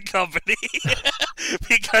people in the company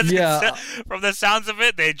because from the sounds of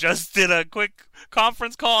it, they just did a quick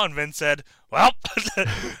conference call, and Vince said, "Well, good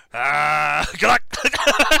luck,"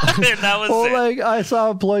 and that was it. Like I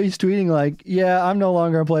saw employees tweeting like, "Yeah, I'm no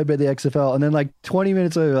longer employed by the XFL," and then like 20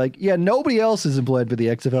 minutes later, like, "Yeah, nobody else is employed by the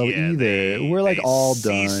XFL either. We're like all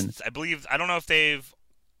done." I don't know if they've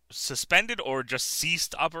suspended or just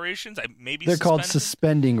ceased operations. They're called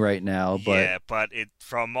suspending right now, but yeah, but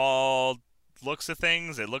from all looks of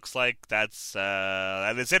things, it looks like that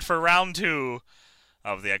is it for round 2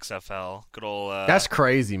 of the XFL. Good old that's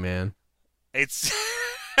crazy, man. It's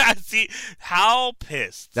see how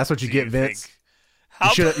pissed. That's what you get, Vince.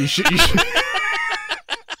 You should.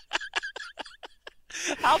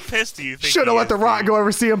 How pissed do you think? Should have let The Rock go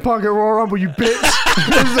over CM Punk at Royal Rumble, you bitch.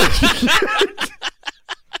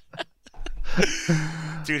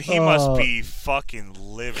 Dude, he must be fucking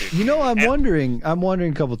livid. You know, I'm wondering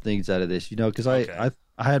a couple things out of this. You know, because I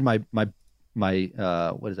had my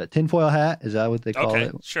what is that, tinfoil hat? Is that what they call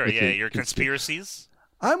it? Sure, yeah, your conspiracies.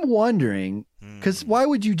 I'm wondering, because why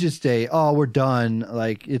would you just say, "Oh, we're done,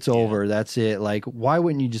 like it's over, that's it"? Like, why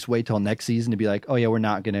wouldn't you just wait till next season to be like, "Oh yeah, we're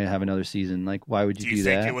not gonna have another season"? Like, why would you do that? Do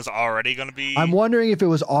you think it was already gonna be? I'm wondering if it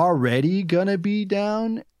was already gonna be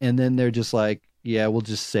down, and then they're just like, "Yeah, we'll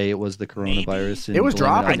just say it was the coronavirus." And it was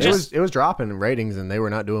dropping. It was dropping in ratings, and they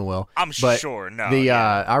were not doing well. I'm sure. No,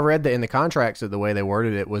 I read that in the contracts, that the way they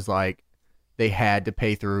worded it was like, they had to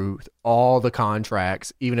pay through all the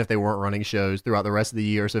contracts, even if they weren't running shows throughout the rest of the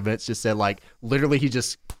year. So Vince just said, like, literally, he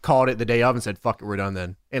just called it the day of and said, "Fuck it, we're done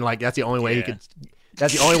then." And like, that's the only way he could.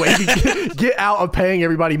 That's the only way he could get out of paying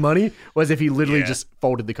everybody money, was if he literally just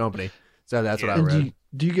folded the company. So that's what I read.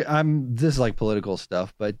 Do you? This is like political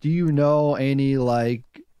stuff, but do you know any like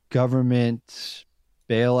government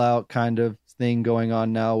bailout kind of thing going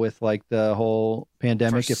on now with like the whole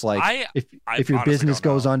pandemic? If your business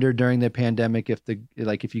goes under during the pandemic, if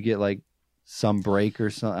you get like some break or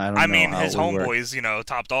something, I mean, his homeboy's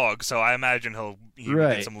top dog, so I imagine he'll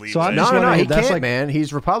get some leeway. So no, he can't, man.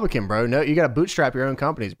 He's Republican, bro. No, you got to bootstrap your own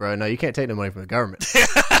companies, bro. No, you can't take no money from the government.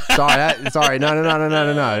 Sorry.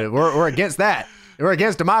 No. We're against that. We're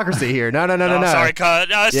against democracy here. No. Sorry, cut.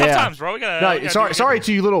 Sometimes, bro. Sorry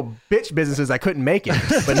to you little bitch businesses that couldn't make it.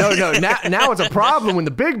 But no. Now it's a problem when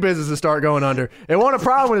the big businesses start going under. It wasn't a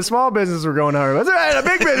problem when the small businesses were going under. It's all right, the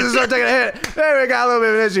big businesses start taking a hit. Hey, we got a little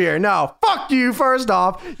bit of this year. No, fuck you. First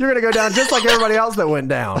off, you're gonna go down just like everybody else that went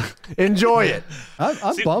down. Enjoy it.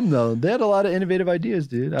 I'm bummed though. They had a lot of innovative ideas,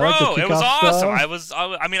 dude. Bro, it was awesome.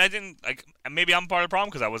 Stuff. I mean, I didn't like. Maybe I'm part of the problem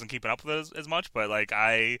because I wasn't keeping up with it as much. But like,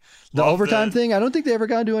 the overtime thing. I don't think they ever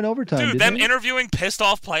got into an overtime. Dude, them interviewing pissed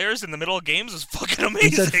off players in the middle of games was fucking amazing.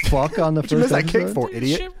 He said "fuck" on the first. You missed that kick for,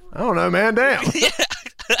 idiot. I don't know, man. Damn.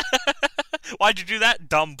 Why'd you do that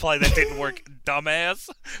dumb play that didn't work, dumbass?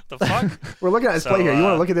 The fuck? We're looking at this play here. You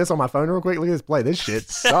want to look at this on my phone real quick? Look at this play. This shit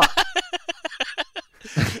sucks.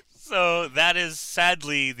 So that is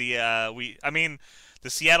sadly the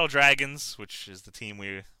Seattle Dragons, which is the team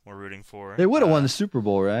we're rooting for. They would have won the Super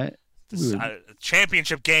Bowl, right?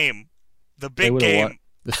 Championship game, the big game.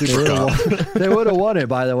 The Super Cup. They would have won it,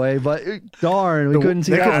 by the way, but darn, we couldn't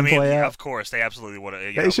see that one play out. Of course, they absolutely would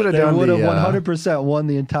have. They should have done. They would have 100% won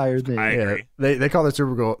the entire thing. I agree. They call the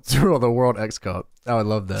Super Bowl the World X Cup. I would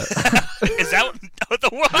love that. Is that what the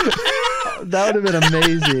world? That would have been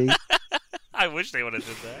amazing. I wish they would have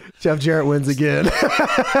did that. Jeff Jarrett wins again.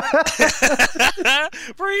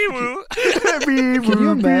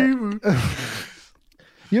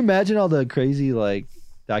 Can you imagine all the crazy like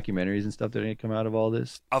documentaries and stuff that are going to come out of all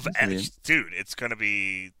this? Dude, it's going to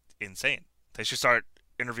be insane. They should start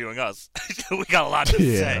interviewing us. We got a lot to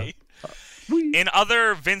say. In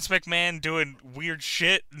other Vince McMahon doing weird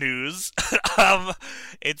shit news,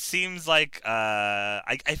 it seems like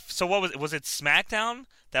so what was it SmackDown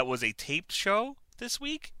that was a taped show this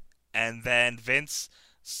week, and then Vince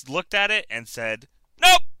looked at it and said,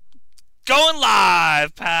 "Nope, going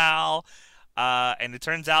live, pal." And it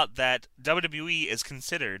turns out that WWE is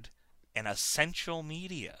considered an essential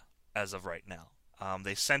media as of right now.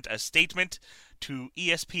 They sent a statement to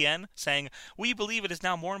ESPN saying, "We believe it is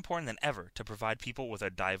now more important than ever to provide people with a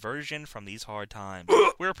diversion from these hard times.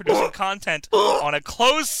 We're producing content on a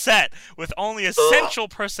closed set with only essential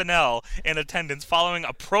personnel in attendance following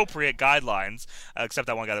appropriate guidelines," except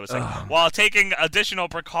that one guy that was saying, "while taking additional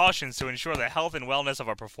precautions to ensure the health and wellness of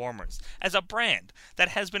our performers. As a brand that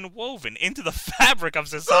has been woven into the fabric of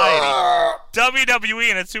society, WWE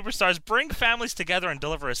and its superstars bring families together and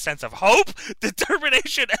deliver a sense of hope,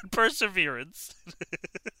 determination, and perseverance."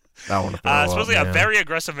 Supposedly a very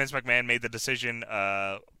aggressive Vince McMahon made the decision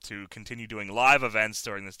to continue doing live events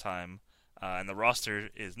during this time, and the roster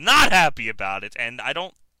is not happy about it, and I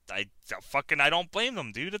don't blame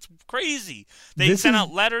them, dude. It's crazy. They sent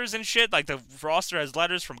out letters and shit. Like, the roster has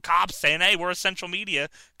letters from cops saying, "Hey, we're essential media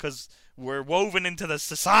because we're woven into the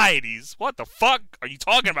societies." What the fuck are you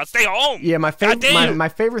talking about? Stay home. Yeah, my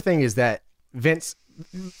favorite thing is that Vince,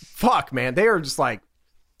 fuck, man, they are just like,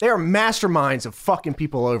 they are masterminds of fucking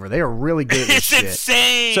people over. They are really good at this shit. It's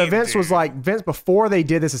insane. So Vince was like, before they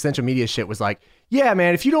did this essential media shit, was like, "Yeah,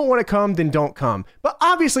 man, if you don't want to come, then don't come." But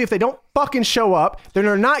obviously, if they don't fucking show up, then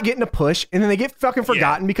they're not getting a push, and then they get fucking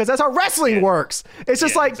forgotten because that's how wrestling works. It's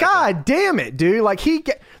just like, exactly. God damn it, dude. Like,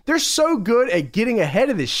 they're so good at getting ahead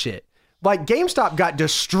of this shit. Like, GameStop got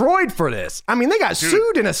destroyed for this. I mean, they got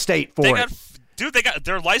sued in a state for it.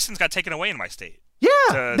 Their license got taken away in my state.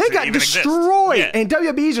 Yeah, they got destroyed. Yeah. And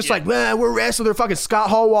WWE's just like, we're wrestling. They're fucking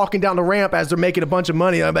Scott Hall walking down the ramp as they're making a bunch of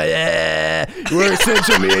money. I'm like, we're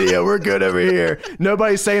essential media. We're good over here.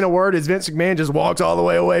 Nobody's saying a word as Vince McMahon just walks all the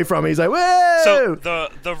way away from me. He's like, whoa. So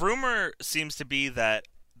the rumor seems to be that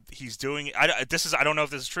he's doing. I don't know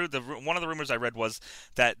if this is true. One of the rumors I read was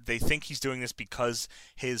that they think he's doing this because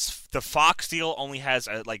the Fox deal only has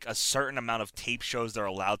a certain amount of tape shows they're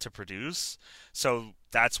allowed to produce. So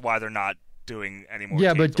that's why they're not doing any more.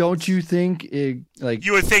 Yeah, but don't you think you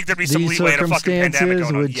would think there'd be some leeway in a fucking pandemic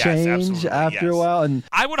going on? Would change after a while? And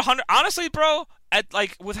I would honestly, bro.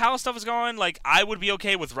 With how stuff is going, I would be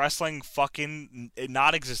okay with wrestling fucking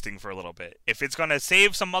not existing for a little bit. If it's gonna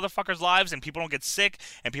save some motherfuckers' lives and people don't get sick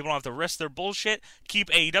and people don't have to risk their bullshit, keep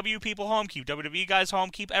AEW people home, keep WWE guys home,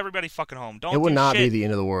 keep everybody fucking home. It would not be the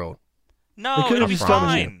end of the world. No, it'll be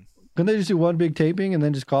fine. Couldn't they just do one big taping and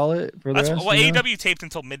then just call it for the rest? Well, AEW taped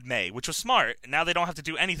until mid-May, which was smart. Now they don't have to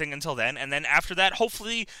do anything until then, and then after that,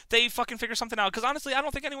 hopefully they fucking figure something out. Because honestly, I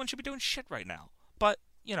don't think anyone should be doing shit right now. But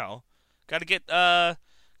gotta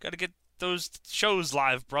get those shows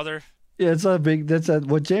live, brother. Yeah, it's not big. That's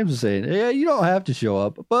what James was saying. Yeah, you don't have to show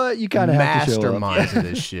up, but you kind of have to show up. Masterminds of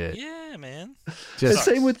this shit. Yeah, man.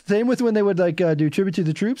 Same with when they would do Tribute to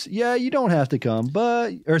the Troops. Yeah, you don't have to come,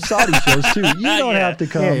 or Saudi shows too. You don't have to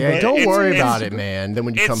come. Yeah, don't worry about it, man. Then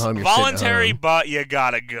when you come home, you're voluntary, but you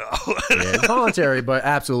gotta go. It's voluntary, but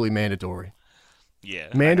absolutely mandatory. Yeah,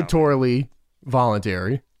 mandatorily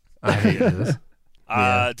voluntary. I hate this.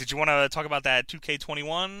 Did you want to talk about that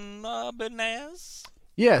 2K21 business?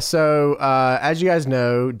 Yeah, so as you guys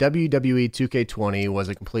know, WWE 2K20 was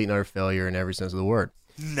a complete and utter failure in every sense of the word.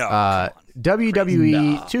 No.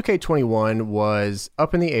 WWE 2K21 was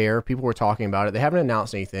up in the air. People were talking about it. They haven't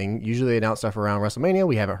announced anything. Usually they announce stuff around WrestleMania.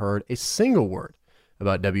 We haven't heard a single word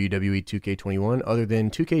about WWE 2K21 other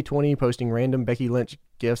than 2K20 posting random Becky Lynch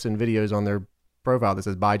gifs and videos on their profile that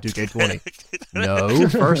says buy 2K20. No,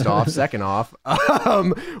 first off. Second off,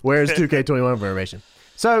 where's 2K21 information?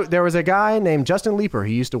 So there was a guy named Justin Leeper.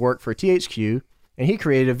 He used to work for THQ, and he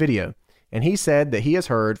created a video. And he said that he has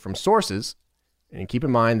heard from sources, and keep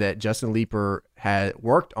in mind that Justin Leeper had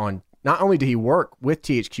worked on, not only did he work with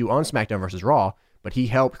THQ on SmackDown vs. Raw, but he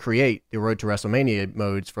helped create the Road to WrestleMania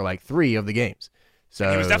modes for 3 of the games. So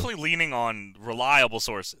and he was definitely leaning on reliable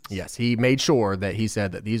sources. Yes, he made sure that he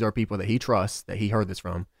said that these are people that he trusts, that he heard this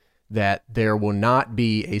from, that there will not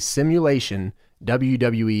be a simulation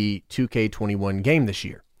WWE 2K21 game this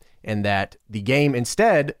year, and that the game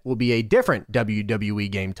instead will be a different WWE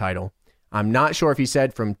game title. I'm not sure if he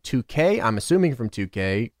said from 2K. I'm assuming from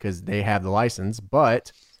 2K because they have the license,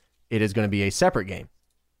 but it is going to be a separate game.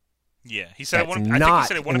 Yeah, he said. I think he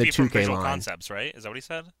said it wouldn't be from Visual Concepts, right? Is that what he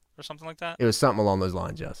said, or something like that? It was something along those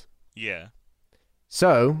lines, yes. Yeah.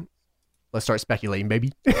 So let's start speculating,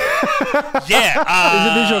 baby. Yeah.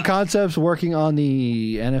 Is it Visual Concepts working on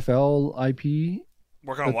the NFL IP?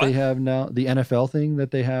 Working on what they have now? The NFL thing that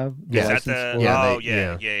they have? Yeah.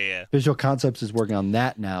 Yeah. Visual Concepts is working on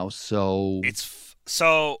that now, so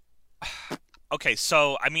okay,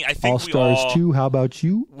 so I mean, I think All Stars 2. How about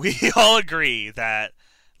you? We all agree that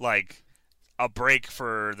a break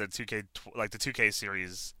for the 2K the 2K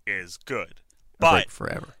series is good, but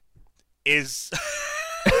forever is.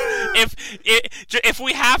 If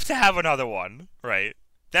we have to have another one, right?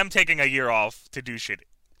 Them taking a year off to do shit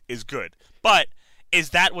is good. But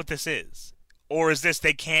is that what this is? Or is this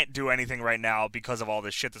they can't do anything right now because of all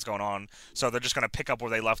this shit that's going on, so they're just going to pick up where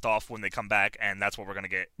they left off when they come back, and that's what we're going to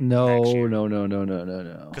get next year? No.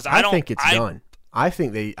 Because I think it's done. I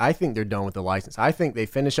think they're done with the license. I think they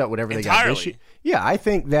finish up whatever they got this year. Yeah, I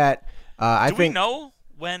think that Do we know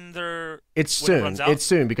when it's soon. It's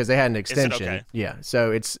soon because they had an extension. Okay? Yeah,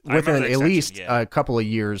 so it's within at least a couple of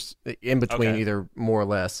years in between, either more or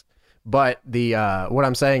less. But the what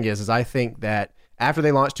I'm saying is I think that after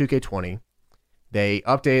they launched 2K20, they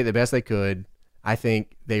updated the best they could. I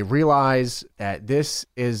think they realize that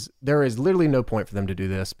there is literally no point for them to do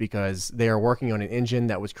this because they are working on an engine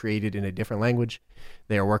that was created in a different language.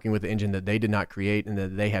 They are working with the engine that they did not create, and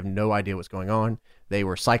that they have no idea what's going on. They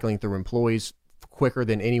were cycling through employees quicker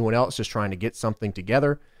than anyone else, just trying to get something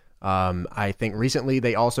together. I think recently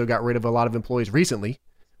they also got rid of a lot of employees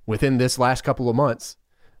within this last couple of months.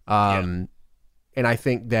 And I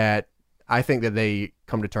think that they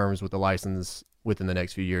come to terms with the license within the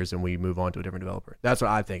next few years and we move on to a different developer. That's what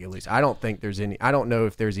I think, at least. I don't know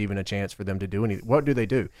if there's even a chance for them to do anything. What do they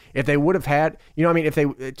do? If they would have had, if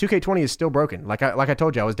 2K20 is still broken. Like I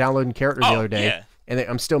told you, I was downloading characters the other day and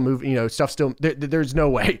I'm still moving. Stuff still. There's no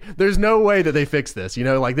way. There's no way that they fix this.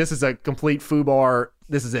 Like this is a complete foobar.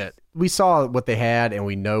 This is it. We saw what they had, and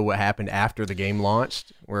we know what happened after the game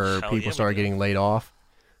launched, where people started getting laid off.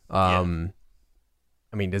 I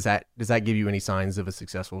mean, does that give you any signs of a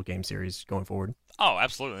successful game series going forward? Oh,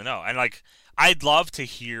 absolutely no. And I'd love to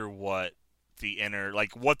hear what the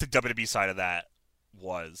WWE side of that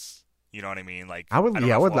was. You know what I mean? I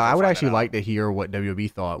would actually like to hear what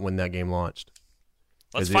WWE thought when that game launched.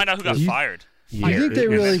 Let's find out who got fired. Do you think they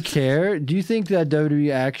really care? Do you think that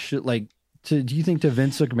WWE actually do you think to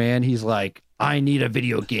Vince McMahon he's like, I need a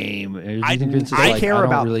video game? Or do you think Vince is they care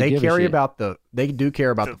about the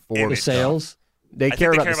Forbes sales. They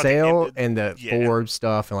care about the sale and the Forbes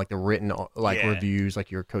stuff and the written reviews, like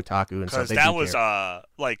your Kotaku and stuff. Because that was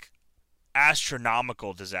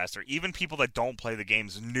astronomical disaster. Even people that don't play the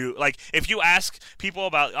games knew. If you ask people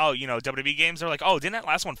about WWE games, they're like, oh, didn't that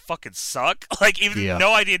last one fucking suck?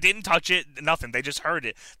 No idea, didn't touch it, nothing. They just heard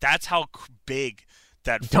it. That's how big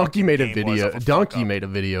that Donkey made a video. Donkey made a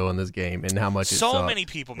video on this game and how much it sucked. So many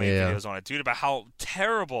people made videos on it, dude, about how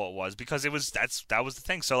terrible it was because that was the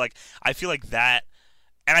thing. So I feel like that.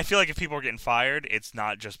 And I feel like if people are getting fired, it's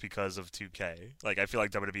not just because of 2K. I feel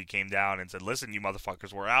like WWE came down and said, listen, you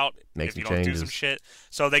motherfuckers, we're out if you don't do some shit.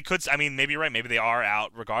 So they could, maybe you're right. Maybe they are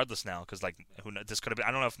out regardless now because, this could have been,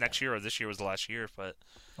 I don't know if next year or this year was the last year, but.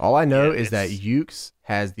 All I know is that Ukes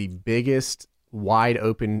has the biggest wide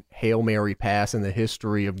open Hail Mary pass in the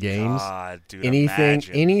history of games. God, dude,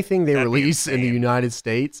 anything they release in the United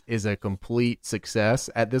States is a complete success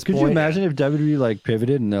at this point. Could you imagine if WWE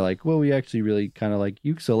pivoted and they're like, well, we actually really kind of like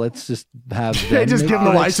Ukes, so let's just have them they just give them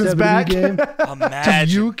the license back game to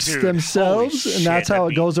Ukes themselves, and that's how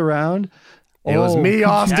it goes around. It was me,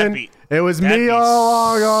 Austin. It was me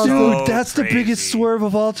all along. Dude, that's the biggest swerve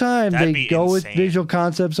of all time. They go with visual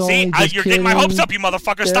concepts only. See, you're getting my hopes up, you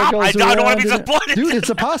motherfucker. Stop. I don't want to be disappointed. Dude, it's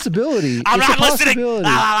a possibility. I'm not listening.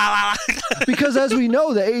 Because as we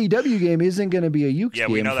know, the AEW game isn't going to be a Ukes game. Yeah,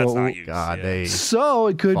 we know that's not Ukes. So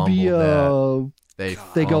it could be they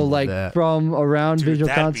go from around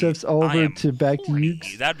visual concepts over to back to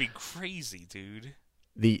Ukes. That'd be crazy, dude.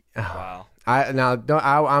 Wow.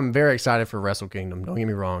 I'm very excited for Wrestle Kingdom. Don't get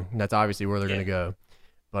me wrong. That's obviously where they're going to go.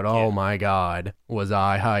 But oh my God, was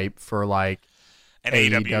I hyped for an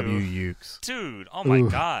AEW Ukes. Dude, oh my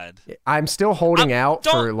God. I'm still holding out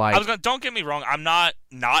for don't get me wrong. I'm not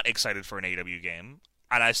excited for an AEW game.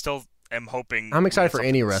 And I still am hoping. I'm excited for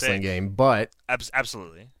any wrestling game, but.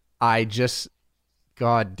 Absolutely.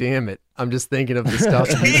 God damn it. I'm just thinking of the stuff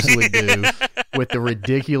we usually do with the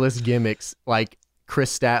ridiculous gimmicks like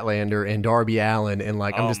Chris Statlander and Darby Allin, and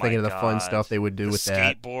I'm just thinking of the fun stuff they would do with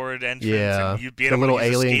that skateboard entrance. Yeah, the little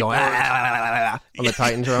alien going on the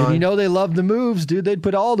Titantron. And they love the moves, dude. They'd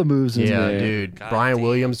put all the moves in there. Yeah, dude. Brian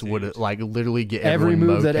Williams would literally get every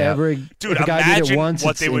move that ever. Dude, the guy did it once.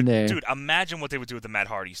 Dude, imagine what they would do with the Matt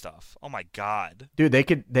Hardy stuff. Oh my God. Dude, they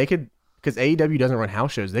could because AEW doesn't run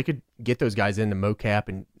house shows. They could get those guys in to mocap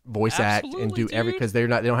and voice act and do because they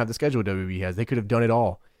don't have the schedule WWE has. They could have done it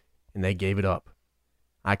all, and they gave it up.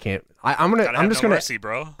 I can't. I'm just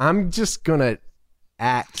gonna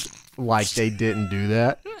act like they didn't do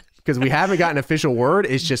that because we haven't gotten official word.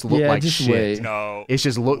 It's just looked like shit. Wait. No, it's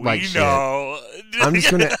just looked like shit. I'm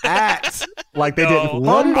just gonna act like they didn't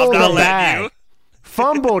fumble the bag.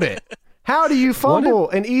 Fumbled it. How do you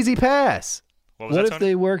fumble an easy pass? What if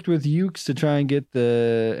they worked with Ukes to try and get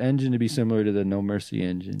the engine to be similar to the No Mercy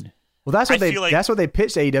engine? Well, that's what they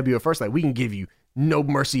pitched AEW at first. We can give you No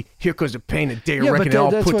Mercy. Here comes the pain and day record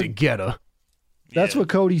all put together. That's what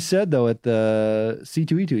Cody said though at the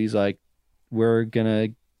C2E2. He's like, we're gonna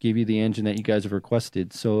give you the engine that you guys have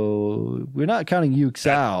requested. So we're not counting Ukes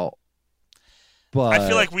out. But I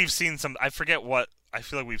feel like we've seen some. I feel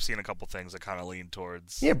like we've seen a couple things that kind of lean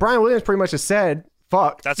towards. Yeah, Brian Williams pretty much has said.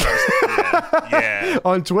 Fuck. That's what I was,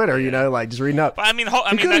 on Twitter, just reading up. But he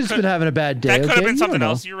could have just been having a bad day. That could have been something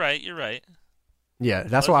else. You're right. Yeah,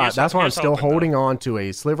 that's why I'm still holding on to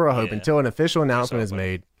a sliver of hope until an official announcement is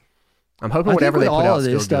made. I'm hoping whatever they put out is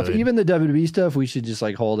still stuff, good. Even the WWE stuff, we should just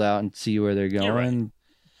hold out and see where they're going. Right.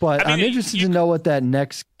 But I'm interested to know what that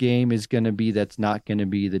next game is going to be. That's not going to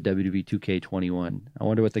be the WWE 2K21. I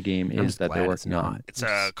wonder what the game is that they're working on. It's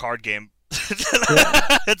a card game.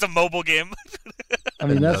 It's a mobile game. I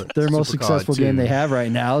mean, that's their most successful game they have right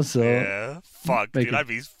now. So yeah, fuck, dude, I'd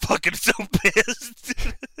be fucking so pissed.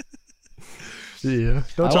 Yeah,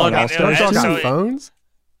 don't talk on phones.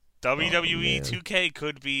 WWE 2K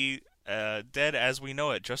could be dead as we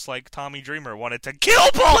know it, just like Tommy Dreamer wanted to kill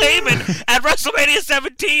Paul Heyman at WrestleMania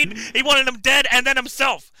 17. He wanted him dead and then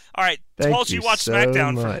himself. All right, Paul, you watched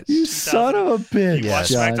SmackDown for you son of a bitch. You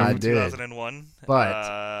watched SmackDown from 2001.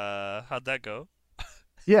 But how'd that go?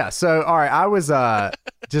 Yeah, so all right, I was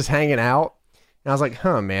just hanging out, and I was like,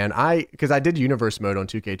 huh, man, because I did Universe mode on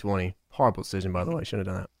 2K20. Horrible decision, by the way. I shouldn't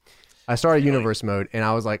have done that. I started Universe mode, and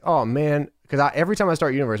I was like, oh, man, because every time I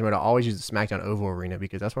start Universe mode, I always use the SmackDown Oval Arena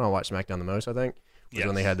because that's when I watch SmackDown the most, I think, was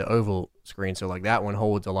when they had the Oval screen. So, like, that one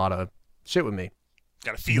holds a lot of shit with me.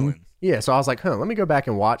 Got a feeling. Yeah, so I was like, let me go back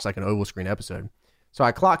and watch, like, an Oval screen episode. So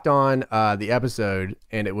I clocked on the episode,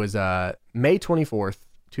 and it was May 24th,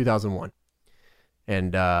 2001.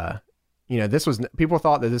 And, this was, people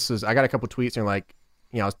thought that this was, I got a couple tweets, and like,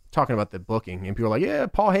 I was talking about the booking, and people were like, yeah,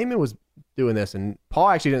 Paul Heyman was doing this, and Paul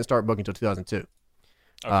actually didn't start booking until 2002.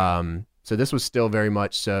 Okay. So this was still very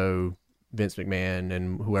much so Vince McMahon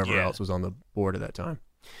and whoever else was on the board at that time.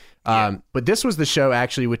 But this was the show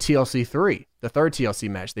actually with TLC 3, the third TLC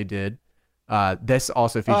match they did. This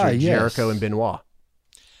also featured Jericho and Benoit.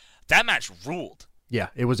 That match ruled. Yeah,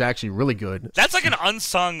 it was actually really good. That's like an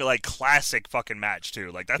unsung, like, classic fucking match too.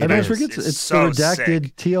 Like that. Everyone forgets it's so the redacted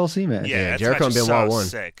sick. TLC match. Yeah, Jericho and Benoit won.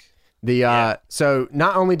 Sick. So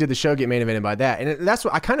not only did the show get main evented by that, and that's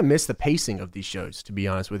what I kind of miss the pacing of these shows, to be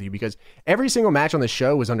honest with you, because every single match on the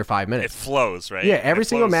show was under 5 minutes. It flows, right? Yeah, every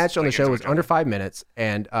single match on the show was under 5 minutes,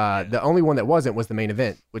 and the only one that wasn't was the main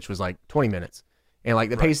event, which was like 20 minutes. And like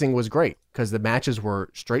the pacing was great because the matches were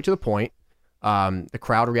straight to the point. The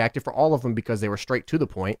crowd reacted for all of them because they were straight to the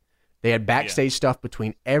point. They had backstage stuff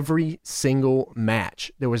between every single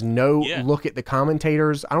match. There was no look at the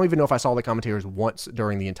commentators. I don't even know if I saw the commentators once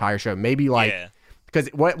during the entire show. Maybe because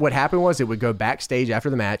what happened was it would go backstage after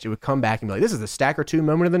the match. It would come back and be like, this is the Stacker 2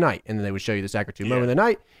 moment of the night. And then they would show you the Stacker 2 moment of the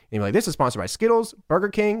night. And you'd be like, this is sponsored by Skittles, Burger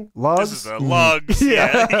King, Lugs. This is the Lugs.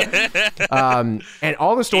 And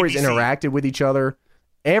all the stories ABC. interacted with each other.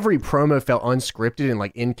 Every promo felt unscripted and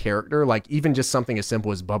like in character. Like even just something as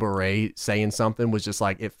simple as Bubba Ray saying something was just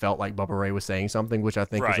like, it felt like Bubba Ray was saying something, which I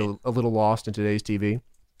think is a little lost in today's TV.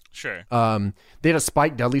 Sure. They had a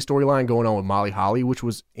Spike Dudley storyline going on with Molly Holly, which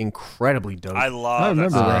was incredibly dope. I remember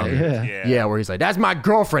that. Yeah, where he's like, "That's my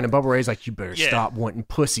girlfriend," and Bubba Ray's like, "You better stop wanting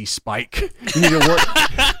pussy, Spike. You need to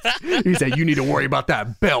worry." He said, "You need to worry about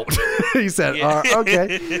that belt." He said,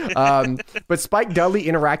 "Okay." But Spike Dudley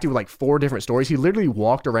interacted with like 4 different stories. He literally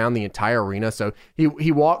walked around the entire arena. So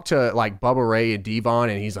he walked to like Bubba Ray and Devon,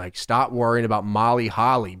 and he's like, "Stop worrying about Molly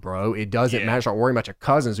Holly, bro. It doesn't matter. Start worrying about your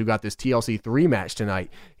cousins who got this TLC 3 match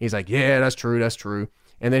tonight." He's like, "Yeah, that's true. That's true."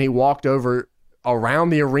 And then he walked over around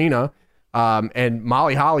the arena, and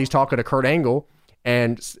Molly Holly's talking to Kurt Angle,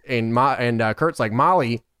 and Kurt's like,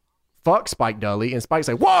 "Molly, fuck Spike Dudley," and Spike's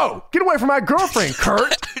like, "Whoa, get away from my girlfriend,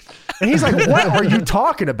 Kurt." And he's like, "What are you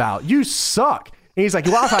talking about? You suck." And he's like,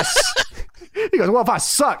 "Well, he goes, "Well, if I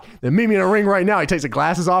suck, then meet me in a ring right now." He takes the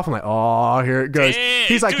glasses off. I'm like, "Oh, here it goes." Dang,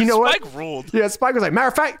 he's like, dude, "You know Spike what?" Ruled. Yeah, Spike was like, "Matter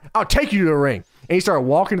of fact, I'll take you to the ring." And he started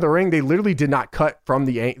walking to the ring. They literally did not cut from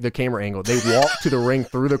the camera angle. They walked to the ring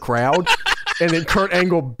through the crowd, and then Kurt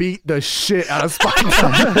Angle beat the shit out of Spike.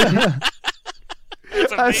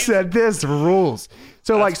 I said, "This rules."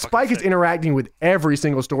 So like Spike is interacting with every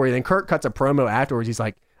single story. And then Kurt cuts a promo afterwards. He's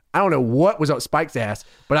like, "I don't know what was up Spike's ass,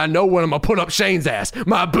 but I know when I'm gonna put up Shane's ass.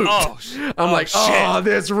 My boot." I'm like, "Oh,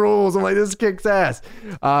 this rules." I'm like, "This kicks ass."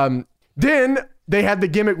 Then they had the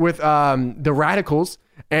gimmick with the Radicals,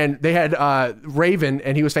 and they had Raven,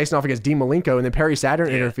 and he was facing off against Dean Malenko, and then Perry Saturn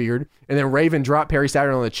interfered, and then Raven dropped Perry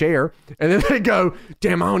Saturn on the chair, and then they go,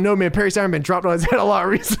 "Damn, I don't know, man. Perry Saturn been dropped on his head a lot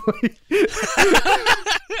recently."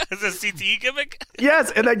 Is it a CTE gimmick?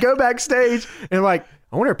 Yes, and they go backstage, and like,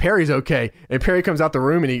 "I wonder if Perry's okay." And Perry comes out the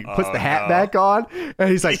room, and he puts the hat back on, and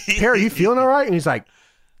he's like, "Perry, you feeling all right?" And he's like,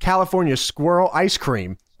 "California squirrel ice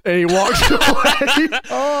cream." And he walks away.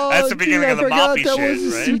 That's the beginning of the moppy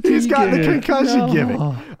shit, right? He's got the concussion gimmick,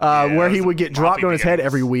 where he would get dropped on his head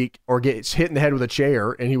every week or get hit in the head with a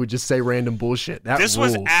chair, and he would just say random bullshit. This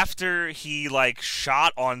was after he like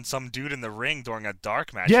shot on some dude in the ring during a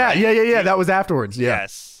dark match. Yeah, right? yeah. That was afterwards. Yeah.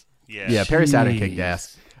 Yes. Yeah, Perry Saturn kicked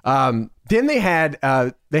ass. Then they had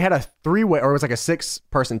a 3-way, or it was like a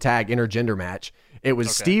 6-person tag intergender match. It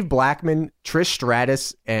was Steve Blackman, Trish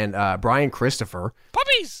Stratus, and Brian Christopher.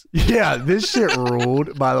 Puppies! Yeah, this shit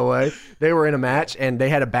ruled, by the way. They were in a match, and they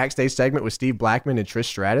had a backstage segment with Steve Blackman and Trish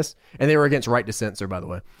Stratus, and they were against Right to Censor, by the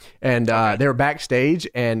way. And they were backstage,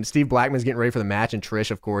 and Steve Blackman's getting ready for the match, and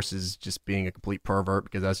Trish, of course, is just being a complete pervert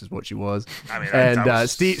because that's just what she was. I mean, and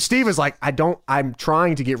Steve is like, I'm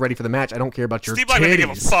trying to get ready for the match. I don't care about your Steve Blackman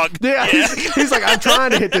didn't give a fuck. Yeah, he's like, I'm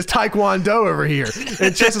trying to hit this Taekwondo over here.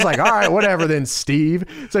 And Trish is like, all right, whatever then, Steve.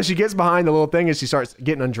 So she gets behind the little thing and she starts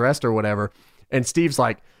getting undressed or whatever. And Steve's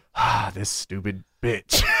like, this stupid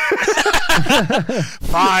bitch.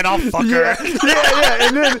 Fine, I'll fuck her. Yeah.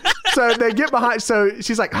 And then, so they get behind. So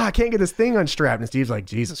she's like, I can't get this thing unstrapped. And Steve's like,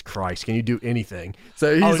 Jesus Christ, can you do anything?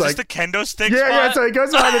 So he's is like, this the kendo stick? Yeah. So he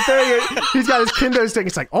goes behind the thing. And he's got his kendo stick.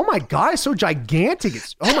 It's like, oh my God, it's so gigantic.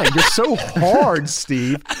 You're so hard,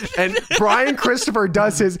 Steve. And Brian Christopher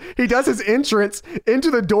does his entrance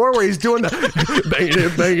into the door where he's doing the banging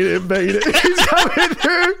it. He's coming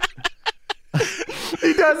through.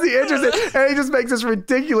 He does the entrance and he just makes this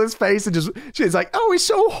ridiculous face and she's like, oh, he's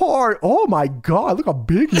so hard. Oh my God, look how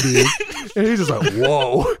big it is. And he's just like,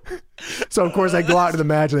 whoa. So of course they go out to the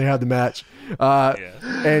match and they have the match.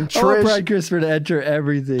 And Trish, Brian Christopher to enter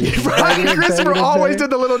everything. Brian Christopher always did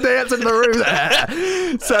the little dance in the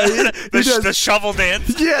room. So he does the shovel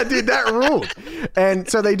dance. Yeah, dude, that ruled. And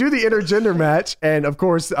so they do the intergender match, and of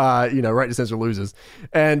course, Right to Censor loses.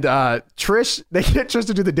 And Trish, they get Trish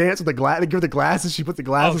to do the dance with the glass. They give her the glasses. She puts the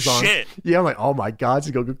glasses on. Shit. Yeah, I'm like, oh my God,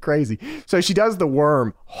 she's gonna go crazy. So she does the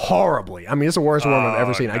worm horribly. I mean, it's the worst worm I've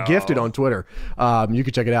ever seen. No. I gifted on Twitter. You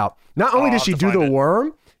can check it out. Not only did she do the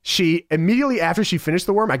worm, she immediately after she finished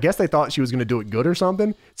the worm, I guess they thought she was going to do it good or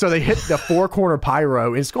something. So they hit the 4-corner pyro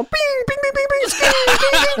and it's going bing, bing, bing, bing, bing,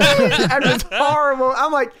 bing, bing, and it's horrible.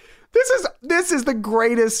 I'm like, this is the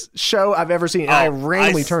greatest show I've ever seen. And I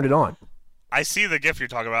randomly turned it on. I see the gif you're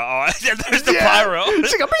talking about. Oh, there's the pyro. She go bing,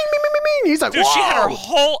 bing, bing, bing, bing. He's like, dude, whoa. She had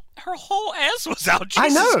her whole ass was out. Jesus I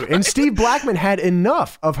know. Christ. And Steve Blackman had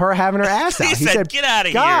enough of her having her ass out. He said, get out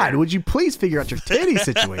of here. God, would you please figure out your titty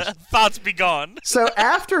situation? Thoughts be gone. So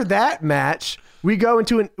after that match, we go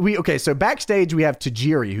into so backstage we have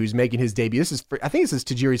Tajiri who's making his debut. I think this is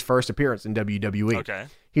Tajiri's first appearance in WWE. Okay.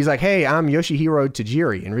 He's like, hey, I'm Yoshihiro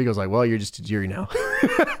Tajiri. And Rigo's like, well, you're just Tajiri now.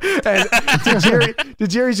 And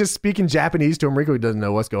Tajiri's just speaking Japanese to him. Rigo doesn't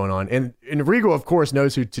know what's going on. And Rigo, of course,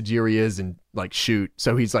 knows who Tajiri is and like shoot.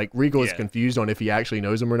 So he's like, Rigo is confused on if he actually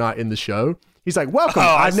knows him or not in the show. He's like, welcome.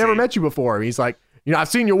 I've never met you before. And he's like, I've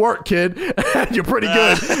seen your work, kid. You're pretty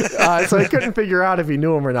good. So he couldn't figure out if he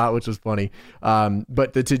knew him or not, which was funny.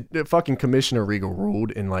 But the fucking Commissioner Regal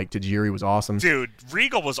ruled, and like Tajiri was awesome. Dude,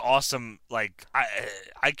 Regal was awesome. Like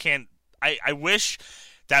I wish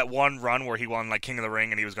that one run where he won like King of the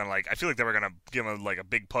Ring and he was gonna I feel like they were gonna give him like a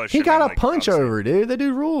big push. He got a punch over, dude. The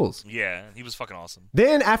dude rules. Yeah, he was fucking awesome.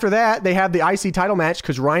 Then after that, they have the IC title match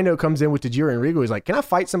because Rhino comes in with Tajiri and Regal. He's like, "Can I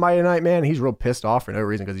fight somebody tonight, man?" And he's real pissed off for no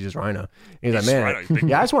reason because he's just Rhino. And he's like, "Man,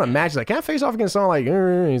 yeah, I just want a match." He's like, "Can I face off against someone like?"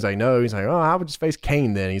 And he's like, "No." He's like, "Oh, I would just face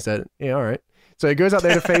Kane then." He said, "Yeah, all right." So he goes out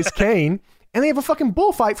there to face Kane, and they have a fucking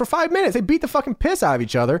bullfight for 5 minutes. They beat the fucking piss out of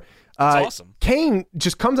each other. That's awesome. Kane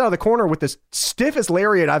just comes out of the corner with the stiffest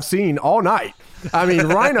lariat I've seen all night. I mean,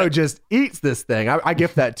 Rhino just eats this thing. I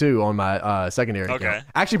gift that too on my secondary account.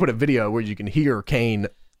 I actually put a video where you can hear Kane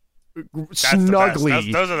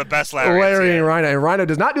snugly. Those are the best lariats. And Rhino. And Rhino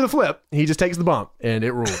does not do the flip. He just takes the bump, and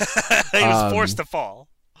it rules. He was forced to fall.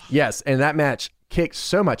 Yes, and that match kicked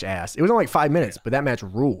so much ass. It was only like 5 minutes, but that match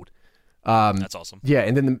ruled. That's awesome. Yeah,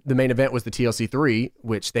 and then the main event was the TLC 3,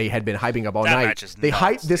 which they had been hyping up all night. They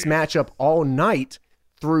hyped this match up all night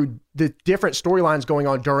through the different storylines going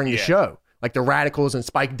on during the show, like the Radicals and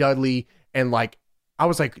Spike Dudley, and like I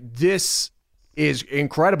was like, this is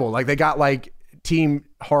incredible. Like they got like Team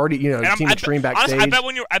Hardy, Team Extreme backstage.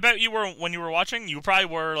 Honestly, I bet you were when you were watching, you probably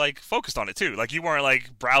were like focused on it too. Like you weren't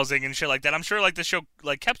like browsing and shit like that. I'm sure like the show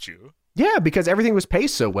like kept you. Yeah, because everything was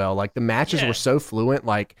paced so well. Like the matches were so fluent.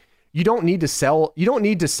 Like. You don't need to sell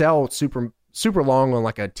super long on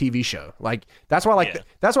like a TV show. Like that's why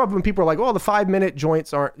that's why when people are like, "Oh, the 5-minute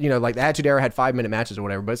joints aren't," like the Attitude Era had 5-minute matches or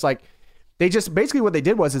whatever. But it's like they just basically what they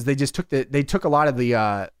did was they just took a lot of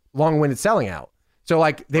the long-winded selling out. So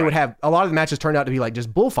like they would have a lot of the matches turned out to be like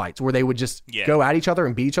just bullfights where they would just go at each other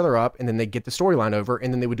and beat each other up, and then they get the storyline over,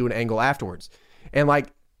 and then they would do an angle afterwards. And like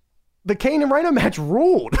the Kane and Rhino match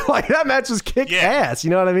ruled. Like that match was kick ass. You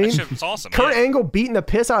know what I mean? That shit was awesome. Kurt Angle beating the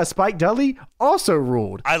piss out of Spike Dudley also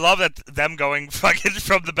ruled. I love that them going fucking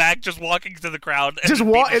from the back, just walking to the crowd, and just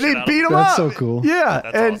walk and they beat him up. That's so cool. Yeah,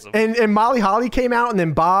 that's awesome. And Molly Holly came out, and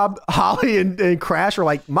then Bob Holly and Crash were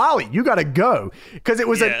like, "Molly, you got to go," because it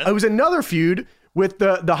was another feud with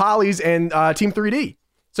the Hollies and Team 3D.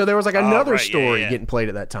 So there was like another story getting played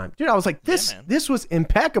at that time. Dude, I was like, this was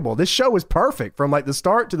impeccable. This show was perfect from like the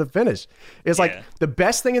start to the finish. It's like the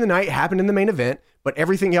best thing in the night happened in the main event, but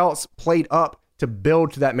everything else played up to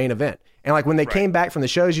build to that main event. And like when they came back from the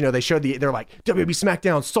shows, you know, they showed they're like, WWE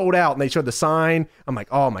SmackDown sold out, and they showed the sign. I'm like,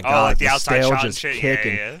 oh my God, like the outside shot just and shit.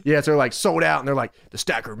 kicking. Yeah, so they're like sold out, and they're like the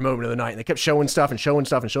Stacker moment of the night. And they kept showing stuff and showing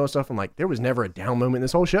stuff and showing stuff. I'm like, there was never a down moment in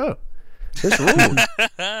this whole show. This ruled.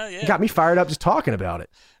 You got me fired up just talking about it.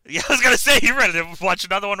 Yeah, I was going to say, you're ready to watch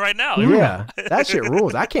another one right now. Yeah, that shit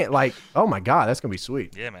rules. I can't oh my God, that's going to be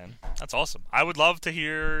sweet. Yeah, man. That's awesome. I would love to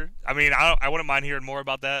hear, I mean, I wouldn't mind hearing more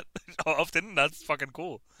about that often. That's fucking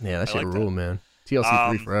cool. Yeah, that shit rule, man. TLC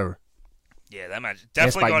 3 forever. Yeah, that match.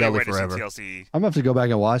 Definitely going to see TLC. I'm going to have to go back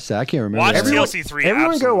and watch that. I can't remember. Watch TLC 3.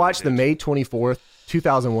 Everyone go watch the May 24th,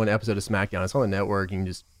 2001 episode of SmackDown. It's on the network. You can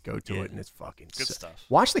just go to it, and it's fucking good stuff.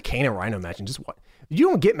 Watch the Kane and Rhino match and just watch. You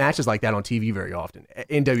don't get matches like that on TV very often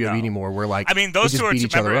in WWE anymore. Where like, I mean, those two are beat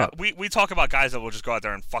each other up. We talk about guys that will just go out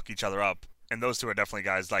there and fuck each other up, and those two are definitely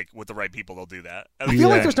guys like with the right people they'll do that. I feel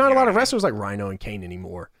like there's not a lot of wrestlers like Rhino and Kane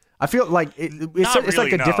anymore. I feel like it's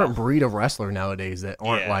like a different breed of wrestler nowadays that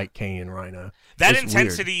aren't like Kane and Rhino. That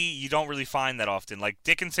intensity you don't really find that often. Like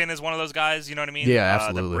Dickinson is one of those guys, you know what I mean? Yeah,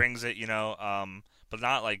 absolutely. That brings it, you know, but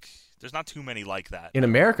not like there's not too many like that. In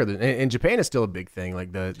America, in Japan, it's still a big thing.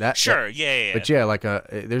 Like that. Sure, yeah. But yeah, like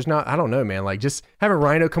there's not. I don't know, man. Like just have a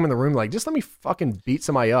Rhino come in the room, like just let me fucking beat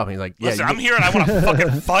somebody up. And he's like, yeah, listen, I'm here and I want to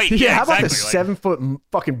fucking fight. Yeah, how about the 7-foot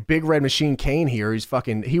fucking big red machine Kane here?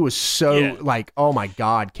 He was so like, oh my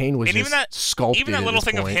God, Kane was just sculpted. Even that little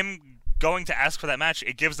thing of him going to ask for that match,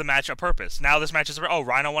 it gives the match a purpose. Now this match is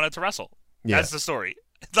Rhino wanted to wrestle. Yeah. That's the story.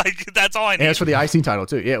 Like that's all I need. And it's for the IC title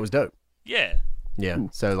too. Yeah, it was dope. Yeah. Yeah,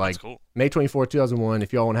 so like cool. May 24th, 2001,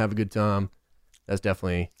 if y'all want to have a good time, that's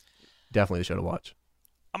definitely the show to watch.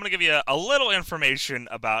 I'm going to give you a little information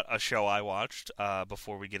about a show I watched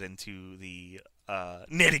before we get into the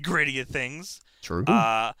nitty-gritty of things. True.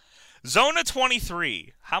 Zona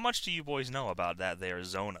 23. How much do you boys know about that there,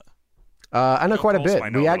 Zona? I know quite a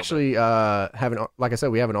bit. We actually have like I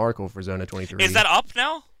said, we have an article for Zona 23. Is that up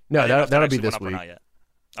now? No, that'll be this week.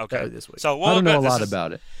 Okay. This week. So I don't know a lot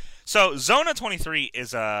about it. So Zona 23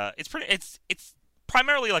 is it's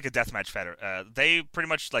primarily like a deathmatch feder. They pretty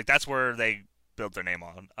much like that's where they build their name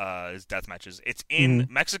on is death matches. It's in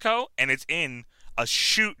Mexico and it's in a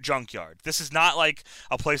shoot junkyard. This is not like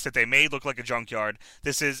a place that they made look like a junkyard.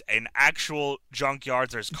 This is an actual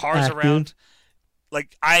junkyard. There's cars around.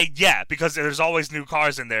 Like because there's always new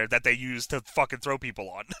cars in there that they use to fucking throw people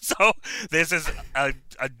on. So this is a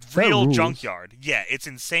real junkyard. Yeah, it's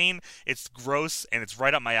insane. It's gross and it's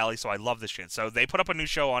right up my alley. So I love this shit. So they put up a new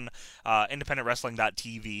show on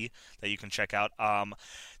independentwrestling.tv that you can check out. I'm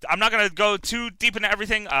not gonna go too deep into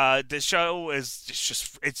everything. This show is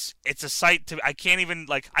just it's a site I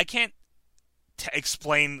can't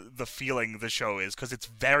explain the feeling the show is because it's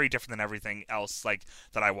very different than everything else like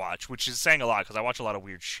that I watch, which is saying a lot because I watch a lot of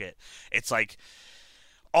weird shit. It's like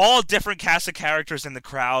all different cast of characters in the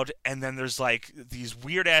crowd, and then there's like these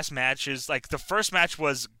weird ass matches. Like the first match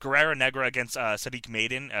was Guerrera Negra against Sadiq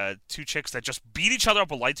Maiden, two chicks that just beat each other up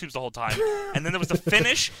with light tubes the whole time. And then there was the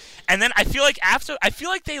finish, and then I feel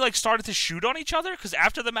like they like started to shoot on each other because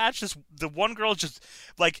after the match, the one girl just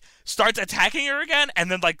like starts attacking her again, and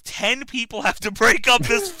then like 10 people have to break up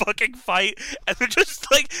this fucking fight, and they're just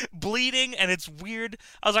like bleeding, and it's weird.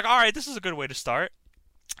 I was like, all right, this is a good way to start.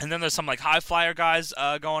 And then there's some like high flyer guys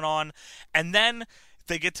going on, and then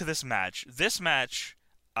they get to this match. This match,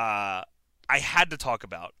 I had to talk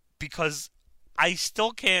about because I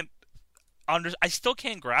still can't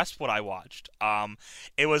grasp what I watched.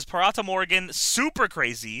 It was Parata Morgan, Super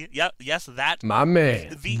Crazy. Yep, yes, that my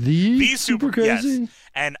man, the Super Crazy, yes,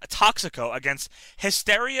 and Toxico against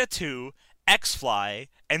Hysteria 2, X-Fly,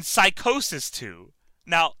 and Psychosis 2.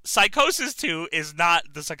 Now, Psychosis 2 is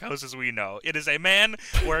not the Psychosis we know. It is a man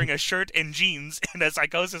wearing a shirt and jeans and a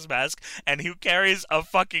Psychosis mask, and who carries a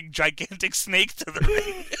fucking gigantic snake to the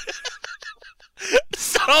ring.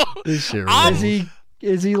 So,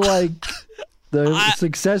 is he like the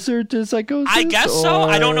successor to Psychosis? I guess so.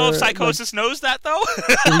 I don't know if Psychosis knows that, though.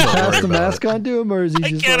 Did he pass the mask on to him, or is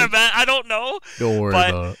he just I don't know. Don't worry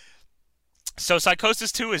about it. So,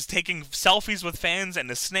 Psychosis 2 is taking selfies with fans and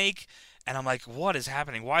a snake. And I'm like, what is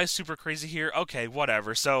happening? Why is Super Crazy here? Okay,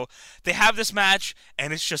 whatever. So they have this match,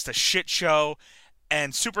 and it's just a shit show.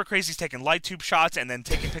 And Super Crazy's taking light tube shots and then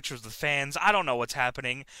taking pictures with fans. I don't know what's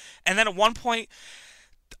happening. And then at one point,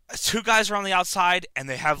 two guys are on the outside, and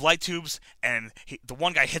they have light tubes, and the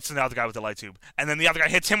one guy hits the other guy with the light tube, and then the other guy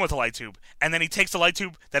hits him with a light tube, and then he takes the light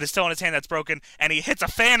tube that is still in his hand that's broken, and he hits a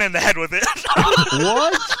fan in the head with it.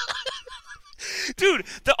 What? Dude,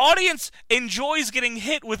 the audience enjoys getting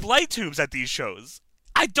hit with light tubes at these shows.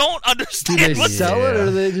 I don't understand. Do they sell it,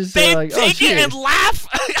 or they just they like, take it and laugh?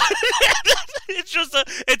 Oh,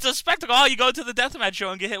 it's a spectacle. Oh, you go to the deathmatch show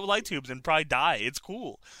and get hit with light tubes and probably die. It's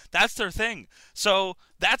cool. That's their thing. So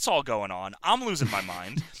that's all going on. I'm losing my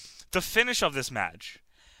mind. The finish of this match.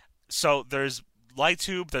 So there's light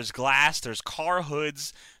tube, there's glass, there's car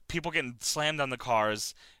hoods, people getting slammed on the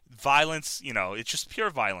cars, violence. It's just pure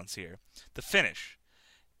violence here. The finish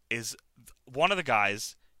is one of the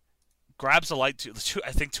guys grabs a light tube,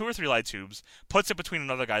 I think 2 or 3 light tubes, puts it between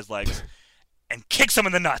another guy's legs, and kicks him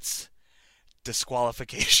in the nuts.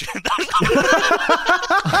 Disqualification.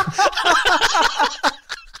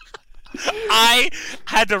 I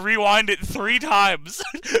had to rewind it 3 times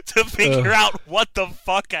to figure out what the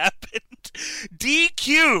fuck happened.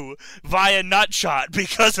 DQ via nut shot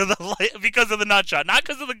because of the nut shot, not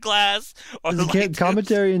because of the glass or the light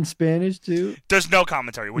commentary in Spanish too. There's no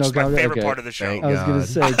commentary, which is my favorite part of the show. I was gonna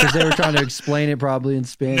say because they were trying to explain it probably in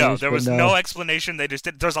Spanish. No, there was no explanation. They just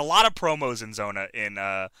did. There's a lot of promos in Zona and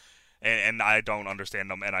I don't understand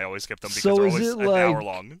them, and I always skip them because they're always an hour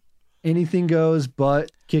long. Anything goes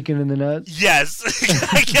but kicking in the nuts? Yes.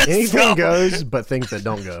 I guess anything goes but things that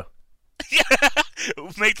don't go. Yeah.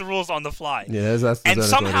 Make the rules on the fly. Yeah, that's and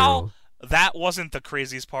somehow that wasn't the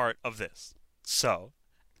craziest part of this. So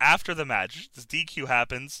after the match, this DQ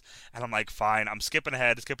happens, and I'm like, fine, I'm skipping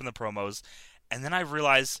ahead, skipping the promos, and then I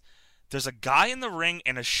realize there's a guy in the ring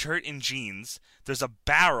in a shirt and jeans, there's a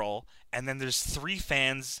barrel, and then there's 3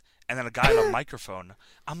 fans, and then a guy with a microphone.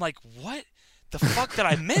 I'm like, what the fuck did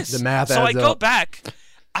I miss? The math so adds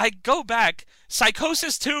I go back.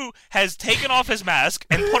 Psychosis 2 has taken off his mask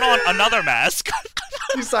and put on another mask.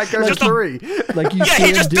 He's Psychosis 3. Like you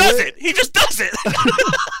he just does it. He just does it.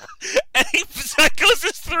 And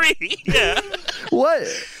Psychosis 3. Yeah. What?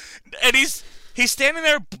 And he's standing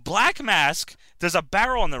there, black mask. There's a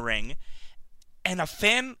barrel in the ring. And a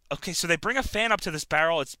fan. Okay, so they bring a fan up to this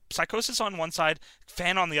barrel. It's Psychosis on one side,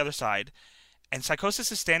 fan on the other side. And Psychosis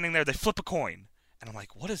is standing there. They flip a coin. And I'm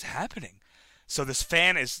like, what is happening? So this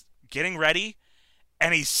fan is getting ready,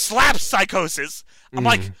 and he slaps Psychosis. I'm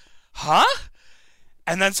like, huh?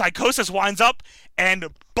 And then Psychosis winds up and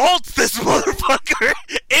bolts this motherfucker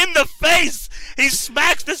in the face. He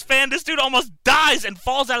smacks this fan. This dude almost dies and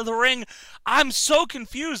falls out of the ring. I'm so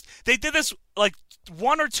confused. They did this like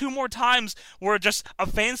 1 or 2 more times where just a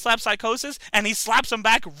fan slaps Psychosis, and he slaps him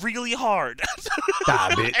back really hard.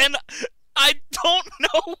 And I don't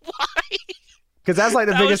know why. Because that's like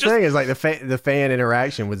the biggest thing is like the fan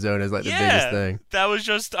interaction with Zona is like the biggest thing. That was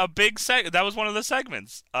just a big that was one of the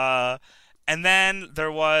segments. And then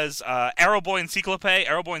there was Arrow Boy and Cyclope.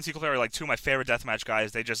 Arrow Boy and Cyclope are like 2 of my favorite deathmatch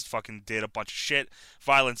guys. They just fucking did a bunch of shit,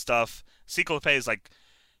 violent stuff. Cyclope is like,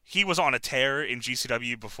 he was on a tear in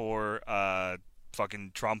GCW before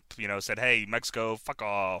fucking Trump, said, hey, Mexico, fuck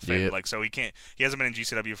off. And like, so he hasn't been in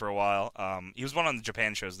GCW for a while. He was one on the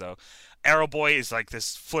Japan shows though. Arrow Boy is like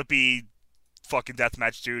this flippy fucking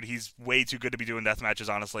deathmatch dude. He's way too good to be doing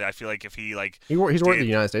deathmatches, honestly. I feel like if he like he's worked in the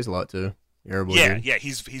United States a lot too. Yeah,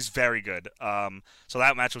 he's very good. So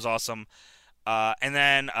that match was awesome. And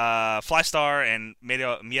then Flystar and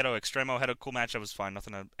Miedo Extremo had a cool match. That was fine.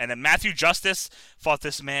 And then Matthew Justice fought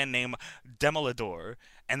this man named Demolador,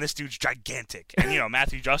 and this dude's gigantic. And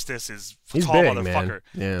Matthew Justice is he's tall big, motherfucker.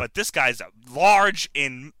 Yeah. But this guy's large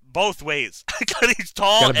in both ways. He's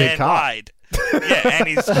tall and wide. Yeah, and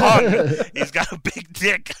he's hung. He's got a big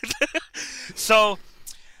dick. So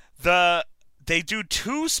they do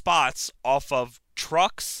 2 spots off of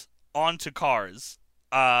trucks onto cars.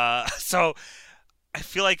 So I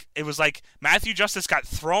feel like it was like Matthew Justice got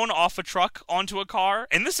thrown off a truck onto a car,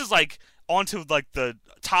 and this is like onto like the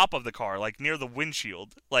top of the car, like near the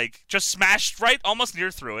windshield, like just smashed right almost near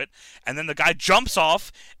through it, and then the guy jumps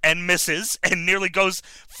off and misses and nearly goes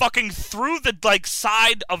fucking through the like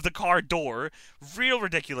side of the car door. Real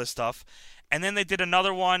ridiculous stuff. And then they did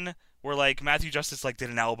another one where like Matthew Justice like did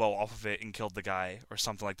an elbow off of it and killed the guy or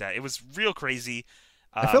something like that. It was real crazy.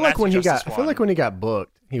 I feel like when he got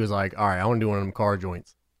booked, he was like, all right, I want to do one of them car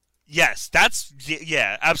joints. Yes,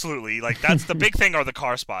 yeah, absolutely. Like that's the big thing are the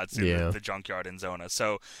car spots in the junkyard in Zona.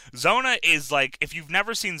 So Zona is like, if you've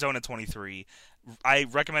never seen Zona 23, I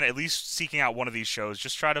recommend at least seeking out one of these shows.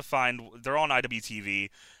 Just try to find, they're on IWTV.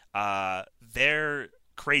 They're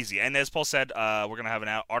crazy. And as Paul said, we're going to have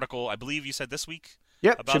an article, I believe you said this week.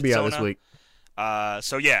 Yep, about should be Zona. out this week.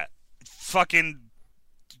 So yeah, fucking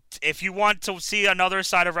if you want to see another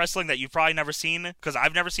side of wrestling that you've probably never seen, because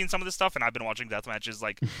I've never seen some of this stuff, and I've been watching death matches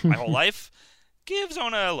like my whole life, give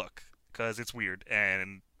Zona a look, because it's weird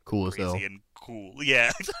and cool as hell. And cool.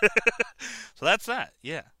 Yeah. So that's that.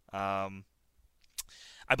 Yeah. I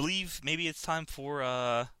believe maybe it's time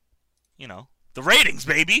for, the ratings,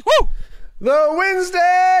 baby. Woo! The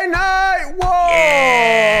Wednesday Night War!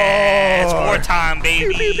 Yeah! It's war time,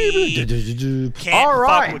 baby. Can't All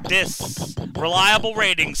right. fuck with this. Reliable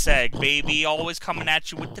rating seg, baby. Always coming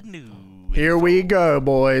at you with the news. Here we go,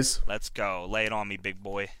 boys. Let's go. Lay it on me, big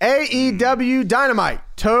boy. AEW Dynamite.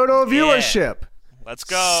 Total viewership. Let's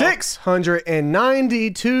go.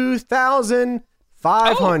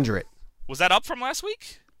 692,500. Was that up from last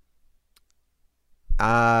week?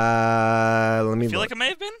 Let me feel look. like it may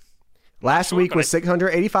have been. Last week was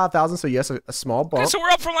 685,000, so yes, a small bump. Okay, so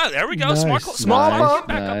we're up from last. There we go. Nice, small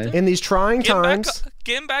bump in these trying times.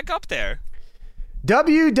 Getting back up there.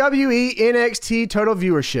 WWE NXT total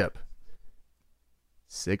viewership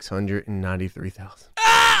 693,000.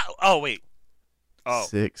 Ah! Oh wait. Oh,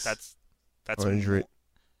 that's. Am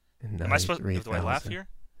I supposed to? Do I laugh here?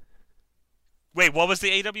 Wait, what was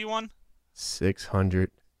the AEW one?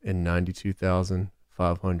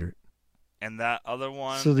 692,500. And that other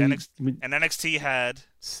one, so NXT had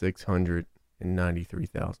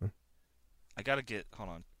 693,000. I gotta get. Hold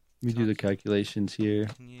on. Let me do the calculations here.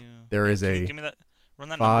 There is a give me that, run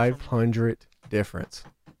that 500 difference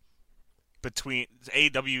between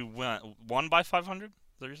AEW won by 500. Is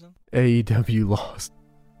that what you're saying? AEW lost.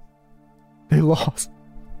 They lost.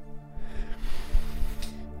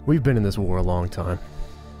 We've been in this war a long time.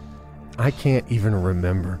 I can't even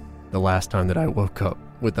remember the last time that I woke up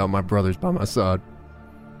without my brothers by my side.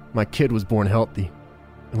 My kid was born healthy.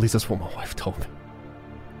 At least that's what my wife told me.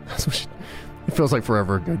 That's what it feels like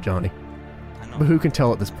forever ago, Johnny. I know. But who can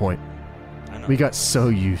tell at this point? I know. We got so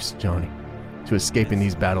used, Johnny, to escaping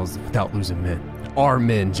these battles without losing men. Our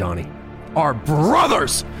men, Johnny. Our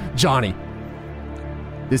brothers, Johnny.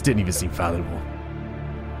 This didn't even seem fathomable.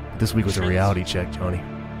 This week was a reality check, Johnny.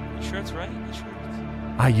 You sure it's right? You sure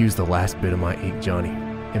it's... I used the last bit of my ink, Johnny,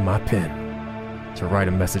 in my pen to write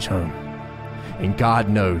a message home. And God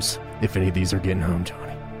knows if any of these are getting home,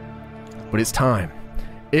 Johnny. But it's time.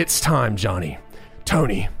 It's time, Johnny.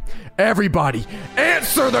 Tony, everybody,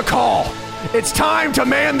 answer the call. It's time to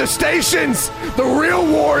man the stations. The real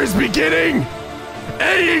war is beginning.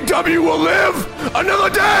 AEW will live another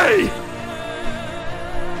day.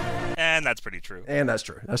 And that's pretty true. And that's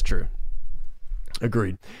true. That's true.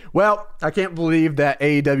 Agreed. Well, I can't believe that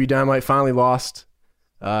AEW Dynamite finally lost.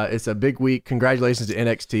 It's a big week. Congratulations to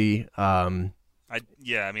NXT. I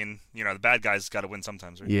mean, the bad guys got to win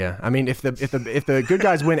sometimes, right? Yeah, I mean, if the good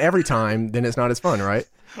guys win every time, then it's not as fun, right?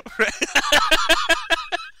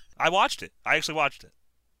 I watched it. I actually watched it.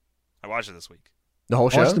 I watched it this week. The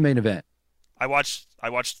whole show? Watch the main event. I watched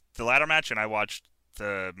the ladder match and I watched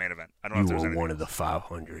the main event. I don't know if there's anything. You were one of the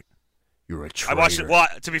 500. You're a traitor. I watched it. Well,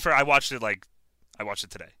 to be fair, I watched it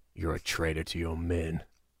today. You're a traitor to your men.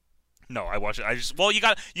 No, I watched it.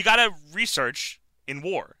 You gotta research in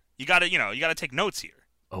war. You gotta take notes here.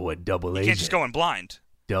 Oh, a double agent. You can't just go in blind.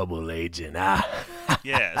 Double agent.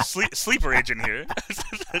 Yeah, sleeper agent here.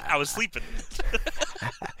 I was sleeping.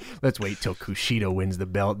 Let's wait till Kushida wins the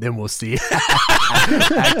belt, then we'll see.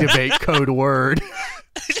 Activate code word.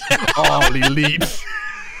 All elite.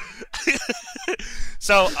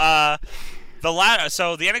 So, the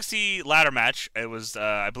NXT ladder match, it was,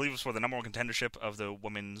 I believe it was for the number one contendership of the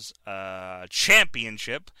women's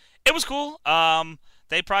championship. It was cool.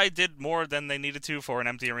 They probably did more than they needed to for an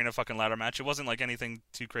empty arena fucking ladder match. It wasn't like anything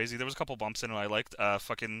too crazy. There was a couple bumps in it I liked.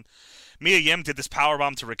 Fucking Mia Yim did this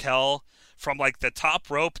powerbomb to Raquel from like the top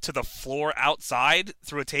rope to the floor outside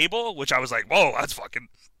through a table, which I was like, whoa,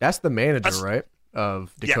 That's the manager, right?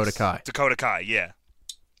 Of Dakota Kai. Dakota Kai, yeah.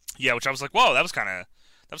 Yeah, which I was like, whoa, that was kind of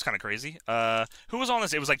crazy. Who was on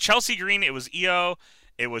this? It was like Chelsea Green, it was Io,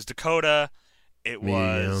 it was Dakota, it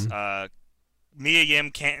was Mia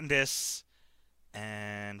Yim, Candice,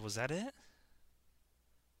 and was that it?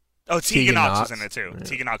 Oh, Tegan Nox was in it too. Yeah.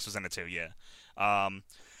 Tegan Nox was in it too, yeah.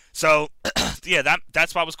 So, yeah, that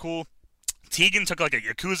spot was cool. Tegan took like a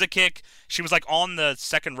Yakuza kick. She was like on the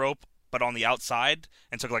second rope, but on the outside,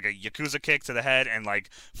 and took like a Yakuza kick to the head and like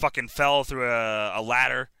fucking fell through a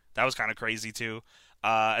ladder. That was kind of crazy too.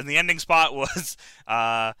 And the ending spot was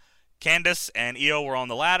Candice and Io were on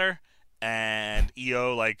the ladder, and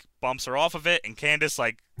Io like bumps her off of it, and Candice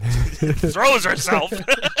like throws herself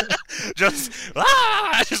just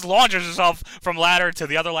launches herself from ladder to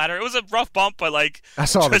the other ladder. It was a rough bump, but like I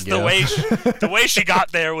saw just the way she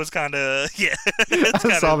got there was kind of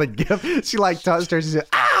I saw the gif. She like touched her. She said,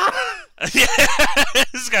 "Ah!" Yeah,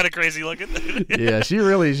 this is kind of crazy looking. Yeah, she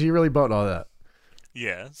really bumped all that.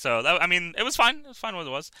 Yeah, so that, I mean, it was fine. It was fine what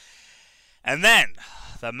it was. And then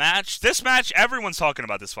the match. This match, everyone's talking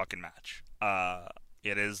about this fucking match.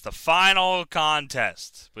 It is the final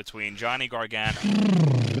contest between Johnny Gargano.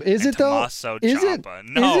 Is it though? Tommaso Ciampa.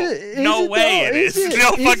 No way it is.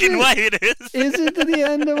 No fucking way it is. Is it to the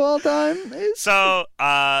end of all time? So,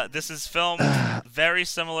 this is filmed very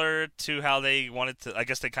similar to how they wanted to. I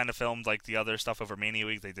guess they kind of filmed like the other stuff over Mania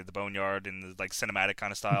Week. They did the Boneyard in the like cinematic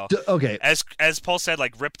kind of style. Okay. As Paul said,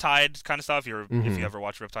 like Riptide kind of stuff. If you ever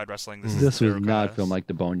watch Riptide Wrestling, this was not filmed like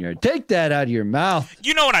the Boneyard. Take that out of your mouth.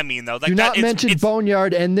 You know what I mean, though. Like, do not mention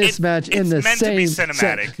Boneyard and this match in the same. It's meant to be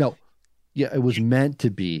cinematic. No. Yeah, it was meant to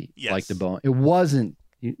be like the Bone. It wasn't.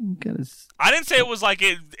 I didn't say it was like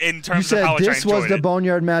it in terms of how much I enjoyed it. You said this was the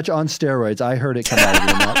Boneyard match on steroids. I heard it come out of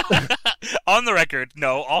your mouth. On the record,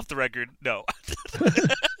 no. Off the record, no.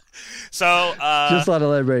 So just let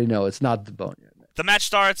everybody know it's not the Boneyard match. The match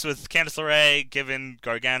starts with Candice LeRae giving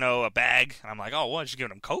Gargano a bag. And I'm like, oh, what? She's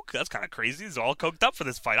giving him Coke? That's kind of crazy. He's all coked up for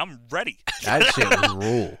this fight. I'm ready. That shit was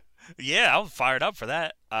rule. Yeah, I was fired up for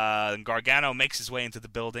that. And Gargano makes his way into the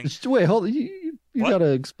building. Wait, hold on. You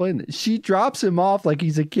gotta explain this. She drops him off like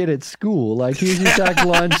he's a kid at school. Like, here's your sack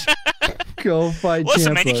lunch. Go fight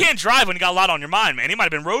Listen, Ciampa. Man, you can't drive when you got a lot on your mind, man. He might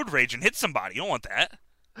have been road rage and hit somebody. You don't want that.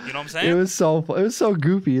 You know what I'm saying? It was so fun. It was so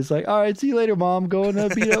goofy. It's like, all right, see you later, Mom. Going to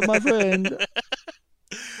beat up my friend.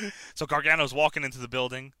 So Gargano's walking into the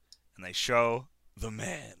building, and they show the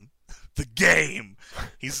man, the game.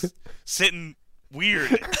 He's sitting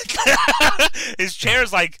weird. His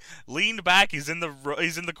chair's like leaned back. He's in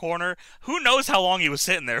the corner. Who knows how long he was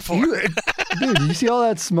sitting there for? Dude, did you see all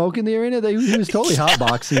that smoke in the arena? He was totally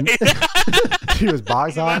hotboxing. He was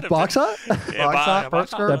box hot. Box hot? Yeah,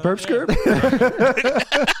 box hot. Perp skirt. That perp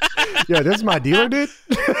skirt? Yeah, this is my dealer, dude.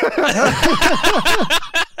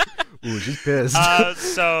 Ooh, she's pissed.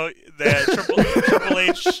 So the Triple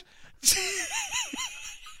H.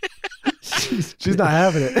 She's not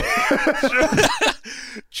having it.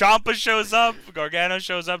 Ciampa shows up. Gargano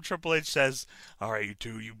shows up. Triple H says, "All right, you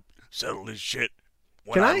two, you settle this shit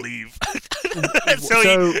when I leave."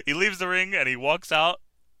 So he leaves the ring and he walks out,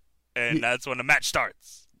 and that's when the match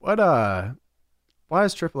starts. Why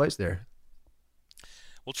is Triple H there?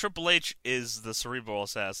 Well, Triple H is the cerebral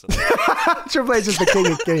assassin. Triple H is the king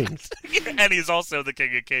of kings. And he's also the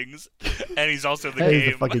king of kings. And he's also the game.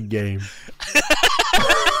 He's the fucking game.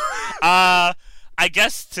 I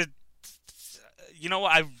guess you know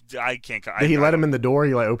what? I can't. Did he let him in the door?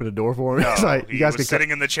 He like opened the door for him? No, like, he was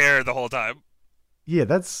sitting in the chair the whole time. Yeah,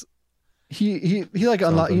 that's... He like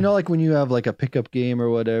unlock. You know, like when you have like a pickup game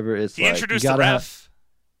or whatever, it's he introduced the ref.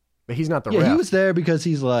 But he's not the ref. Yeah, he was there because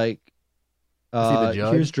he's like,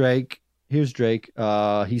 here's Drake.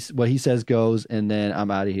 He's what he says goes, and then I'm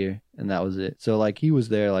out of here, and that was it. So like he was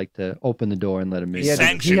there like to open the door and let him in.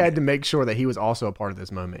 He had to make sure that he was also a part of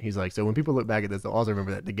this moment. He's like, so when people look back at this, they'll also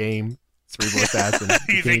remember that the game, Cerebral Assassin.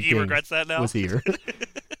 You think he regrets that now? Was here.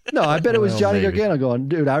 No, I bet it was Johnny Gargano going,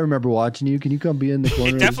 dude, I remember watching you. Can you come be in the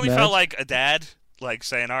corner? It definitely felt like a dad, like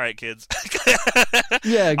saying, all right, kids.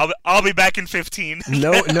 Yeah. I'll be back in 15.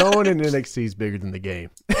 No one in NXT is bigger than the game.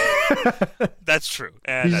 That's true.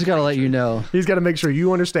 He's just got to let you know. He's got to make sure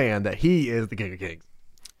you understand that he is the king of kings.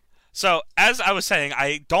 So, as I was saying,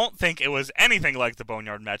 I don't think it was anything like the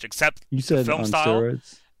Boneyard match, except you said the film on style.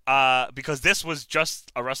 Steroids. Because this was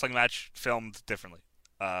just a wrestling match filmed differently.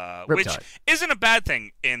 Which isn't a bad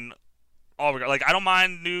thing in all regard. Like, I don't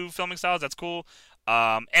mind new filming styles. That's cool.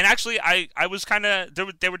 And actually, I was kind of...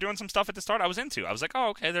 They were doing some stuff at the start I was into. I was like, oh,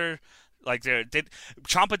 okay,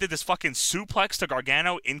 Ciampa did this fucking suplex to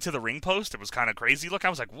Gargano into the ring post. It was kind of crazy look. I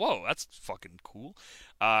was like, whoa, that's fucking cool.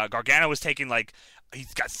 Gargano was taking, like... He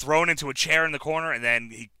got thrown into a chair in the corner, and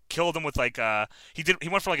then he killed him with like he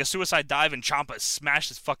went for like a suicide dive, and Ciampa smashed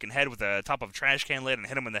his fucking head with the top of a trash can lid and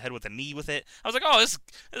hit him in the head with a knee with it. I was like, oh,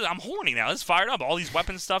 I'm horny now. This is fired up. All these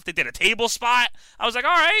weapon stuff. They did a table spot. I was like,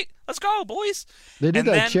 all right, let's go, boys. They did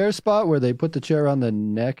that chair spot where they put the chair on the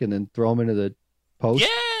neck and then throw him into the post.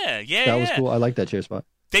 Yeah. That was cool. I like that chair spot.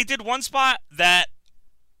 They did one spot that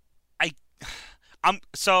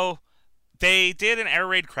They did an air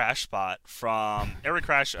raid crash spot from air raid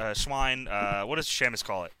crash Schwein. What does Sheamus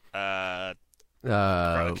call it?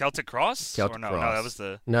 Celtic Cross? Celtic Cross. No, that was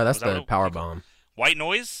the. No, that's the power bomb. White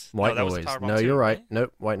Noise. White Noise. No, you're right.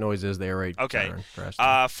 Nope. White Noise is the air raid. Okay.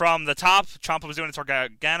 From the top, Ciampa was doing it to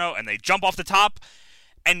Gargano, and they jump off the top,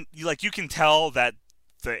 and you can tell that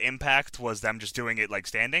the impact was them just doing it like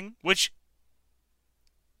standing, which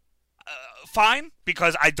fine,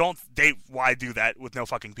 because why do that with no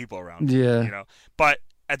fucking people around? Yeah. But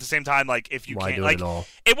at the same time, if you Why can't, do it at all?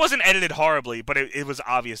 it wasn't edited horribly, but it was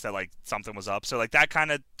obvious that something was up. So that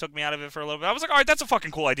kind of took me out of it for a little bit. I was like, all right, that's a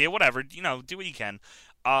fucking cool idea. Whatever, do what you can.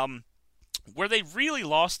 Where they really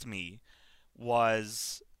lost me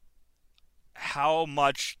was how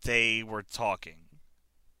much they were talking,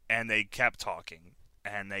 and they kept talking,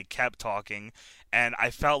 and they kept talking, and I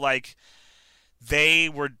felt like they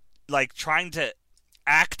were trying to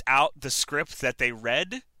act out the script that they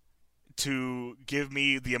read to give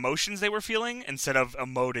me the emotions they were feeling instead of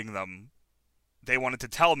emoting them. They wanted to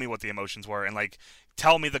tell me what the emotions were and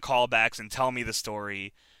tell me the callbacks and tell me the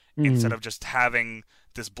story instead of just having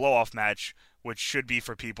this blow-off match, which should be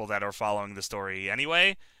for people that are following the story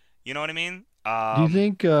anyway. You know what I mean? Do you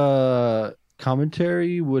think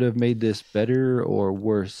commentary would have made this better or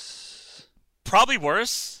worse? Probably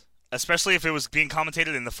worse. Especially if it was being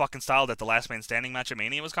commentated in the fucking style that the Last Man Standing match at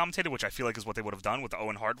Mania was commentated, which I feel like is what they would have done with the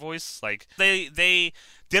Owen Hart voice. They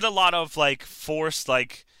did a lot of forced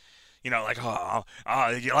did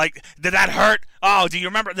that hurt? Oh, do you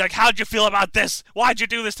remember? How'd you feel about this? Why'd you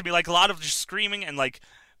do this to me? A lot of just screaming and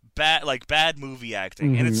bad movie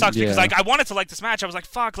acting. And it sucks because I wanted to like this match. I was like,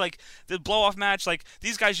 fuck, the blow off match.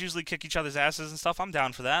 These guys usually kick each other's asses and stuff. I'm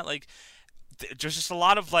down for that. There's just a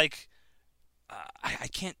lot of I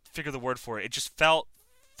can't figure the word for it. It just felt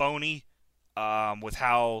phony with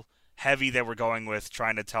how heavy they were going with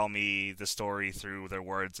trying to tell me the story through their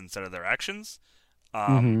words instead of their actions.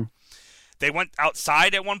 They went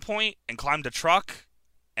outside at one point and climbed a truck,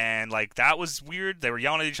 and that was weird. They were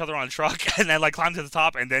yelling at each other on a truck, and then climbed to the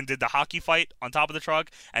top, and then did the hockey fight on top of the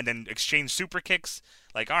truck, and then exchanged super kicks.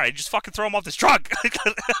 All right, just fucking throw him off this truck.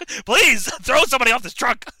 Please, throw somebody off this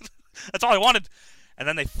truck. That's all I wanted. And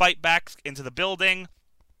then they fight back into the building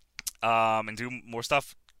and do more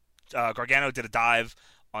stuff. Gargano did a dive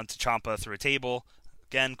onto Ciampa through a table.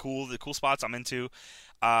 Again, cool. The cool spots I'm into.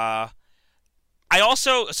 I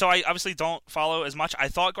obviously don't follow as much. I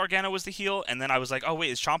thought Gargano was the heel, and then I was like, oh, wait,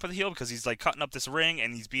 is Ciampa the heel? Because he's cutting up this ring,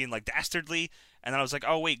 and he's being dastardly. And then I was like,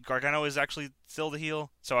 oh, wait, Gargano is actually still the heel.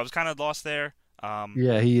 So I was kind of lost there.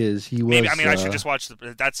 Yeah, he is. He was. Maybe, I should just watch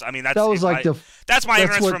that's my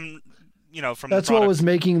ignorance from... that's what was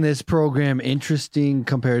making this program interesting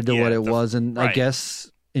compared to what it was, and I guess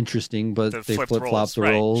interesting, but they flip-flopped the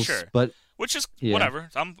roles. Sure. But which is whatever.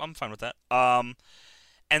 I'm fine with that.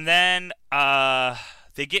 And then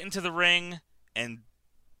they get into the ring, and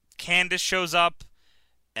Candice shows up,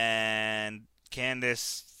 and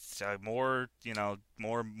Candice more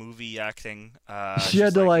movie acting. She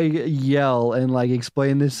had to yell and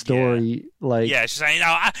explain this story. She's saying,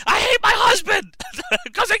 I hate my husband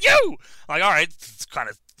because of you. All right, it's kind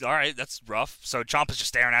of all right. That's rough. So Ciampa's just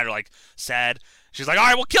staring at her sad. She's like, all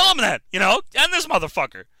right, well, kill him then. End this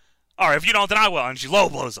motherfucker. All right, if you don't, then I will. And she low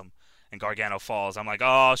blows him, and Gargano falls. I'm like,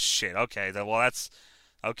 oh shit. Okay, that's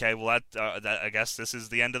okay. Well, that I guess this is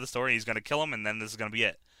the end of the story. He's gonna kill him, and then this is gonna be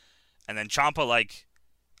it. And then Ciampa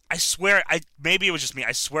I swear, maybe it was just me.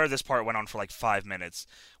 I swear this part went on for 5 minutes,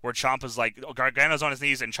 where Ciampa's Gargano's on his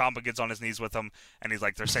knees, and Ciampa gets on his knees with him, and he's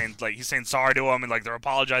they're saying he's saying sorry to him, and they're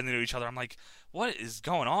apologizing to each other. I'm like, what is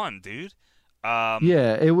going on, dude?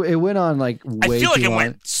 It went on way too long. I feel like it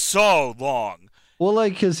went so long. Well,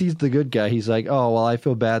 because he's the good guy. He's like, oh, well, I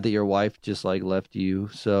feel bad that your wife just left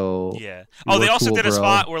you. So yeah. Oh, they also did a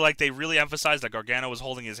spot where they really emphasized that Gargano was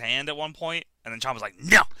holding his hand at one point, and then Ciampa's like,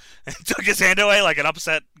 no, and took his hand away like an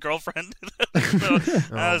upset girlfriend. So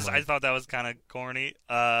I thought that was kind of corny.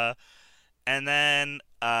 And then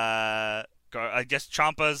I guess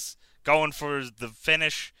Ciampa's going for the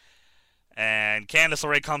finish. And Candice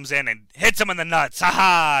LeRae comes in and hits him in the nuts.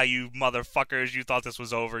 Ha-ha, you motherfuckers. You thought this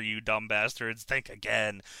was over, you dumb bastards. Think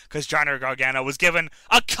again. Because Johnny Gargano was given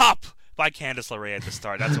a cup by Candice LeRae at the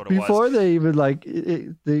start. That's what it was. Before they even,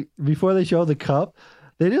 before they show the cup,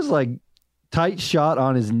 they just, tight shot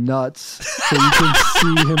on his nuts so you can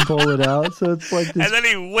see him pull it out. So it's this... And then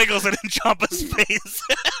he wiggles it in Ciampa's face.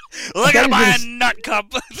 Look at my nut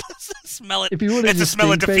cup. Smell it. If he would have just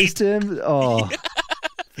faced him, oh...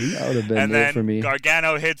 That would have been and then for me.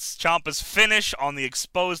 Gargano hits Ciampa's finish on the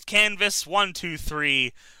exposed canvas. 1, 2,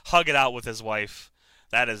 3. Hug it out with his wife.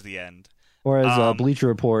 That is the end. Or as Bleacher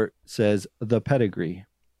Report says, the pedigree.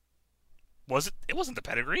 Was it? It wasn't the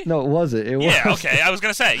pedigree. No, it wasn't. It was. Yeah, okay. I was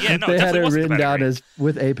gonna say. Yeah, no, they it had it wasn't written down as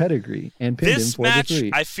with a pedigree and pinned him for match, the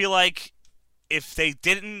 3. I feel like if they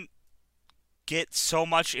didn't get so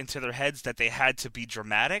much into their heads that they had to be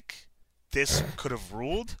dramatic, this could have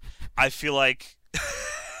ruled. I feel like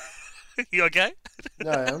You okay?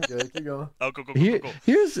 No, I'm good. Keep going. Oh, cool.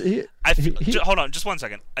 Hold on, just 1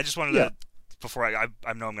 second. I just wanted to, before I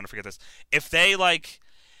know I'm going to forget this. If they,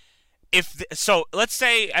 so let's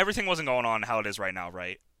say everything wasn't going on how it is right now,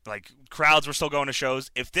 right? Like, crowds were still going to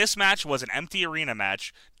shows. If this match was an empty arena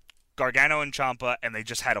match, Gargano and Ciampa, and they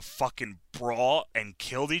just had a fucking brawl and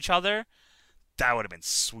killed each other, that would have been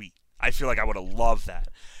sweet. I feel like I would have loved that.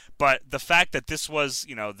 But the fact that this was,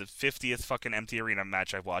 the 50th fucking empty arena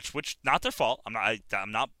match I've watched, which not their fault. I'm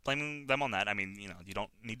not blaming them on that. I mean, you don't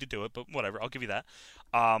need to do it, but whatever. I'll give you that.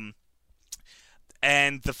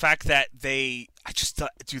 And the fact that the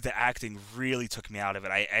acting really took me out of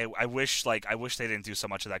it. I wish they didn't do so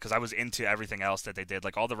much of that, because I was into everything else that they did.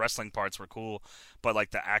 Like, all the wrestling parts were cool, but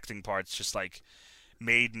like the acting parts just like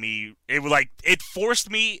made me. It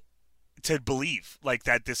forced me to believe like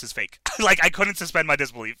that this is fake. Like, I couldn't suspend my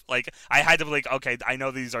disbelief. Like, I had to be like, okay, I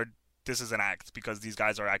know this is an act because these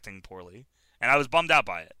guys are acting poorly, and I was bummed out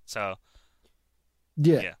by it. So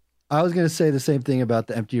yeah. I was gonna say the same thing about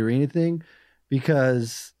the empty arena thing,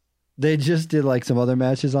 because they just did like some other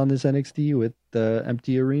matches on this NXT with the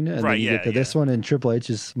empty arena, and then you get to this one, and Triple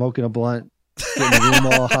H is smoking a blunt, getting the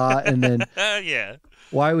room all hot, and then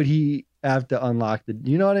why would he have to unlock the?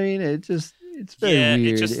 You know what I mean? It's very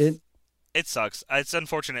weird. It sucks. It's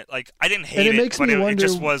unfortunate. Like, I didn't hate it, but it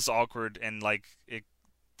just was awkward, and like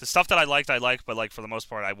the stuff that I liked, but like for the most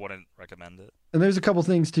part, I wouldn't recommend it. And there's a couple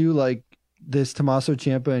things too, like this Tommaso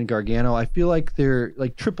Ciampa and Gargano. I feel like they're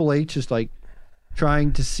like Triple H is like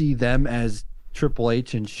trying to see them as Triple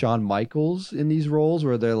H and Shawn Michaels in these roles,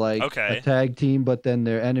 where they're like a tag team, but then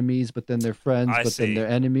they're enemies, but then they're friends, then they're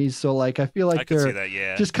enemies. So like, I feel like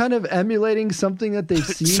they're just kind of emulating something that they've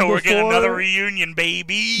seen so before. We're getting another reunion,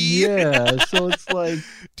 baby. Yeah. So it's like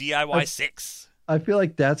DIY 6. I feel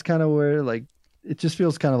like that's kind of where like it just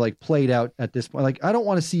feels kind of like played out at this point. Like, I don't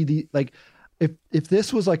want to see the like. If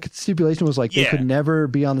this was like stipulation was like they could never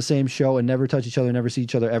be on the same show and never touch each other, never see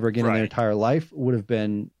each other ever again in their entire life, would have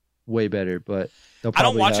been way better. But I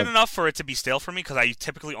don't watch it enough for it to be stale for me, because I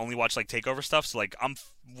typically only watch like takeover stuff. So like, I'm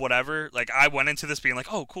whatever. Like, I went into this being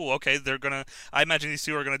like, oh cool, okay, I imagine these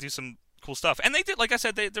two are gonna do some cool stuff, and they did. Like I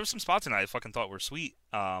said, there were some spots in it I fucking thought were sweet.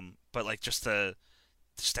 But like just the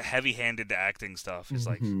heavy-handed acting stuff is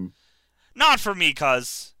like not for me,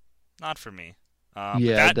 not for me.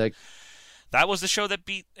 That was the show that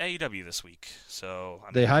beat AEW this week. So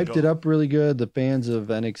they hyped it up really good. The fans of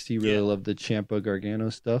NXT really love the Ciampa Gargano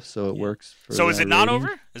stuff, so it works. So is it not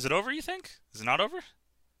over? Is it over? You think? Is it not over?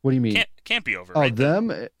 What do you mean? Can't be over. Oh, right? them?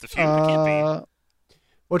 The feud can't be.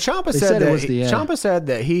 Well, Ciampa said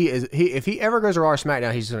that if he ever goes to Raw or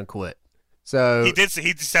SmackDown, he's going to quit. So he did.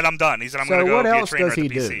 He said, "I'm done." He said, "I'm going to go be a trainer at the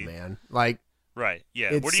PC." What else does he do, man? Like, right?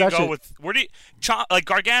 Yeah. Where do you go with? Like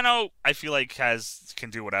Gargano? I feel like can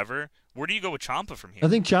do whatever. Where do you go with Ciampa from here? I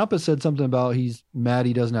think Ciampa said something about he's mad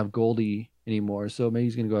he doesn't have Goldie anymore, so maybe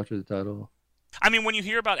he's going to go after the title. I mean, when you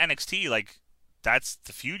hear about NXT, like, that's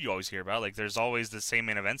the feud you always hear about. Like, there's always the same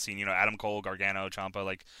main event scene. Adam Cole, Gargano, Ciampa,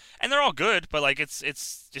 like, and they're all good, but like, it's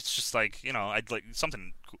just like, I'd like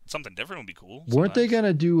something different would be cool. Weren't they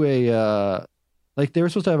gonna do a like they were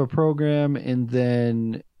supposed to have a program, and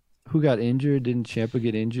then who got injured? Didn't Ciampa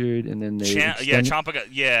get injured? And then Ciampa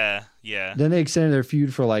got yeah. Then they extended their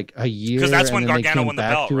feud for like a year, because that's when Gargano won the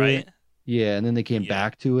belt, right? Yeah, and then they came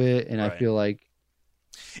back to it, and I feel like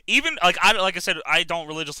even like I said, I don't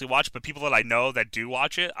religiously watch, but people that I know that do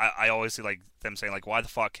watch it, I always see like them saying like, why the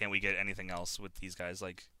fuck can't we get anything else with these guys?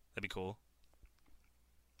 Like, that'd be cool.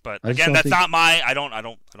 But again, that's not my. I don't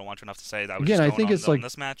watch enough to say that. Again, I think it's like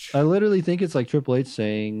this match. I literally think it's like Triple H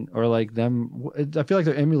saying, or like them. I feel like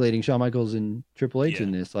they're emulating Shawn Michaels and Triple H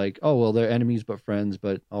in this. Like, oh well, they're enemies but friends,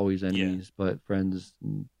 but always enemies but friends.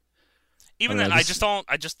 Even then, I just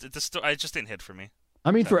didn't hit for me. I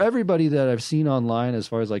mean, for everybody that I've seen online, as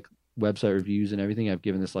far as like website reviews and everything, I've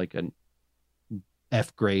given this like an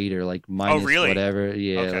F grade or like minus whatever.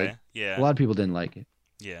 Yeah, okay. A lot of people didn't like it.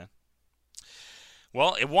 Yeah.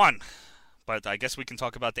 Well, it won, but I guess we can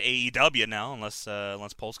talk about the AEW now, unless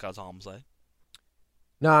Paul's got something to say.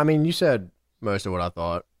 No, I mean, you said most of what I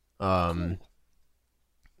thought. Cool.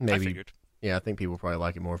 Maybe. I figured. Yeah, I think people probably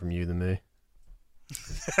like it more from you than me.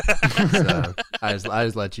 So I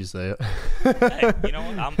just let you say it. Hey, you know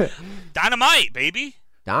what? I'm Dynamite, baby.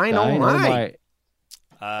 Dynamite.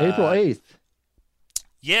 April 8th.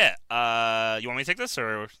 Yeah. You want me to take this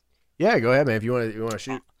or? Yeah, go ahead, man. If you want to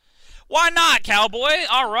shoot. Why not, cowboy?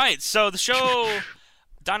 All right. So the show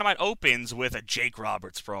Dynamite opens with a Jake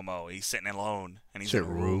Roberts promo. He's sitting alone and he's in a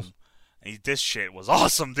room. And this shit was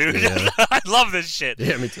awesome, dude. Yeah. I love this shit.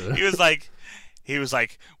 Yeah, me too. He was like, he was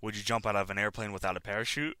like, "Would you jump out of an airplane without a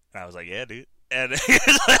parachute?" And I was like, "Yeah, dude." And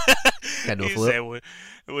he said,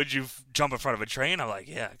 "Would you jump in front of a train?" I'm like,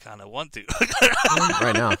 "Yeah, I kind of want to."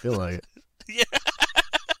 Right now, I feel like it. Yeah.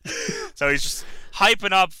 So he's just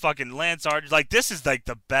hyping up fucking Lance Archer. Like, this is like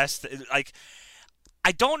the best. Like,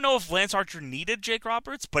 I don't know if Lance Archer needed Jake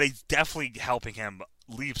Roberts, but he's definitely helping him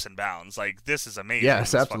leaps and bounds. Like, this is amazing.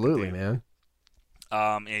 Yes, absolutely, man.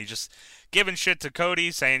 And he's just giving shit to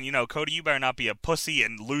Cody, saying, Cody, you better not be a pussy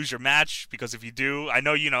and lose your match, because if you do, I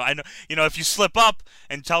know, if you slip up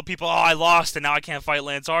and tell people, oh, I lost and now I can't fight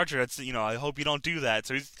Lance Archer, that's, I hope you don't do that.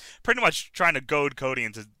 So he's pretty much trying to goad Cody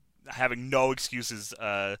into having no excuses.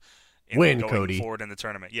 Win, going Cody. Forward in the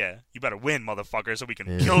tournament. Yeah, you better win, motherfucker, so we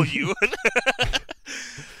can kill you.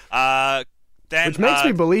 Which makes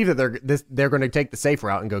me believe that they're going to take the safe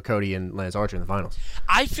route and go Cody and Lance Archer in the finals.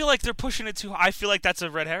 I feel like they're pushing it too high. I feel like that's a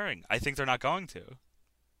red herring. I think they're not going to.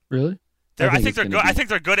 Really? I think they're good. I think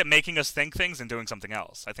they're good at making us think things and doing something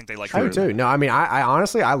else. I think they like. I do too. No, I mean, I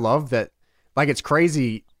honestly, I love that. Like, it's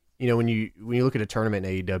crazy, when you look at a tournament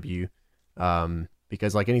in AEW,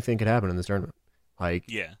 because like anything could happen in this tournament. Like,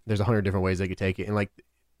 there's 100 different ways they could take it, and like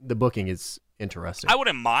the booking is interesting. I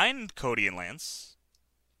wouldn't mind Cody and Lance.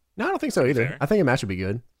 No, I don't think so either. Fair. I think a match would be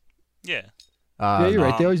good. Yeah. Yeah, you're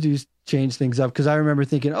right. They always do change things up, because I remember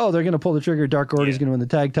thinking, oh, they're going to pull the trigger. Dark Order's going to win the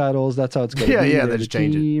tag titles. That's how it's going to be. Yeah, they just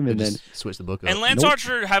change it. And then switch the book up. And Lance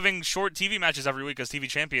Archer having short TV matches every week as TV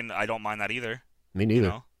champion, I don't mind that either. Me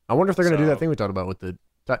neither. I wonder if they're going to do that thing we talked about with the...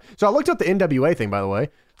 So I looked up the NWA thing, by the way.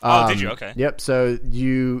 Oh, did you? Okay. Yep, so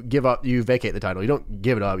you vacate the title. You don't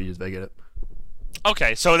give it up, you just vacate it.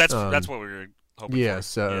 Okay, so that's what we were hoping for. Yeah,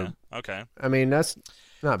 so... Yeah, okay. I mean, that's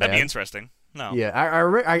not bad. That'd be interesting. No.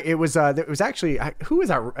 Yeah, it was actually who was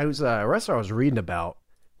that? It was a wrestler I was reading about.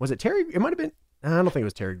 Was it Terry? It might have been. I don't think it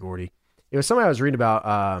was Terry Gordy. It was somebody I was reading about.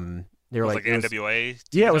 They were like NWA.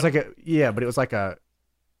 Yeah, it was like but it was like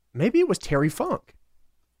maybe it was Terry Funk.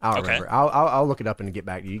 I'll remember. I'll look it up and get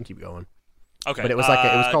back to you. You can keep going. Okay. But it was it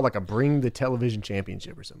was called like a Bring the Television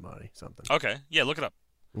Championship or something. Okay. Yeah, look it up.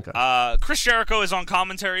 Okay. Chris Jericho is on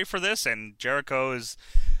commentary for this, and Jericho is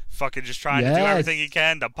fucking just trying to do everything he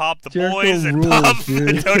can to pop the boys and pop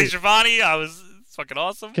Tony Schiavone. It's fucking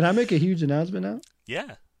awesome. Can I make a huge announcement now?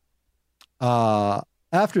 Yeah.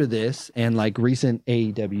 After this and like recent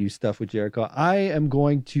AEW stuff with Jericho, I am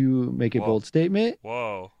going to make a bold statement.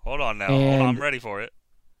 Whoa. Hold on now. Hold on. I'm ready for it.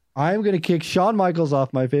 I'm going to kick Shawn Michaels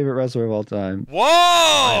off, my favorite wrestler of all time.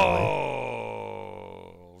 Whoa.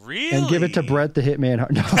 Really? And give it to Bret the Hitman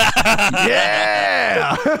Hart. No.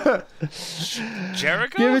 Yeah.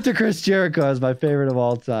 Jericho? Give it to Chris Jericho as my favorite of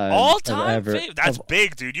all time. All time? That's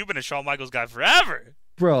big, dude. You've been a Shawn Michaels guy forever.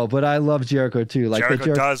 Bro, but I love Jericho too. Like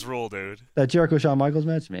Jericho does rule, dude. That Jericho Shawn Michaels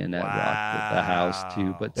match, man, that rocked with the house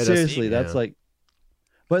too. But seriously, that's like,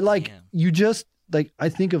 but like you just like I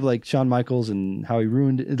think of like Shawn Michaels and how he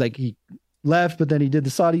ruined it. Like he left, but then he did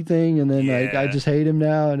the Saudi thing, and then like I just hate him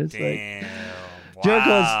now, and it's like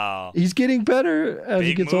Jericho's he's getting better as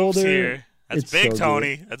he gets older. Here. That's big, so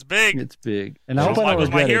Tony. Good. That's big. It's big. And I hope I don't Michaels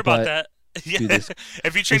regret might hear it, about that. Yeah. Dude,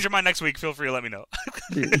 if you change your mind next week, feel free to let me know.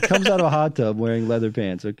 Dude, he comes out of a hot tub wearing leather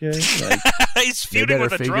pants, okay? Like, he's feuding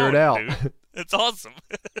with a drone, dude. It's awesome.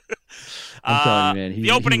 I'm telling you, man.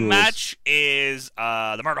 The opening match is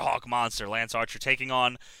the Murder Hawk Monster, Lance Archer, taking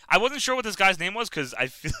on... I wasn't sure what this guy's name was because I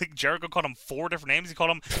feel like Jericho called him 4 different names. He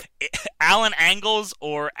called him Alan Angles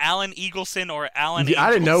or Alan Eagleson or Alan Angels.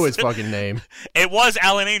 I didn't know his fucking name. It was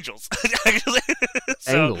Alan Angels.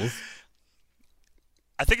 Angles?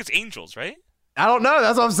 I think it's Angels, right? I don't know.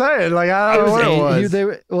 That's what I'm saying. Like I don't know what it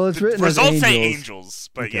was. Well, it's written results as say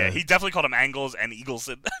Angels, but yeah, he definitely called him Angles and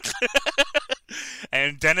Eagleson,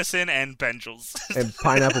 and Dennison and Benjels and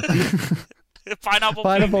Pineapple Pete.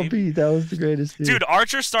 Pineapple Pete. That was the greatest thing. Dude,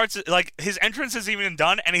 Archer starts like his entrance isn't even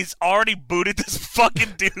done, and he's already booted this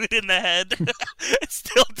fucking dude in the head. It's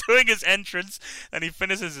still doing his entrance, and he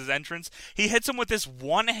finishes his entrance. He hits him with this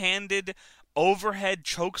one-handed overhead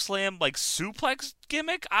chokeslam like suplex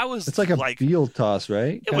gimmick. It's like a Beal toss,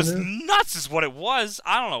 right? It was nuts is what it was.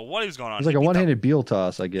 I don't know what he was going on. It was like a one-handed Beal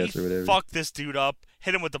toss, I guess, or whatever. Fuck this dude up,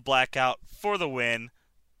 hit him with the blackout for the win.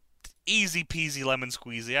 Easy peasy lemon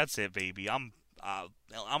squeezy. That's it, baby. That's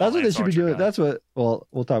what they should be doing. That's what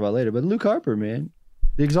we'll talk about later. But Luke Harper, man.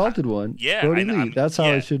 The Exalted One. Yeah. Brody Lee. That's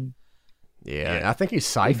how it should. Yeah, I think he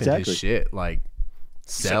siphoned his shit like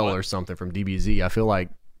Cell or something from DBZ. I feel like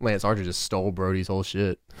Lance Archer just stole Brody's whole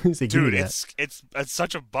shit. Dude, it's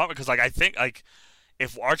such a bummer because like I think like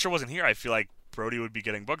if Archer wasn't here, I feel like Brody would be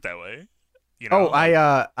getting booked that way. You know? Oh,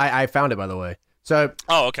 I found it by the way. So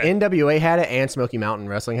okay. NWA had it and Smoky Mountain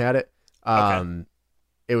Wrestling had it.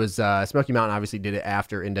 it was Smoky Mountain obviously did it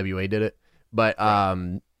after NWA did it. But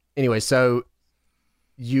anyway, so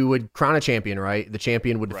you would crown a champion, right? The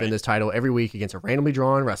champion would defend this title every week against a randomly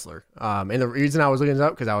drawn wrestler. And the reason I was looking this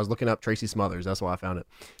up because I was looking up Tracy Smothers. That's why I found it.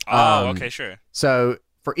 Okay, sure. So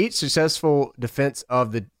for each successful defense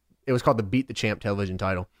of it was called the Beat the Champ television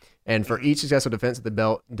title. And for each successful defense of the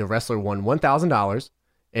belt, the wrestler won $1,000.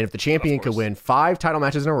 And if the champion could win 5 title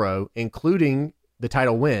matches in a row, including the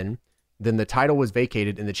title win, then the title was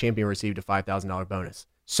vacated and the champion received a $5,000 bonus.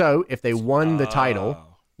 So if they won the title,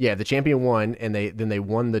 the champion won and they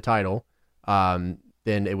won the title,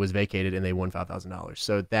 then it was vacated and they won $5,000.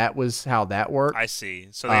 So that was how that worked. I see.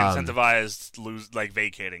 So they incentivized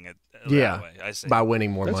vacating it. That way. I see. By winning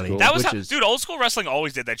more money. Cool. That was dude. Old school wrestling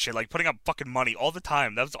always did that shit, like putting up fucking money all the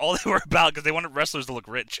time. That was all they were about because they wanted wrestlers to look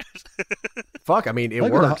rich. Fuck, I mean, it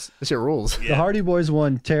works. This shit rules. The Hardy Boys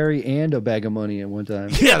won Terry and a bag of money at one time.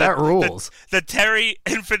 Yeah, that rules. The Terry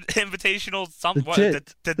Invitational,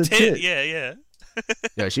 the tit. Yeah.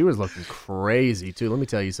 Yeah, she was looking crazy too. Let me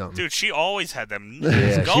tell you something, dude. She always had them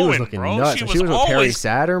going, she was looking bro. Nuts. She was with Perry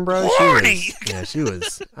Saturn, bro. Horny. She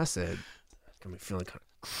was. I said, got me feeling kind of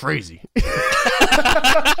crazy.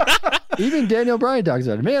 Even Daniel Bryan talks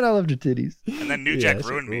about it. Man, I loved her titties. And then New Jack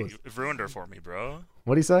ruined her for me, bro.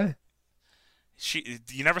 What'd he say?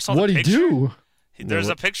 You never saw the picture? What'd he do? There's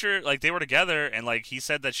a picture, like they were together, and like he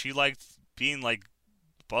said that she liked being like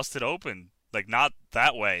busted open, like not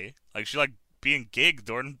that way. Like she liked being gigged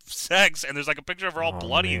during sex, and there's like a picture of her all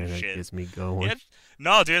bloody and shit. That gets me going. Yeah,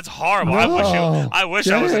 no, dude, it's horrible. No, I wish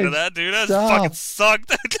I was into that, dude. That fucking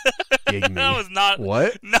sucked. Gig me. That was not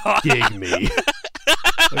what? No, gig me.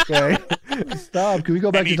 Okay, stop. Can we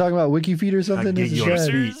go back to talking about WikiFeed or something? This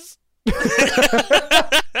is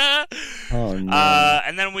oh no.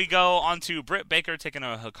 And then we go on to Britt Baker taking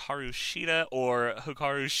a Hikaru Shida or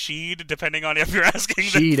Hikaru Sheed, depending on if you're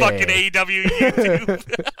asking the fucking AEW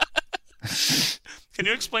YouTube. Can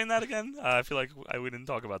you explain that again? I feel like we didn't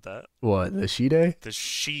talk about that. What, the Shide? The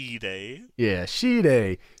Shide. Yeah,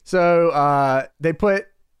 Shide. So they put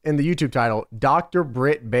in the YouTube title Dr.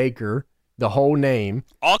 Britt Baker, the whole name,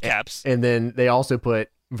 all caps, and then they also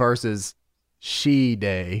put versus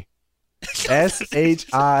Shide. SHIDE.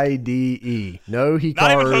 No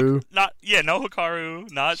Hikaru. No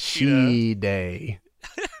Hikaru. Not Shide.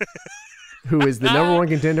 Who is the number one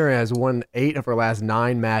contender and has won 8 of her last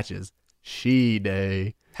 9 matches.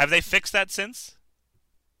 Shide. Have they fixed that since?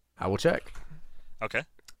 I will check. Okay.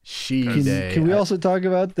 Shide. Can we also talk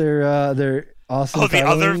about their awesome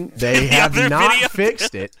titling? They have not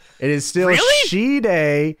fixed it. It is still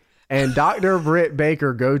Shide and Dr. Britt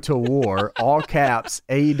Baker go to war. All caps.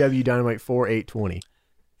 AEW Dynamite 4/8/20.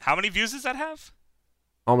 How many views does that have?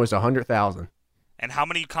 Almost 100,000. And how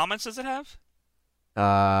many comments does it have?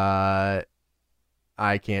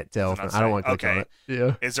 I can't tell. I don't want to click on it.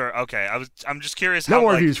 Yeah. Is there? Okay. I'm just curious. No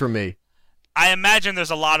more views from me. I imagine there's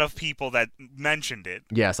a lot of people that mentioned it.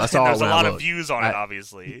 Yes, I saw. There's a lot of views on it,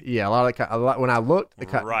 obviously. Yeah, a lot. When I looked,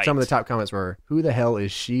 some of the top comments were, "Who the hell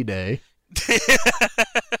is Shide?"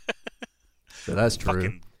 So that's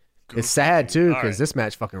true. It's sad too because this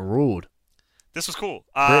match fucking ruled. This was cool.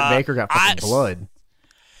 Britt Baker got fucking blood.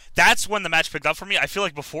 That's when the match picked up for me. I feel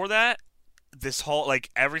like before that, this whole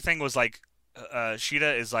everything was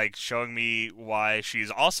Shida is showing me why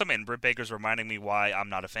she's awesome, and Britt Baker's reminding me why I'm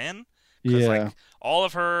not a fan. Yeah. All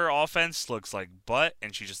of her offense looks like butt,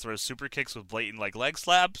 and she just throws super kicks with blatant leg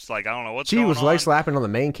slaps. I don't know what's going on. She was leg slapping on the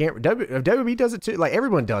main camera. WWE does it too.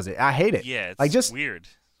 Everyone does it. I hate it. Yeah, it's just weird.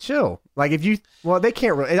 Chill. They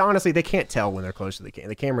can't really. Honestly, they can't tell when they're close to the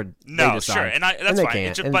camera. No, sure, and that's they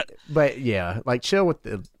fine. Can't. But yeah, chill with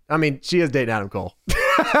the. I mean, she is dating Adam Cole. Who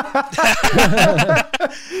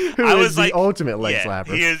is the ultimate leg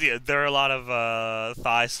slapper. He is. Yeah, there are a lot of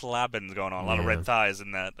thigh slapping going on. A lot of red thighs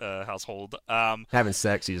in that household. Having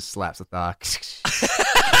sex, he just slaps the thigh.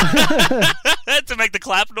 To make the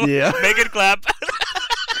clap noise. Yeah. Make it clap.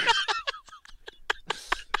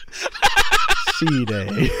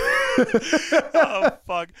 Oh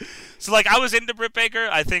fuck! So I was into Britt Baker.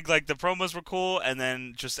 I think the promos were cool, and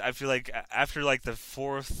then I feel like after the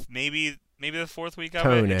fourth, maybe the fourth week of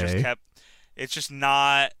it just kept. It's just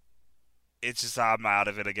not. It's just I'm out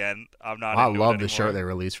of it again. I'm not. I love the shirt they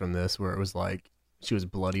released from this, where it was she was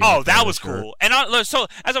bloody. Oh, that was cool. And so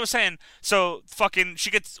as I was saying, she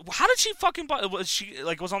gets. How did she fucking? Was she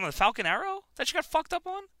was on the Falcon Arrow that she got fucked up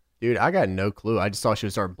on? Dude, I got no clue. I just thought she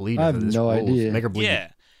would start bleeding. I have no idea. Make her bleed.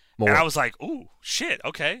 Yeah. More. And I was like, "Ooh, shit,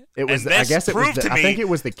 okay." It was. I guess it was. I think it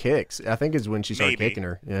was the kicks. I think it's when she started kicking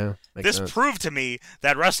her. Yeah. This proved to me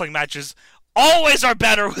that wrestling matches always are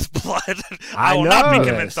better with blood. I will not be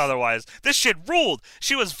convinced otherwise. This shit ruled.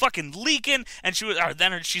 She was fucking leaking, and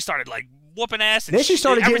she started like whooping ass. And then she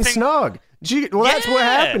started getting snug. That's what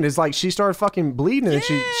happened. Is like she started fucking bleeding, and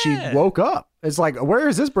she woke up. It's like, where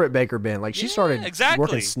has this Britt Baker been? Like she started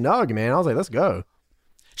working snug, man. I was like, let's go.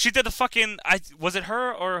 She did the fucking. Was it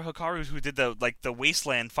her or Hikaru who did the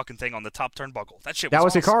wasteland fucking thing on the top turnbuckle? That shit. That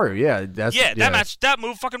was awesome. Hikaru. Yeah. That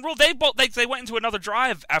move fucking ruled. They went into another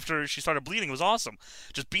drive after she started bleeding. It was awesome.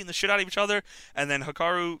 Just beating the shit out of each other, and then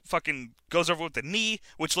Hikaru fucking goes over with the knee,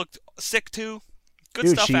 which looked sick too. Good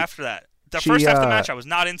stuff after that. The first half of the match I was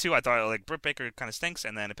not into. I thought like Britt Baker kind of stinks,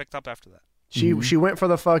 and then it picked up after that. She went for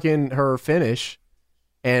the fucking her finish,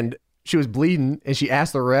 and she was bleeding, and she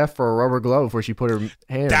asked the ref for a rubber glove before she put her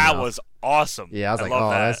hand. That was awesome. Yeah, I was like,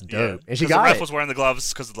 that's dope. Yeah. And she got the ref it. Was wearing the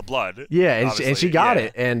gloves because of the blood. Yeah, and she got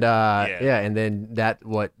it, and and then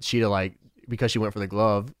Sheeta like because she went for the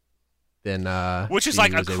glove. Then, which is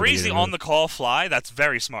like a crazy on the call fly. That's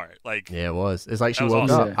very smart. Like, yeah, it was. It's like she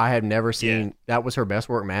woke up. I had never seen that was her best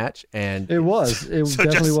work match, and it was. It so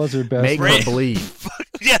definitely was her best. Make her bleed.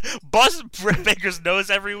 Yeah, bust Britt Baker's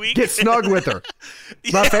nose every week. Get snug with her.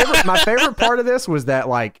 My favorite part of this was that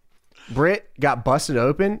like Britt got busted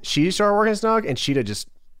open. She started working snug, and Sheeta just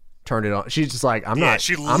turned it on. She's just like, I'm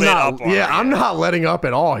not letting up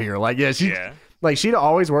at all here. Like, like Sheeta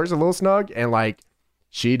always works a little snug, and like.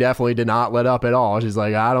 She definitely did not let up at all. She's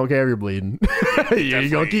like, I don't care if you're bleeding. You're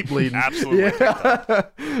going to keep bleeding. Absolutely. Yeah.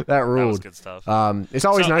 That ruled. That was good stuff. It's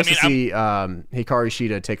always nice to see Hikaru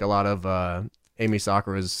Shida take a lot of Amy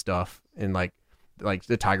Sakura's stuff and like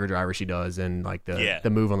the Tiger Driver she does and like the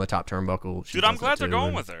move on the top turnbuckle. Dude, I'm glad they're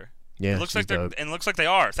going with her. Yeah, it looks like they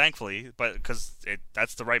are, thankfully, but because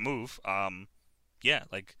that's the right move.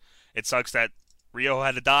 Like it sucks that Rio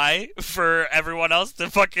had to die for everyone else to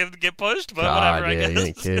fucking get pushed, but whatever, I guess. You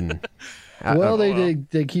ain't kidding. Well,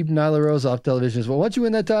 they keep Nyla Rose off television as well. Once you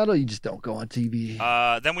win that title, you just don't go on TV.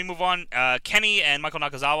 Then we move on. Kenny and Michael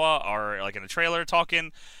Nakazawa are like in a trailer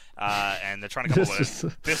talking, and they're trying to come up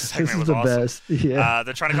with this segment was awesome. Best. Yeah.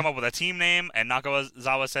 They're trying to come up with a team name, and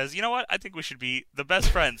Nakazawa says, "You know what? I think we should be the best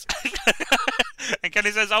friends." And Kenny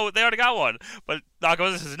says, "Oh, they already got one." But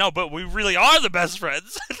Nakazawa says, "No, but we really are the best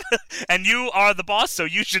friends, and you are the boss, so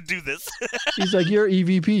you should do this." He's like, "You're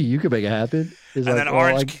EVP. You can make it happen." And then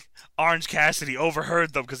Orange Cassidy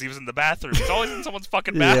overheard them because he was in the bathroom. He's always in someone's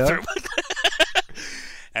fucking bathroom.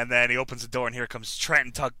 And then he opens the door, and here comes Trent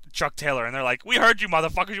and Chuck Taylor, and they're like, "We heard you,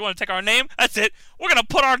 motherfuckers. You want to take our name? That's it. We're gonna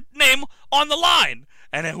put our name on the line,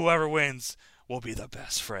 and then whoever wins will be the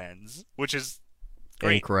best friends," which is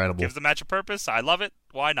great. Incredible. Gives the match a purpose. I love it.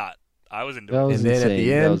 Why not? I was into it. And then insane. At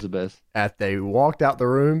the end, that was the best. After they walked out the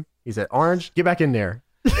room, he said, "Orange, get back in there."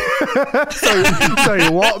 so he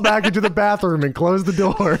walked back into the bathroom and closed the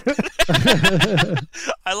door.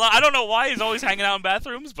 I don't know why he's always hanging out in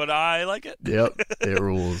bathrooms, but I like it. Yep, it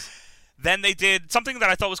rules. Then they did something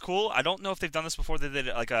that I thought was cool. I don't know if they've done this before. They did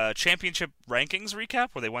like a championship rankings recap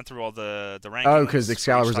where they went through all the rankings. Oh, because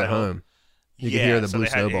Excalibur's at home. You can hear the blue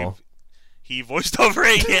snowball. He voiced over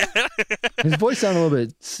it, yeah. His voice sounded a little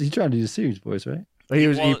bit. He's trying to do a serious voice, right?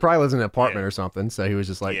 He probably lives in an apartment or something, so he was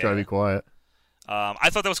just like trying to be quiet. I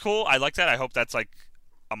thought that was cool. I like that. I hope that's like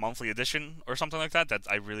a monthly edition or something like that.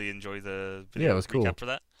 I really enjoy the video it was recap cool. for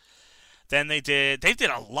that. Then they did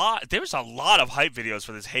a lot. There was a lot of hype videos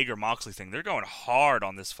for this Hager Moxley thing. They're going hard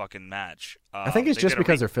on this fucking match. I think it's just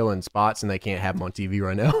because they're filling spots and they can't have them on TV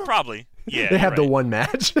right now. Probably. Yeah. They have the one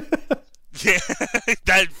match. Yeah,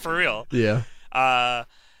 that for real. Yeah.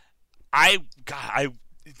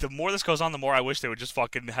 The more this goes on, the more I wish they would just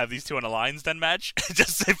fucking have these two in a lions den match.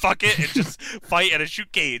 Just say fuck it and just fight at a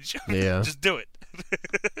shoot cage. Yeah. Just do it.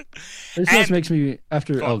 This just makes me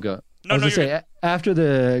after. Go. Go. No, I was gonna say after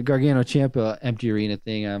the Gargano Ciampa empty arena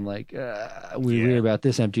thing, I'm like, we hear about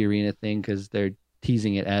this empty arena thing because they're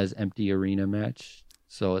teasing it as empty arena match.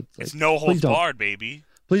 So it's like, no holds barred, baby.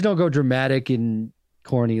 Please don't go dramatic and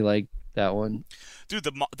corny like that one. Dude,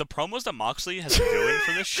 the promos that Moxley has been doing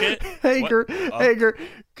for this shit. Hager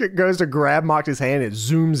goes to grab Moxley's hand. It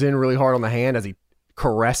zooms in really hard on the hand as he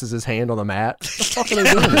caresses his hand on the mat. What the fuck are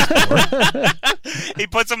they doing this for? He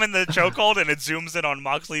puts him in the chokehold and it zooms in on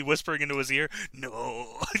Moxley whispering into his ear,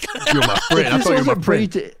 "No." You're my friend. I thought you were my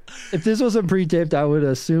friend. If this wasn't pre-taped, I would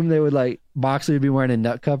assume they would like Moxley would be wearing a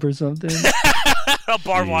nut cup or something. A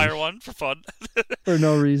barbed wire one for fun. For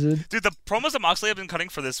no reason. Dude, the promos that Moxley have been cutting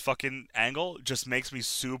for this fucking angle just makes me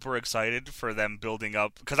super excited for them building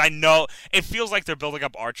up. Because I know it feels like they're building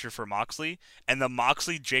up Archer for Moxley. And the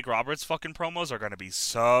Moxley Jake Roberts fucking promos are going to be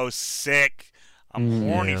so sick. I'm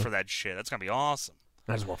horny for that shit. That's going to be awesome.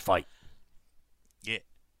 I just want to fight. Yeah.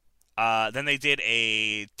 Then they did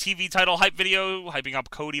a TV title hype video hyping up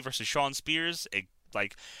Cody versus Shawn Spears.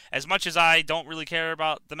 As much as I don't really care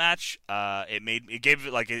about the match,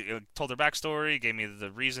 it told their backstory, gave me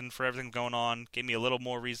the reason for everything going on, gave me a little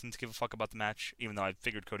more reason to give a fuck about the match, even though I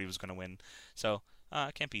figured Cody was going to win. So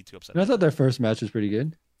I can't be too upset. I thought their first match was pretty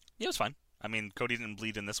good. Yeah, it was fine. I mean, Cody didn't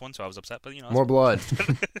bleed in this one, so I was upset, but more blood.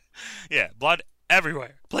 Yeah, blood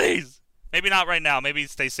everywhere. Please. Maybe not right now. Maybe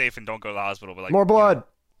stay safe and don't go to the hospital. But more blood.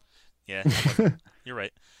 Yeah, you're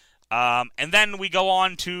right. And then we go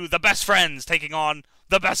on to the Best Friends taking on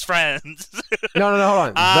the Best Friends. No,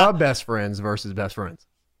 hold on. The Best Friends versus Best Friends.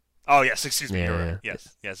 Oh, yes, excuse me. Yeah. You're right.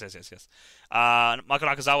 Yes. Michael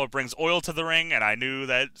Nakazawa brings Oil to the ring, and I knew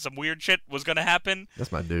that some weird shit was going to happen.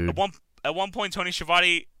 That's my dude. At one point, Tony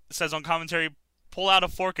Schiavone says on commentary, "Pull out a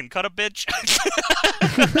fork and cut a bitch."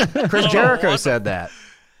 Chris Jericho said that.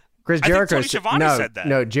 Chris Jericho Tony Schiavone said that.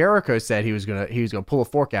 No, Jericho said he was gonna pull a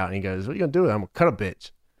fork out, and he goes, "What are you gonna do? I'm gonna cut a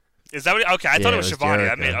bitch." Is that what? Okay, I thought it was Schiavone.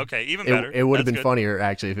 Jericho. I mean, okay, even better. It would have been funnier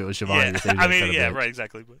actually if it was Schiavone. Yeah, I mean, yeah, right,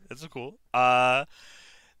 exactly. But it's cool.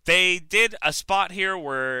 They did a spot here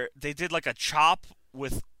where they did like a chop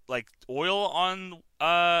with like oil on.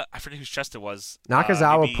 I forget whose chest it was.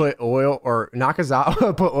 Nakazawa put oil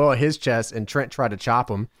on his chest, and Trent tried to chop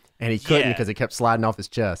him, and he couldn't because it kept sliding off his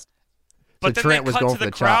chest. But so then Trent they was cut going to for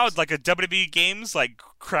the the crowd chops. like a WWE Games like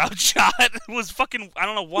crowd shot. It was fucking. I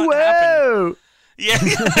don't know what happened. Yeah,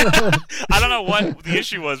 I don't know what the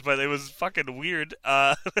issue was, but it was fucking weird.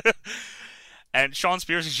 And Shawn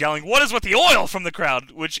Spears is yelling, "What is with the oil?" from the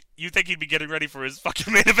crowd, which you think he'd be getting ready for his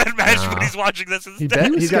fucking main event match, but he's watching this instead. He bet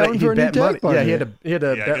money. Yeah, he had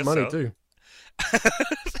to bet money too.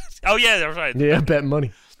 Oh yeah, that's right. Yeah, bet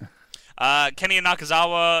money. Kenny and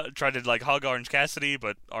Nakazawa tried to like hug Orange Cassidy,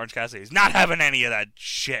 but Orange Cassidy's not having any of that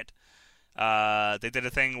shit. They did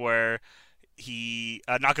a thing where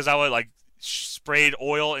Nakazawa like sprayed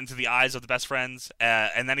oil into the eyes of the Best Friends,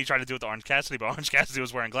 and then he tried to do it to Orange Cassidy, but Orange Cassidy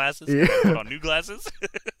was wearing glasses. Yeah. He put on new glasses.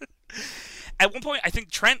 At one point, I think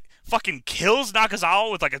Trent fucking kills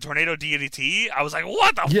Nakazawa with like a tornado DDT. I was like,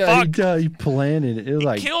 what the fuck? Yeah, he planted it.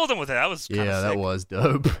 He killed him with it. That was sick. That was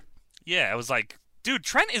dope. Yeah, it was like, dude,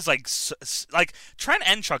 Trent is like Trent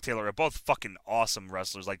and Chuck Taylor are both fucking awesome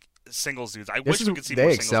wrestlers, like singles dudes. I wish we could see more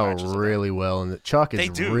singles matches. They excel really well, and Chuck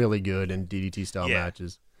is really good in DDT style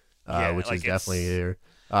matches. Which like is definitely here.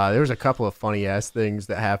 There was a couple of funny ass things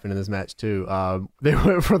that happened in this match too. They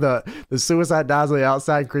went for the suicide dives on the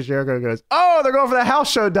outside. And Chris Jericho goes, "Oh, they're going for the house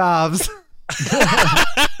show dives."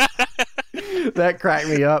 That cracked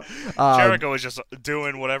me up. Jericho was just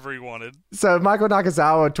doing whatever he wanted. So Michael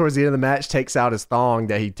Nakazawa towards the end of the match takes out his thong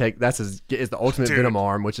that that's is the ultimate Venom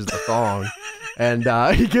arm, which is the thong. And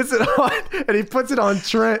he gets it on, and he puts it on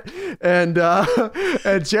Trent, and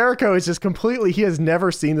Jericho is just completely. He has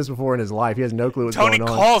never seen this before in his life. He has no clue what's going on.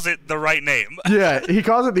 Tony calls it the right name. Yeah, he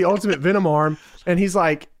calls it the ultimate Venom arm, and he's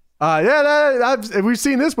like, we've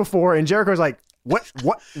seen this before." And Jericho's like, "What?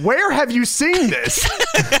 Where have you seen this?"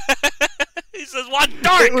 He says, "What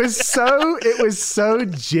dark?" It was so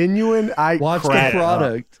genuine. Watch the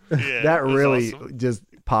product. Yeah, that really just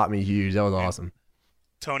popped me huge. That was awesome.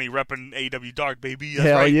 Tony repping AEW Dark, baby. That's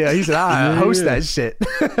right. Yeah. He said, "I host that shit."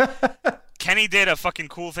 Kenny did a fucking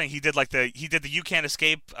cool thing. He did the "You Can't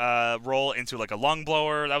Escape" roll into like a lung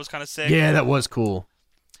blower. That was kind of sick. Yeah, that was cool.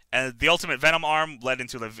 And the ultimate Venom arm led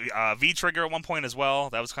into the V trigger at one point as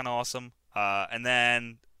well. That was kind of awesome. And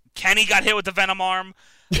then Kenny got hit with the Venom arm.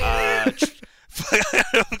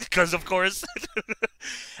 Because of course.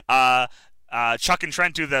 Chuck and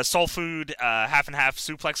Trent do the soul food half and half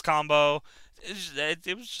suplex combo.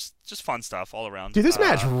 It was just fun stuff all around. Dude, this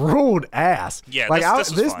match ruled ass. Yeah, like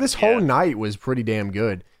this whole night was pretty damn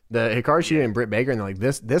good. The Hikaru Shida and Britt Baker, and like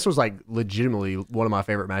this was like legitimately one of my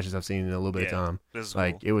favorite matches I've seen in a little bit of time.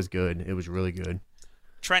 Like cool. It was good. It was really good.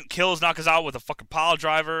 Trent kills Nakazawa with a fucking pile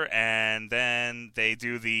driver, and then they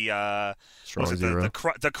do the Strong Zero, the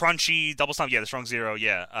crunchy double stomp. Yeah, the Strong Zero.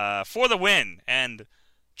 Yeah, for the win. And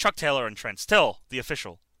Chuck Taylor and Trent still the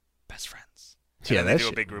official best friends. And they do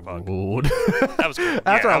a big group hug. That was cool.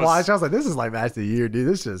 After I watched, I was like, "This is like match of the year, dude.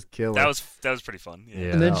 This is just killer." That was pretty fun.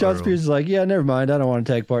 Yeah. And then Shawn Spears is like, "Yeah, never mind. I don't want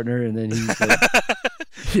a tag partner." And then he's like,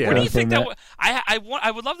 "Where do you think that? I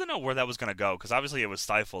would love to know where that was going to go, because obviously it was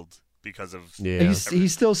stifled because of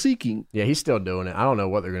he's still seeking. Yeah, he's still doing it. I don't know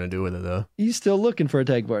what they're going to do with it though. He's still looking for a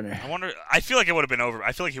tag partner. I wonder. I feel like it would have been over.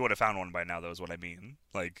 I feel like he would have found one by now. That was what I mean.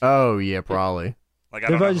 Like, oh yeah, probably. Like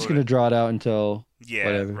they're probably just going to draw it out until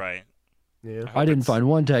whatever. Right. Yeah. I didn't find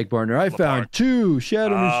one tag partner. I found two.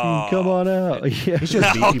 Shadow Machine, come on out. Yeah.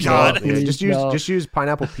 Just beat people up. Yeah, just use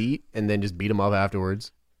Pineapple Pete and then just beat him up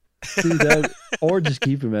afterwards. Dude, or just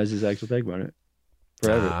keep him as his actual tag partner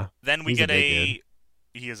forever. Then we get he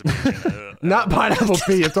is a not Pineapple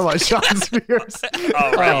Pete. It's all like Sean Spears.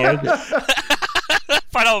 Oh, right.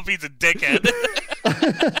 Pineapple Pete's a dickhead.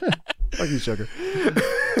 Fuck you, sugar.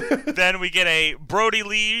 Then we get a Brody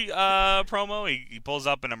Lee promo. He pulls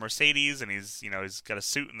up in a Mercedes, and he's got a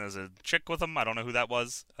suit, and there's a chick with him. I don't know who that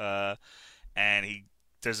was. And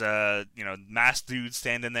there's a masked dude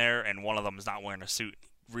standing there, and one of them is not wearing a suit. He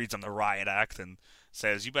reads on the riot act and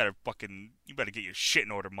says, "You better get your shit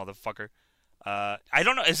in order, motherfucker." I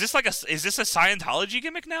don't know. Is this a Scientology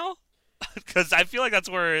gimmick now? Because I feel like that's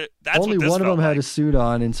only what one of them like. had a suit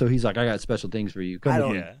on, and so he's like, "I got special things for you." I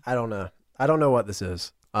don't know. I don't know what this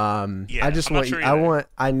is. I just want. Sure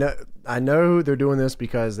I know they're doing this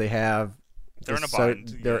because they have. They're in a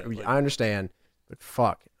bind. I understand, but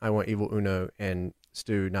fuck, I want Evil Uno and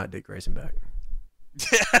Stu, not Dick Grayson, back.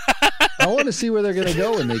 I want to see where they're gonna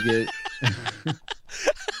go when they get.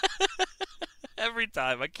 Every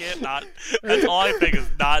time I can't not. That's all I think is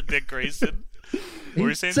not Dick Grayson.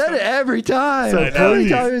 He said it every time. So every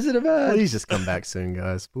time he's in a match. Please just come back soon,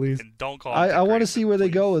 guys. Please. And don't call. I want to see where they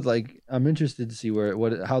go with I'm interested to see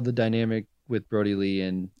how the dynamic with Brody Lee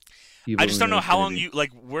and. I just don't know how long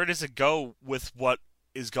where does it go with what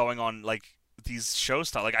is going on these show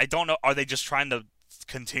stuff. I don't know. Are they just trying to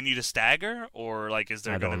continue to stagger, or is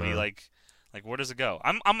there going to be where does it go?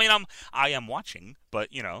 I am watching, but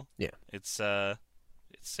yeah, it's I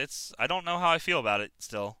don't know how I feel about it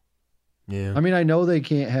still. Yeah. I mean, I know they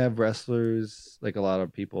can't have wrestlers, a lot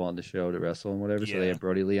of people on the show to wrestle and whatever, so they have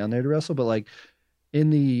Brody Lee on there to wrestle. But,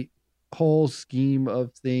 in the whole scheme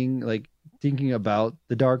of thinking about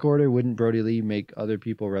the Dark Order, wouldn't Brody Lee make other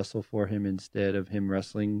people wrestle for him instead of him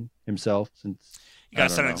wrestling himself? Since you got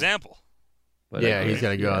to set an example. But he's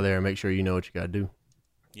got to go out there and make sure you know what you got to do.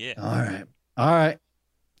 Yeah. All right.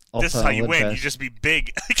 This is how you win. You just be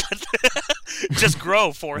big. Just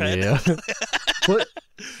grow, forehead. Yeah.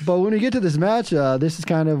 But when we get to this match, this is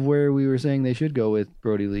kind of where we were saying they should go with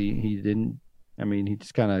Brody Lee. He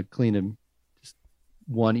just kind of cleaned him, just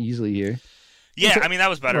won easily here. Yeah, that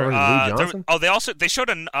was better. They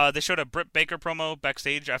showed a Britt Baker promo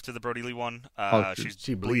backstage after the Brody Lee one. She's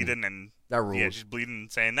bleeding and that rules. Yeah, she's bleeding,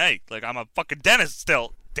 saying, "Hey, I'm a fucking dentist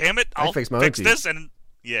still. Damn it, I'll fix this." And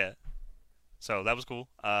yeah, so that was cool.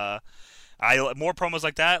 More promos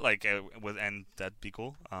like that, and that'd be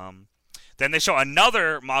cool. Then they show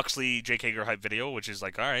another Moxley Jake Hager hype video, which is all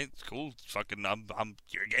right, cool, fucking,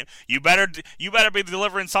 you better be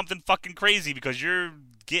delivering something fucking crazy because you're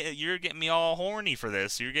getting me all horny for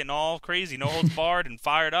this. You're getting all crazy, no holds barred and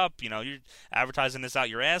fired up. You're advertising this out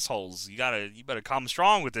your assholes. You better come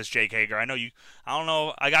strong with this, Jake Hager. I don't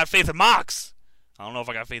know. I got faith in Mox. I don't know if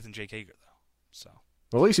I got faith in Jake Hager though. So.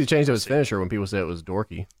 Well, at least he changed his finisher when people said it was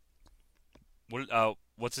dorky.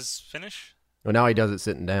 What's his finish? Well, now he does it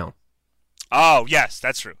sitting down. Oh, yes,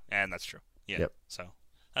 that's true. And that's true. Yeah. Yep. So,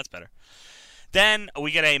 that's better. Then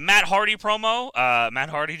we get a Matt Hardy promo. Matt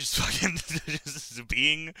Hardy just fucking just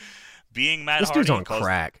being Matt Hardy. This dude's on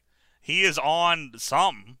crack. He is on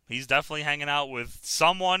something. He's definitely hanging out with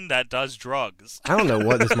someone that does drugs. I don't know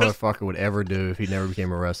what this motherfucker would ever do if he never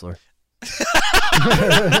became a wrestler.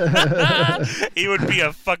 He would be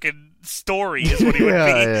a fucking story is what he would be,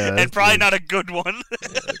 and probably not a good one.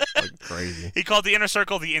 Crazy. He called the inner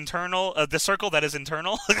circle the internal, the circle that is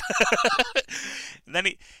internal. And then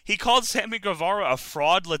he called Sammy Guevara a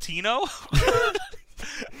fraud Latino.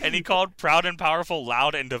 And he called Proud and Powerful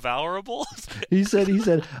loud and devourable. He said,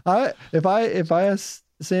 if I ask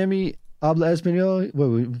Sammy habla español,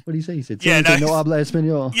 what did he say? He said, no habla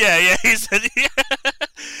español. Yeah, he said,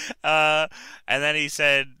 and then he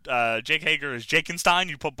said, Jake Hager is Jakenstein.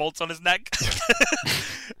 You put bolts on his neck.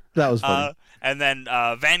 That was funny. And then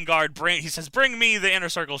Vanguard he says, bring me the Inner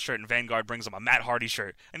Circle shirt. And Vanguard brings him a Matt Hardy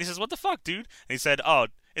shirt. And he says, what the fuck, dude? And he said, oh,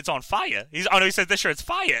 it's on fire. He said, this shirt's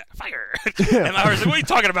fire. And Matt Hardy's like, what are you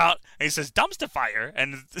talking about? And he says, dumpster fire.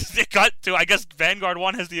 And it got to, I guess Vanguard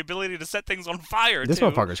 1 has the ability to set things on fire, This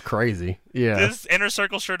motherfucker's crazy. Yeah. This Inner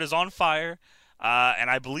Circle shirt is on fire. And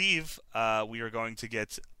I believe we are going to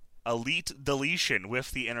get Elite Deletion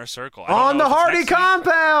with the Inner Circle. On the Hardy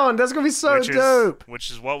compound! That's going to be so dope.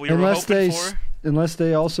 Which is what we were hoping for. Unless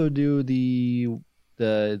they also do the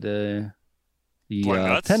tennis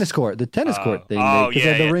court, the tennis court thing. Oh,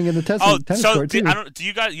 yeah, the ring in the tennis court too.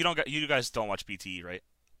 You guys don't watch BTE, right?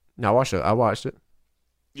 No, I watched it.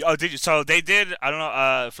 Oh, did you? So they did. I don't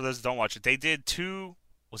know. For those that don't watch it, they did 2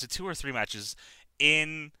 or 3 matches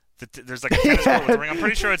in there's a tennis court with a ring. I'm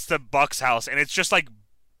pretty sure it's the Bucks house, and it's just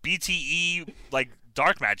BTE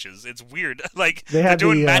dark matches. It's weird. They're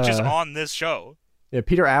doing matches on this show. Yeah,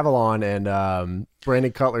 Peter Avalon and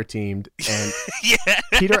Brandon Cutler teamed, and yeah,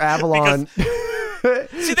 Peter Avalon.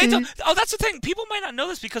 See, they don't. Oh, that's the thing. People might not know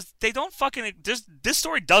this because they don't fucking. This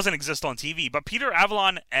story doesn't exist on TV. But Peter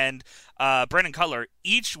Avalon and Brandon Cutler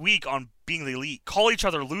each week on Being the Elite call each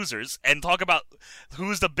other losers and talk about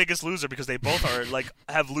who's the biggest loser because they both are like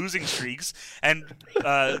have losing streaks. And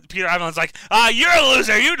Peter Avalon's like, you're a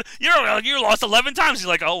loser. You lost 11 times. He's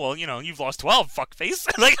like, oh well, you've lost 12. Fuckface.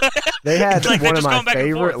 Like they had like, one of my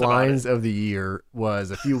favorite lines of the year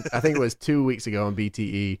was I think it was 2 weeks ago on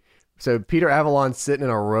BTE. So Peter Avalon's sitting in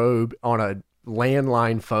a robe on a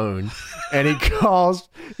landline phone, and he calls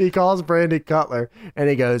Brandon Cutler, and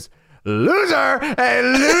he goes, "Loser, hey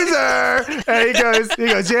loser!" And he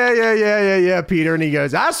goes, yeah, Peter, and he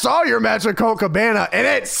goes, "I saw your match with Colt Cabana, and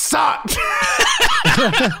it sucked."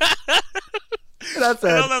 That's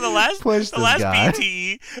the last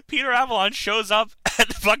BTE, Peter Avalon shows up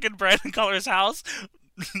at fucking Brandon Cutler's house.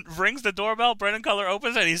 Rings the doorbell. Brandon Cutler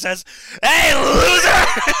opens it. And he says, "Hey, loser!"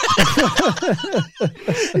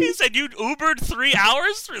 He said, "You Ubered 3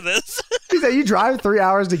 hours for this." He said, "You drive 3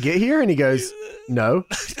 hours to get here?" And he goes, "No,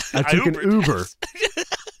 I took an Uber."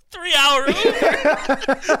 3 hour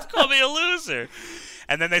Uber. Call me a loser.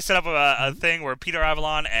 And then they set up a thing where Peter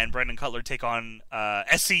Avalon and Brandon Cutler take on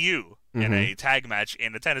SCU in a tag match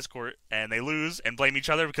in the tennis court, and they lose and blame each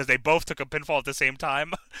other because they both took a pinfall at the same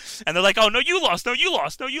time. And they're like, "Oh, no, you lost. No, you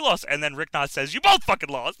lost. No, you lost." And then Rick Knott says, "You both fucking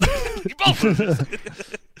lost. You both losers."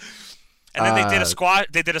 And then they did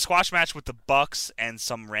a squash match with the Bucks and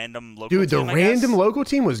some random local team. Dude, the random local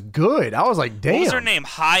team was good. I was like, damn. What was their name?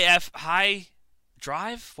 High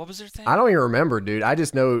Drive? What was their thing? I don't even remember, dude. I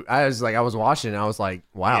just know I was watching and I was like,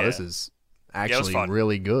 wow, this is actually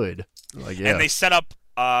really good. Like, yeah. And they set up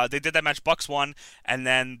they did that match. Bucks won, and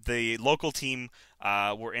then the local team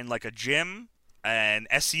were in like a gym, and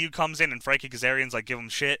SCU comes in, and Frankie Kazarian's like give them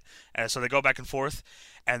shit, and so they go back and forth,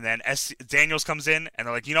 and then Daniels comes in, and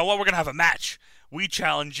they're like, "You know what? We're gonna have a match. We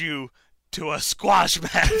challenge you to a squash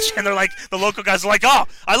match." And they're like, the local guys are like, "Oh,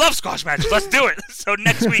 I love squash matches. Let's do it." So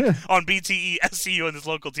next week on BTE, SCU and this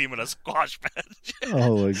local team in a squash match.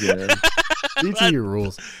 Oh my god, BTE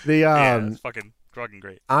rules. It's fucking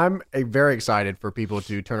great. I'm very excited for people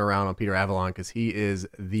to turn around on Peter Avalon because he's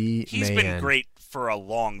man. Been great for a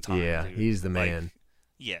long time. Yeah, dude. He's the man.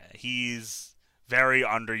 He's very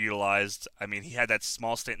underutilized. I mean, he had that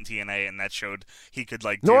small stint in TNA, and that showed he could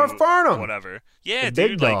like North Farnham, whatever. Yeah, the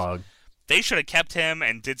dude, big dog. They should have kept him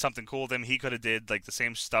and did something cool with him. He could have did like the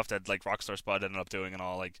same stuff that like Rockstar Spud ended up doing and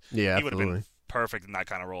all. Like, he would have been perfect in that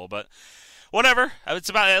kind of role. But whatever. It's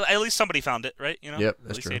about at least somebody found it, right? Yep, that's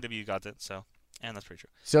at least true. AEW got it. So, and that's pretty true.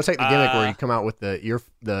 Still take the gimmick where you come out with the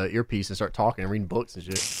earpiece and start talking and reading books and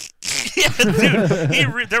shit. Yeah,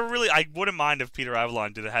 dude. They're really. I wouldn't mind if Peter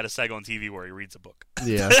Avalon had a segment on TV where he reads a book.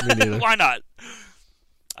 Yeah, me neither. Why not?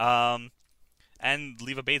 And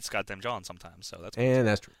Leva Bates got them John sometimes, so that's cool. And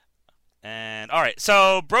that's true. And all right,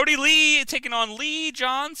 so Brody Lee taking on Lee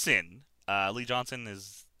Johnson. Lee Johnson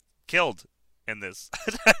is killed in this.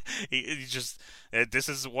 he just this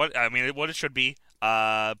is what it should be.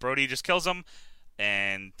 Brody just kills him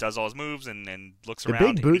and does all his moves and looks around.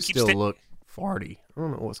 The big boots still look farty. I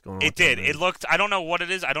don't know what's going on. It did. It looked. I don't know what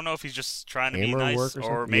it is. I don't know if he's just trying to be nice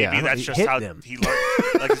or maybe that's just how he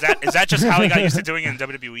learned. Like, is that just how he got used to doing it in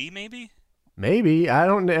WWE? Maybe. I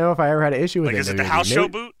don't know if I ever had an issue with it. Is it the house show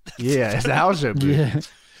boot? Yeah, it's the house show boot.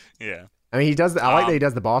 Yeah. I mean, he does. I like that he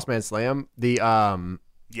does the Boss Man Slam.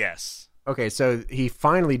 Yes. Okay, so he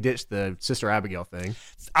finally ditched the Sister Abigail thing.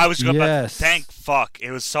 I was going to thank fuck.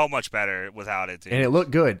 It was so much better without it, dude. And it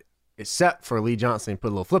looked good, except for Lee Johnson put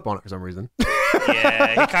a little flip on it for some reason.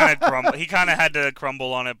 Yeah, he kind of had to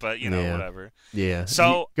crumble on it, but whatever. Yeah.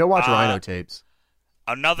 So go watch Rhino tapes.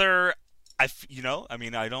 Another.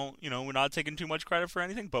 We're not taking too much credit for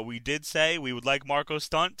anything, but we did say we would like Marco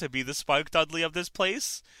Stunt to be the Spike Dudley of this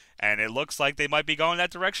place, and it looks like they might be going that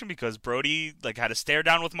direction because Brody had a stare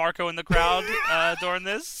down with Marco in the crowd during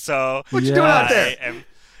this. So what you doing out there?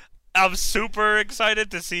 I'm super excited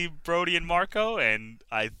to see Brody and Marco, and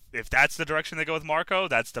if that's the direction they go with Marco,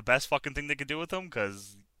 that's the best fucking thing they could do with him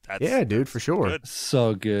because that's dude, for sure, good.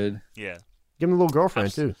 So good. Yeah, give him a little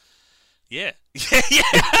girlfriend too. Yeah. Yeah.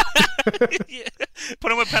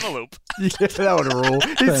 Put him with Penelope. Yeah, that would rule.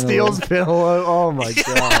 He steals Penelope. Oh my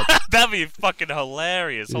god. That'd be fucking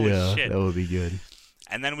hilarious. Holy shit. That would be good.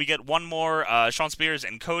 And then we get one more Sean Spears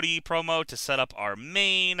and Cody promo to set up our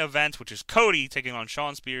main event, which is Cody taking on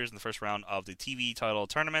Sean Spears in the first round of the TV title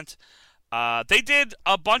tournament. They did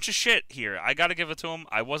a bunch of shit here. I gotta give it to them.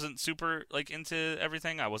 I wasn't super into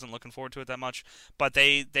everything. I wasn't looking forward to it that much. But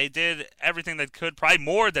they did everything they could, probably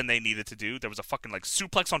more than they needed to do. There was a fucking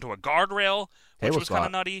suplex onto a guardrail, which was kind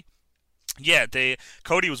of nutty. Yeah,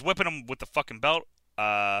 Cody was whipping him with the fucking belt.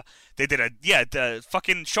 They did the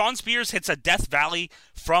fucking Sean Spears hits a Death Valley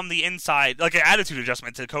from the inside, like an attitude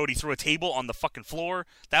adjustment to Cody through a table on the fucking floor.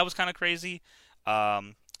 That was kind of crazy.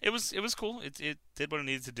 It was cool. It did what it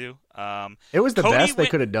needed to do. It was the best they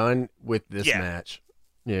could have done with this match.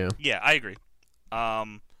 Yeah. Yeah, I agree.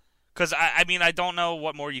 Because I mean, I don't know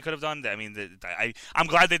what more you could have done. I mean, I'm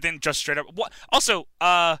glad they didn't just straight up. Also,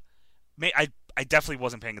 I definitely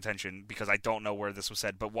wasn't paying attention because I don't know where this was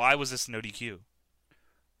said. But why was this no DQ?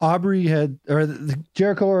 Aubrey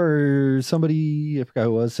Jericho or somebody, I forgot who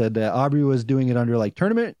it was, said that Aubrey was doing it under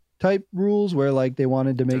tournament type rules where they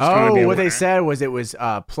wanted to make sure what they said was it was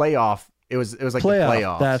playoff. It was like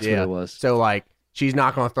playoff. That's what it was. So she's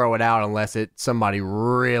not going to throw it out unless somebody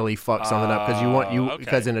really fucks something up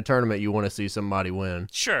because in a tournament you want to see somebody win.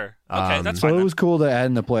 Sure. Okay, that's fine. So it was cool to add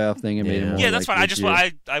in the playoff thing and made it more. Yeah, that's fine.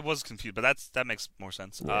 I was confused, but that makes more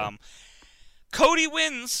sense. Yeah. Cody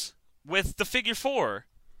wins with the figure 4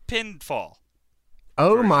 pinfall.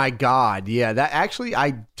 Oh my God. Yeah, that actually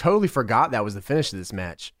I totally forgot that was the finish of this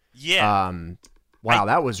match. Yeah. Wow,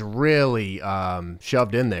 that was really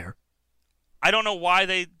shoved in there. I don't know why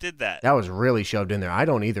they did that. That was really shoved in there. I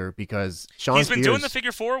don't either because Sean Spears, doing the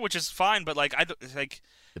figure 4, which is fine, but the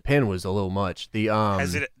pin was a little much. The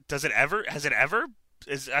has it ever? I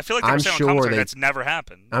feel like they were saying on commentary that's never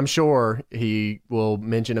happened. I'm sure he will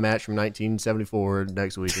mention a match from 1974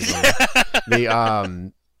 next week or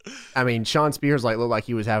something. I mean, Sean Spears looked like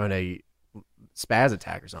he was having a spaz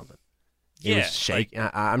attack or something. He was shaking.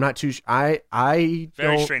 I'm not too. I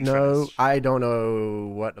don't know. I don't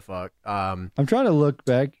know what the fuck. I'm trying to look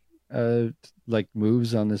back,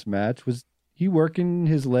 moves on this match. Was he working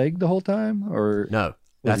his leg the whole time, or no?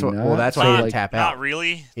 That's what. Well, that's why he didn't tap out. Not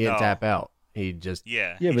really. He didn't tap out. He just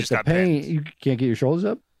yeah. But the pain, you can't get your shoulders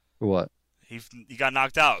up, or what? He got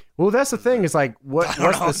knocked out. Well, that's the thing. Is what's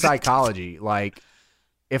the psychology?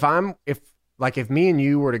 If me and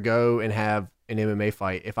you were to go and have an MMA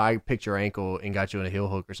fight, if I picked your ankle and got you in a heel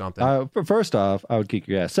hook or something. First off, I would kick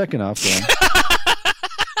your ass. Second off, then.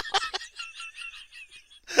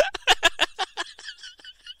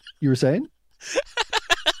 You were saying?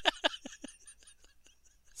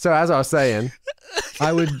 So as I was saying,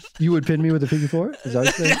 you would pin me with a figure 4? Is that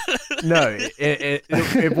what you're saying? No.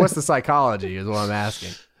 What's the psychology is what I'm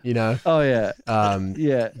asking. You know? Oh yeah.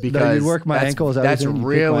 Yeah. Because you'd work my ankles. That's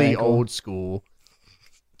really old school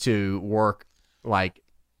to work.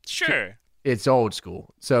 Sure, it's old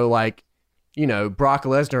school. So Brock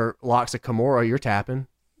Lesnar locks a Kimura, you're tapping.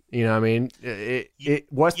 You know what I mean?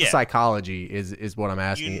 What's the psychology is what I'm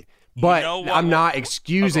asking. But I'm not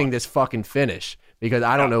excusing this fucking finish because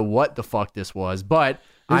I don't know what the fuck this was. But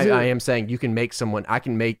I am saying you can make someone. I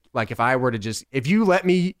can make if I were to if you let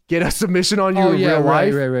me get a submission on you in real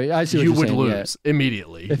life, right. I see what you you're would saying, lose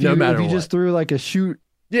immediately. If no matter if you what. just threw a shoot.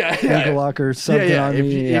 Ankle lock or something on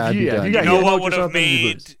me. You know what would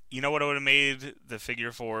have made the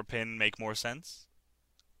figure 4 pin make more sense?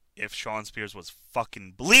 If Sean Spears was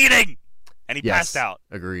fucking bleeding and he passed out.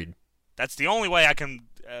 Agreed. That's the only way I can.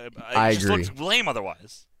 I just agree. looks lame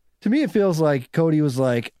otherwise. To me, it feels like Cody was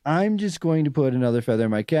like, "I'm just going to put another feather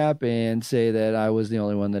in my cap and say that I was the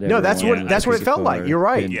only one that ever." No, that's what it felt like. You're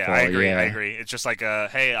right. Yeah, I agree. I agree. It's just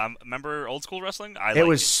hey, remember old school wrestling? It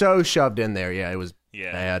was so shoved in there. Yeah, it was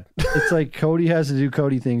bad. It's like Cody has to do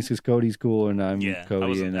Cody things because Cody's cool, and I'm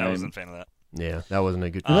Cody. I wasn't a fan of that. Yeah, that wasn't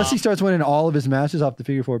a good. Unless he starts winning all of his matches off the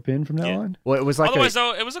figure 4 pin from now on. Well, it was otherwise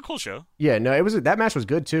though, it was a cool show. Yeah, no, it was that match was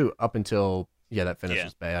good too up until that finish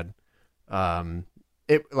was bad.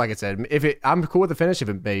 Like I said, I'm cool with the finish if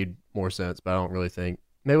it made more sense, but I don't really think.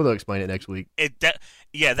 Maybe they'll explain it next week.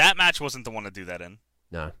 That match wasn't the one to do that in.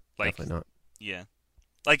 No, definitely not. Yeah.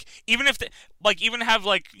 Even if even have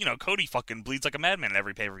Cody fucking bleeds like a madman in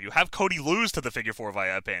every pay-per-view. Have Cody lose to the figure 4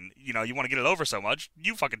 via a pin. You want to get it over so much,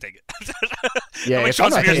 you fucking take it. Yeah, if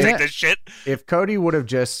Sean Spears take this shit. If Cody would have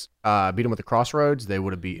just beat him with the Crossroads, they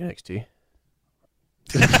would have beat NXT.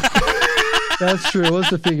 That's true. What's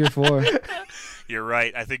the figure 4? You're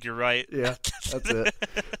right. I think you're right. Yeah, that's it.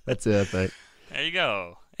 That's it, I think. There you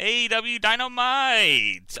go. AEW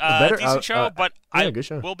Dynamite. Decent show, but good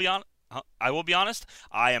show. I will be honest,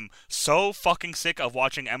 I am so fucking sick of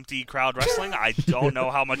watching empty crowd wrestling. I don't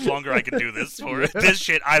know how much longer I can do this for this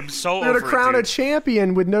shit. I'm so They're over to crown a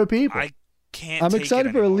champion with no people. I can't. I'm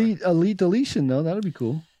excited for Elite Deletion though. That'll be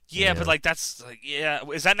cool. Yeah, but like that's like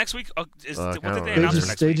Is that next week? Oh, what did they They announce for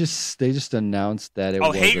next week? They just announced that it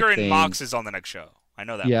was Hager a and thing. Mox is on the next show. I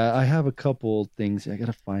know that. Yeah, I have a couple things. I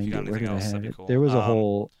gotta find it. Where did I have it? Cool. There was a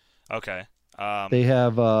whole. Okay. They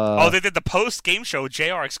have. They did the post game show with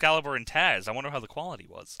JR, Excalibur, and Taz. I wonder how the quality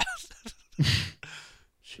was.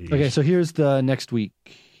 Okay, so here's the next week.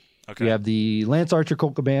 Okay. We have the Lance Archer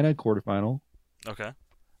Colt Cabana quarterfinal. Okay.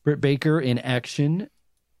 Britt Baker in action.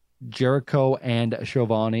 Jericho and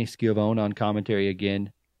Schiavone on commentary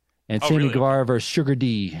again. And Sammy Guevara versus Sugar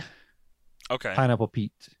D. Okay. Pineapple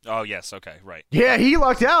Pete. Oh yes, okay, right. Yeah, he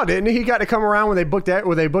lucked out, didn't he? He got to come around when they booked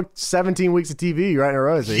 17 weeks of TV right in a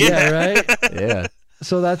row. So yeah, right? Yeah.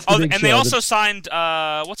 So that's the big and show. they also signed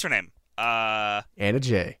what's her name? Anna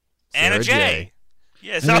Jay. Anna Jay.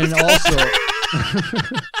 Yes, and then also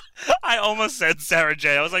I almost said Sarah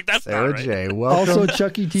J. I was like, that's Sarah not right. J. Welcome. Also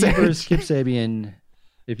Chucky T versus Kip Sabian.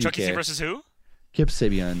 If you Chucky care. T versus who? Kip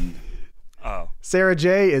Sabian. Oh. Sarah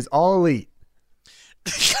J. is all elite.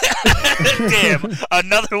 Damn,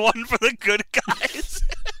 another one for the good guys.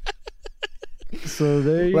 So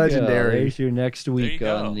there you Legendary. go. There's your next week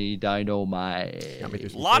go. on the Dynamite.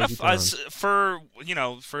 A lot of for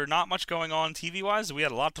not much going on TV wise. We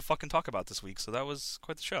had a lot to fucking talk about this week, so that was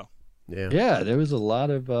quite the show. Yeah, there was a lot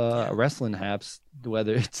of wrestling haps,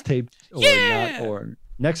 whether it's taped or not. Or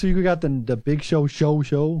next week we got the big show.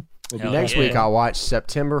 Next week I'll watch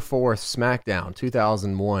September 4th SmackDown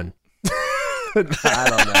 2001. I don't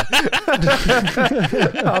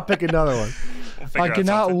know. I'll pick another one. I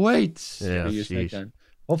cannot wait. Yeah,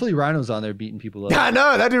 hopefully Rhino's on there beating people up. I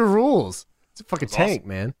know, that dude rules. It's a fucking tank, awesome.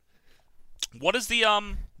 man. What is the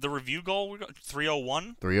review goal? We got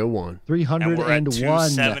 301. 301. 301. And we're at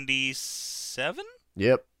 277.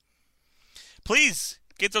 Yep. Please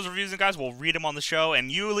get those reviews, and guys, we'll read them on the show.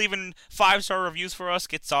 And you leaving 5-star reviews for us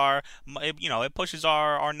gets it pushes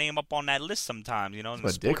our name up on that list sometimes. You know, in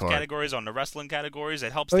the sports categories, on the wrestling categories,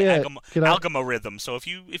 it helps algorithm. So if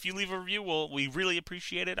you leave a review, we really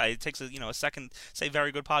appreciate it. It takes a second. Say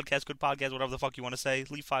very good podcast, whatever the fuck you want to say.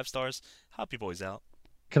 Leave 5 stars. Help you boys out.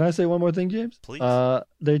 Can I say one more thing, James? Please.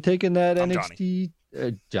 They're taking that NXT.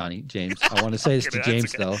 James. I want to say this to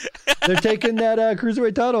James though. They're taking that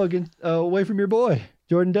cruiserweight title away from your boy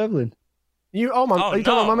Jordan Devlin. Are you talking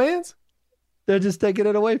about my man's? They're just taking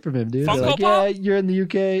it away from him, dude. They're like, yeah, you're in the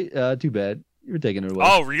UK. Too bad. You're taking it away.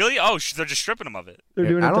 Oh, really? Oh, they're just stripping him of it. They're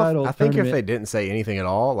doing a title. I think if they didn't say anything at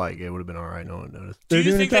all, like it would have been all right. No one noticed. They're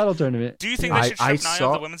doing a title tournament. Do you think they should strip Nia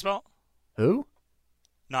of the women's belt? Who?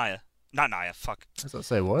 Nia. Not Nia. Fuck. I was gonna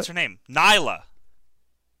say what? What's her name? Nyla.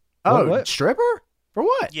 Oh, what? Stripper? For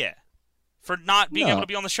what? Yeah. For not being able to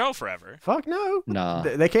be on the show forever. Fuck no. Nah.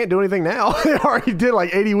 They can't do anything now. They already did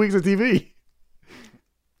like 80 weeks of TV.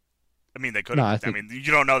 I mean, they could have. I mean,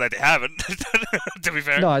 you don't know that they haven't, to be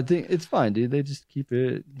fair. No, I think it's fine, dude. They just keep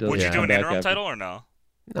it. Would you do an interim title or no?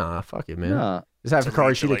 Nah, fuck it, man. Nah. Just have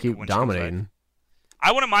Hikaru Shida keep dominating.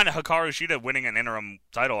 I wouldn't mind Hikaru Shida winning an interim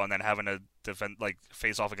title and then having to defend,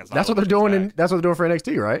 face off against. That's what they're doing. That's what they're doing for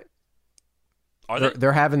NXT, right? Are they?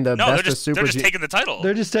 They're having the best of Super. They're just taking the title.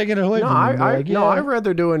 They're just taking it away from them. I read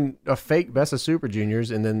they're doing a fake best of Super Juniors,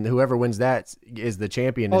 and then whoever wins that is the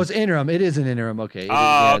champion. Oh, it's interim. It is an interim. Okay.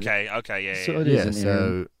 Okay. Yeah. So it is an interim.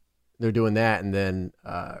 So they're doing that, and then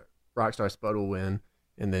Rockstar Spud will win,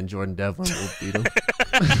 and then Jordan Devlin will beat him.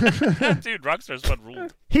 Dude, Rockstar Spud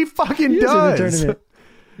ruled. He fucking does.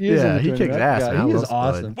 He kicks ass. Yeah, he is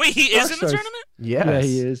awesome. Wait, he is in the tournament? Yes. Yeah,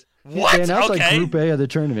 he is. What? And that's like Group A of the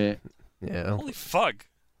tournament. Yeah. Holy fuck.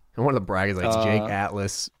 And one of the braggers like Jake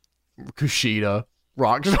Atlas, Kushida,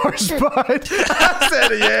 Rockstar Spud. I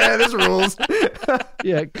said, yeah, this rules.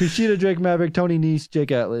 Yeah, Kushida, Drake Maverick, Tony Nese,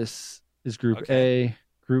 Jake Atlas is Group A.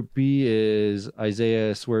 Group B is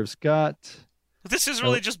Isaiah Swerve Scott. This is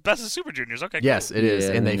really just Best of Super Juniors. Okay, yes, cool. it is.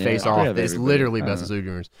 And they face off. It's literally Best of Super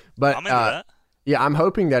Juniors. But I'm into that. Yeah, I'm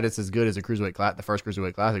hoping that it's as good as the first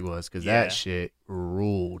Cruiserweight Classic was, because that shit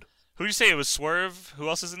ruled. Who did you say it was? Swerve? Who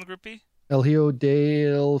else is in the Group B? El Hijo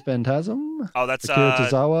del Phantasm. Oh, that's Akira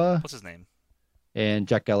Tozawa. What's his name? And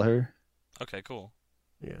Jack Gallagher. Okay, cool.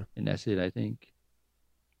 Yeah. And that's it, I think.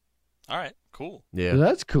 All right, cool. Yeah. So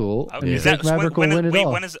that's cool. Is that, Maverick will win it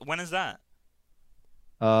all. when is that?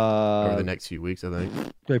 Over the next few weeks, I think.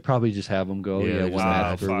 They probably just have them go. Yeah, one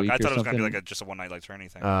match per week. I thought or it was something. gonna be just a one-night or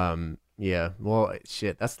anything. Yeah. Well,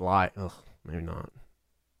 shit, that's light. Ugh, maybe not.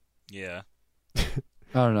 Yeah.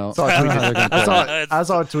 I don't know. I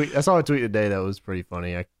saw a tweet today that was pretty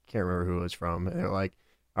funny. I can't remember who it was from. They're like,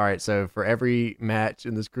 All right, so for every match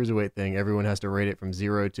in this cruiserweight thing, everyone has to rate it from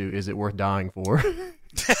 0 to is it worth dying for?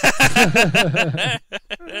 That's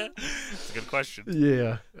a good question.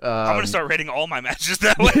 Yeah. I'm going to start rating all my matches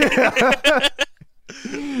that way.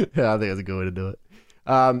 Yeah, I think that's a good way to do it.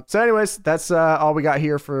 So anyways, that's all we got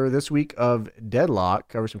here for this week of Deadlock.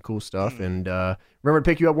 Cover some cool stuff. And remember to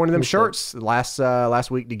pick you up one of them shirts last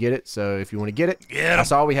week to get it. So if you want to get it, I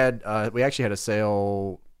saw we actually had a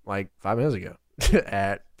sale like 5 minutes ago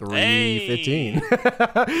at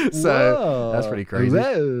 3:15. So that's pretty crazy.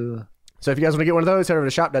 Whoa. So if you guys want to get one of those, head over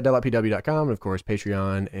to shop.deadlockpw.com, and of course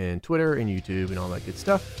Patreon and Twitter and YouTube and all that good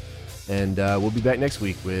stuff. And we'll be back next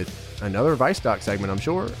week with another Vice Doc segment, I'm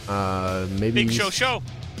sure. Maybe Big Show.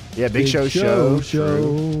 Yeah, Big Show.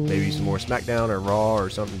 Maybe some more SmackDown or Raw or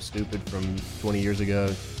something stupid from 20 years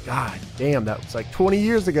ago. God damn, that was like 20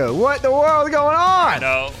 years ago. What in the world is going on? I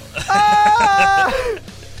know.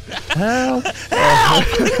 Help!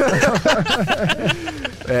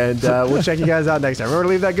 And we'll check you guys out next time. Remember to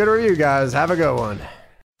leave that good review, guys. Have a good one.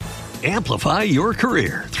 Amplify your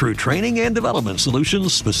career through training and development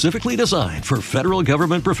solutions specifically designed for federal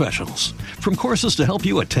government professionals. From courses to help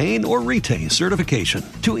you attain or retain certification,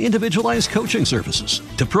 to individualized coaching services,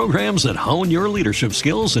 to programs that hone your leadership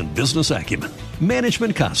skills and business acumen,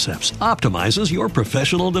 Management Concepts optimizes your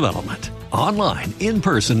professional development. Online, in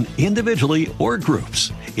person, individually, or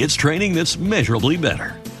groups, it's training that's measurably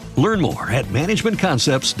better. Learn more at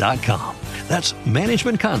managementconcepts.com. That's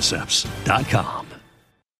managementconcepts.com.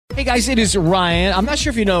 Hey guys, it is Ryan. I'm not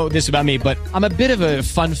sure if you know this about me, but I'm a bit of a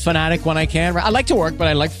fun fanatic when I can. I like to work, but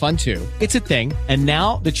I like fun too. It's a thing. And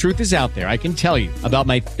now the truth is out there. I can tell you about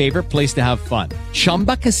my favorite place to have fun.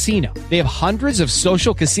 Chumba Casino. They have hundreds of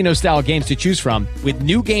social casino style games to choose from with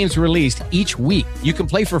new games released each week. You can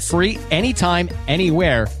play for free anytime,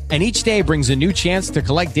 anywhere. And each day brings a new chance to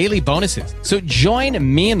collect daily bonuses. So join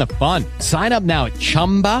me in the fun. Sign up now at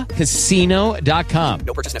ChumbaCasino.com.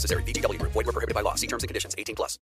 No purchase necessary. VGW Group. Void where prohibited by law. See terms and conditions. 18+.